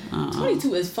 No.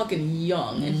 22 is fucking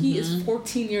young, and he is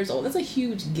 14 years old. That's a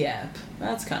huge gap.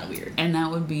 That's kind of weird. And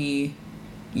that would be...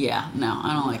 Yeah, no,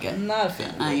 I don't like it. I'm not a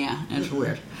fan of it. Yeah, it's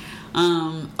weird.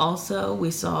 Also,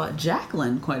 we saw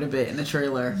Jacqueline quite a bit in the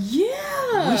trailer.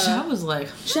 Yeah. Which I was like...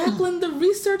 Jacqueline, the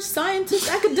research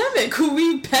scientist academic who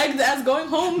we pegged as going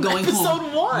home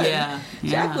episode 1. Yeah.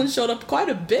 Jacqueline showed up quite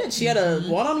a bit. She had a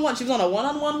one-on-one. She was on a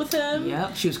one-on-one with him.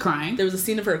 Yep, she was crying. There was a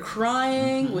scene of her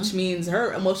crying, which means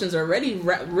her emotions are already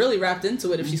really wrapped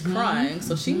into it if she's crying.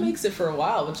 So she makes it for a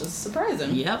while, which is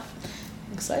surprising. Yep.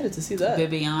 Excited to see that.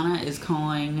 Bibiana is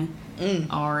calling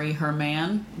Ari her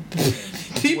man.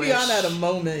 Bibiana had a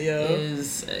moment, yo.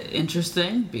 Is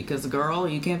interesting because, girl,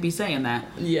 you can't be saying that.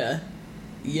 Yeah.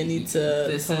 You need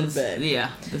to tone it back.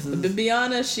 Yeah. This is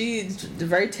Bibiana, she's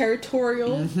very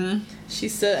territorial. Mm-hmm. She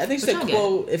said, I think she said,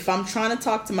 quote, if I'm trying to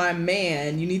talk to my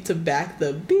man, you need to back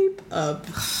the beep up.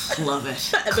 Love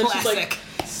it. And then Classic. she's like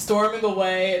storming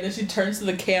away, and then she turns to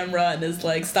the camera and is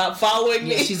like, stop following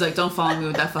me. Yeah, she's like, don't follow me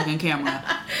with that fucking camera.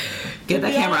 Get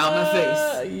that camera out of my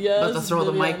face. Yes, about to throw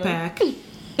the mic back. Love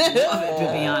it,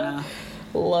 Bibiana.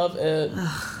 Love it.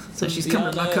 So she's coming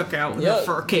to my cookout with her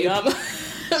fur cape.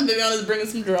 Bibiana's bringing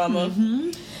some drama.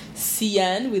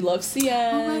 Cien, we love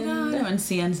Cien. Oh my god. And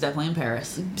Cien's definitely in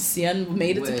Paris. Cien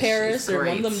made it to Paris, or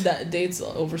one of them dates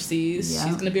overseas. Yeah.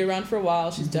 She's going to be around for a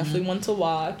while. She's definitely one to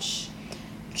watch.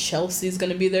 Chelsea's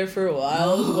going to be there for a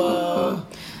while as well.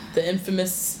 The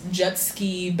infamous jet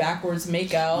ski backwards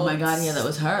makeout. Oh my god, yeah, that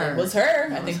was her. It was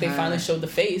her. I think they finally showed the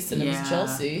face, and it was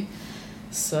Chelsea.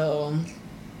 So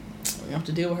we have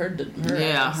to deal with her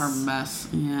her mess.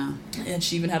 Yeah. And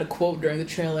she even had a quote during the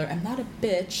trailer: "I'm not a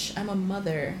bitch. I'm a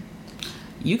mother."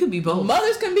 You could be both.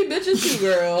 Mothers can be bitches too,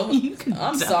 girl.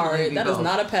 I'm sorry, that is both.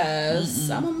 not a pass.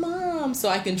 I'm a mom, so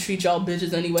I can treat y'all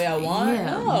bitches any way I want.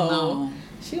 Yeah, no.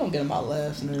 She gonna get on my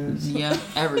last nerves. Yeah,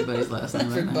 everybody's last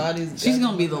nerves. Everybody's. She's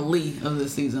gonna be the Lee of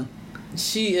this season.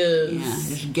 She is. Yeah,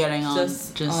 just getting on,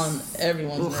 just on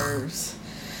everyone's nerves.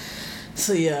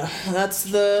 So yeah, that's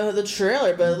the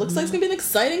trailer, but it looks like it's gonna be an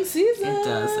exciting season. It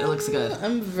does. It looks good.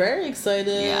 I'm very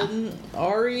excited. Yeah.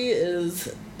 Ari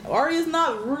is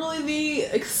not really the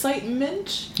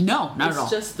excitement. No, not at all.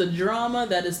 It's just the drama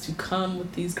that is to come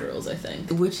with these girls, I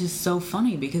think. Which is so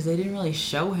funny because they didn't really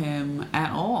show him at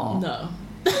all. No.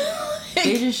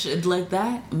 They just,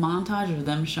 that montage of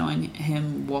them showing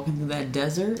him walking through that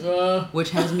desert,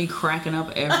 which has me cracking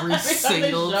up every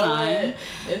single time.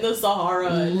 In the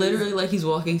Sahara. Literally like he's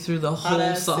walking through the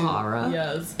whole Sahara. Suit.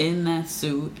 Yes. In that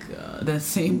suit. God. That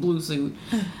same blue suit.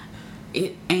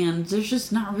 And there's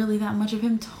just not really that much of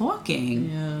him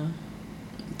talking. Yeah.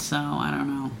 So, I don't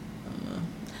know.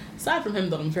 Aside from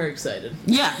him, though, I'm very excited.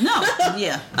 Yeah, no.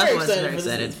 Yeah. Very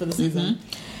excited for the season.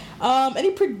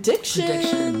 Any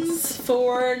predictions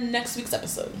for next week's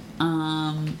episode?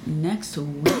 Next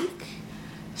week?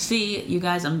 See, you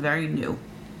guys, I'm very new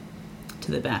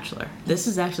to The Bachelor. This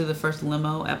is actually the first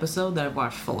limo episode that I've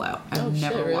watched full out. I've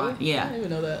never really? watched. Yeah. I didn't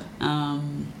even know that.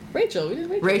 Rachel, we did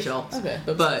Rachel. Rachel. Okay.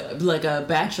 But like a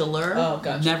Bachelor,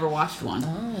 gotcha. never watched one.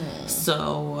 Oh.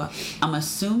 So I'm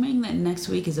assuming that next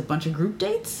week is a bunch of group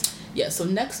dates? Yeah, so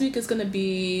next week is going to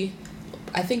be,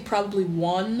 I think, probably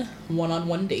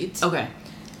one-on-one dates. Okay.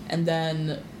 And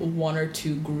then 1 or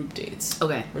 2 group dates.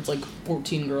 Okay. Where it's like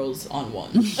 14 girls on one.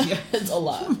 Yeah. It's a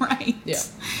lot. Right. Yeah.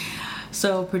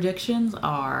 So predictions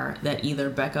are that either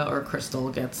Becca or Crystal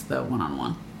gets the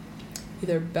one-on-one.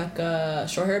 Either Becca,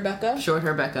 short hair Becca,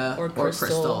 or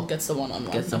Crystal gets the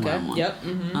one-on-one. Gets the one-on-one. Yep.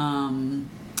 Mm-hmm.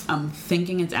 I'm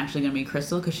thinking it's actually gonna be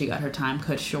Crystal because she got her time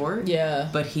cut short. Yeah.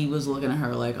 But he was looking at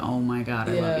her like, "Oh my god,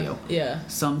 I love you." Yeah.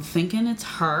 So I'm thinking it's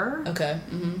her. Okay.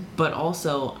 Mm-hmm. But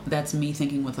also that's me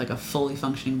thinking with like a fully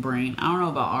functioning brain. I don't know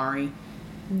about Ari.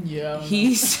 Yeah.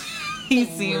 He seems.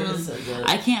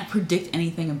 I can't predict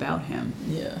anything about him.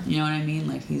 Yeah. You know what I mean?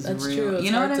 Like he's That's real. true. It's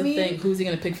you know hard what I mean? to think who's he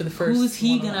gonna pick for the first. Who's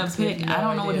he gonna pick? No I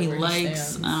don't know what he idea where likes.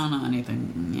 stands. I don't know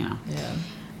anything. You know. Yeah.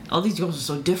 All these girls are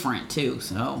so different too.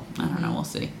 So I don't know. We'll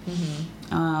see.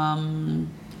 Mm-hmm.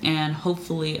 And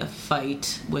hopefully a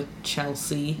fight with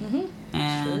Chelsea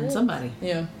and somebody.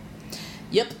 Yeah.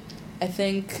 Yep. I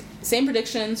think same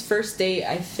predictions. First date,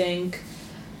 I think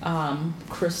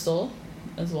Crystal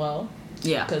as well.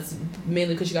 Yeah.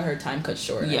 Mainly because she got her time cut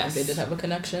short. And I think they did have a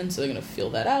connection, so they're going to feel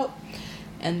that out.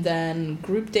 And then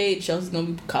group date, Chelsea's going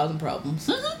to be causing problems.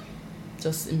 Mm-hmm.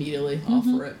 Just immediately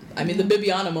offer it. I mean, the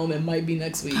Bibiana moment might be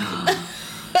next week.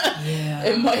 Yeah.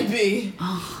 It might be.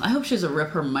 Oh, I hope she doesn't rip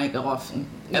her mic off in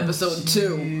episode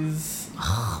 2.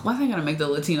 Why are they gonna make the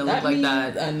Latina look like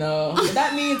that? I know.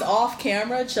 That means off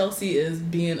camera, Chelsea is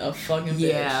being a fucking bitch.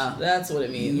 Yeah. That's what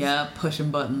it means. Yeah, pushing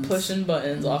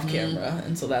buttons off camera.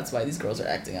 And so that's why these girls are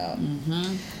acting out.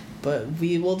 Mm-hmm. But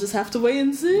we will just have to wait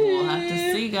and see. We'll have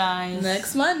to see, guys.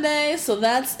 Next Monday. So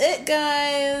that's it,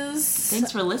 guys.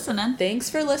 Thanks for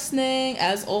listening.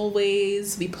 As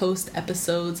always, we post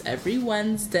episodes every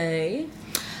Wednesday.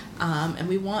 And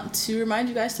we want to remind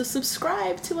you guys to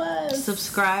subscribe to us.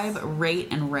 Subscribe, rate,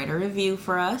 and write a review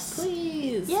for us.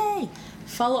 Please. Yay.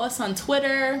 Follow us on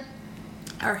Twitter.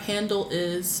 Our handle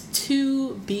is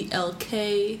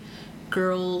 2BLK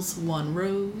Girls 1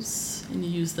 Rose. And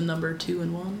you use the number 2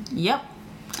 and 1. Yep.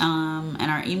 And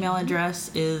our email address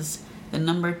is the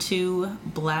number 2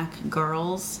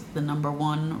 blackgirls, the number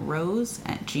 1 rose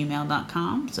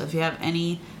 @gmail.com. So if you have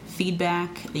any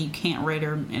feedback that you can't write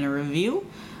in a review,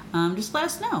 just let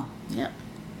us know. Yep.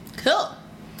 Cool.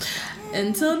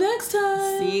 Until next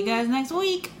time. See you guys next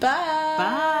week. Bye.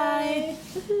 Bye.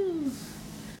 Woo-hoo.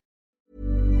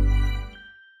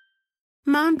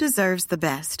 Mom deserves the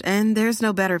best, and there's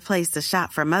no better place to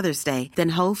shop for Mother's Day than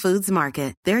Whole Foods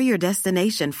Market. They're your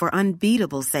destination for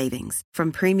unbeatable savings,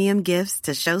 from premium gifts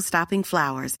to show-stopping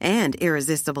flowers and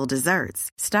irresistible desserts.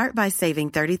 Start by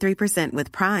saving 33%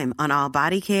 with Prime on all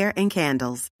body care and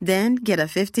candles. Then get a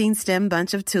 15-stem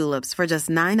bunch of tulips for just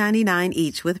 $9.99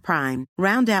 each with Prime.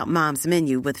 Round out Mom's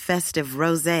menu with festive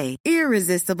rosé,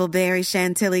 irresistible berry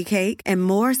chantilly cake, and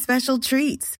more special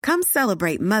treats. Come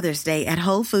celebrate Mother's Day at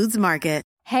Whole Foods Market.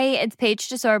 Hey, it's Paige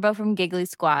DeSorbo from Giggly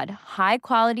Squad. High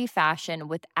quality fashion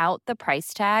without the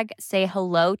price tag. Say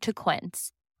hello to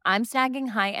Quince. I'm snagging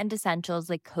high-end essentials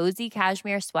like cozy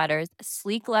cashmere sweaters,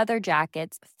 sleek leather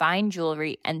jackets, fine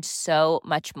jewelry, and so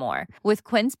much more. With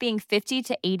Quince being 50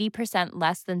 to 80%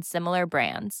 less than similar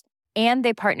brands. And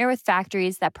they partner with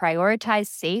factories that prioritize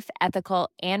safe, ethical,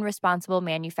 and responsible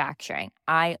manufacturing.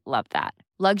 I love that.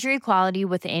 Luxury quality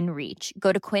within reach.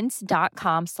 Go to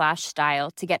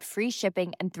quince.com/style to get free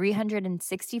shipping and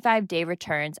 365-day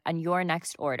returns on your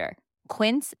next order.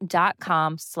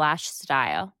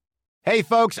 Quince.com/style. Hey,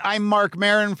 folks, I'm Mark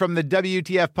Maron from the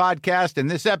WTF Podcast, and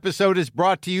this episode is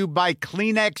brought to you by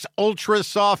Kleenex Ultra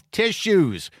Soft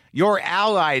Tissues, your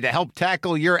ally to help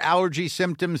tackle your allergy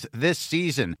symptoms this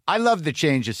season. I love the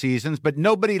change of seasons, but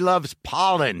nobody loves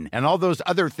pollen and all those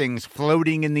other things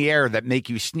floating in the air that make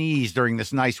you sneeze during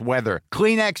this nice weather.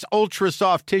 Kleenex Ultra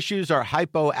Soft Tissues are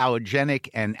hypoallergenic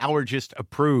and allergist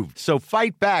approved, so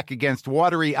fight back against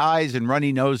watery eyes and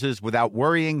runny noses without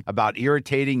worrying about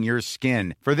irritating your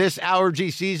skin. For this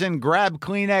allergy season, grab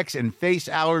Kleenex and face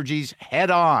allergies head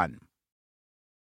on.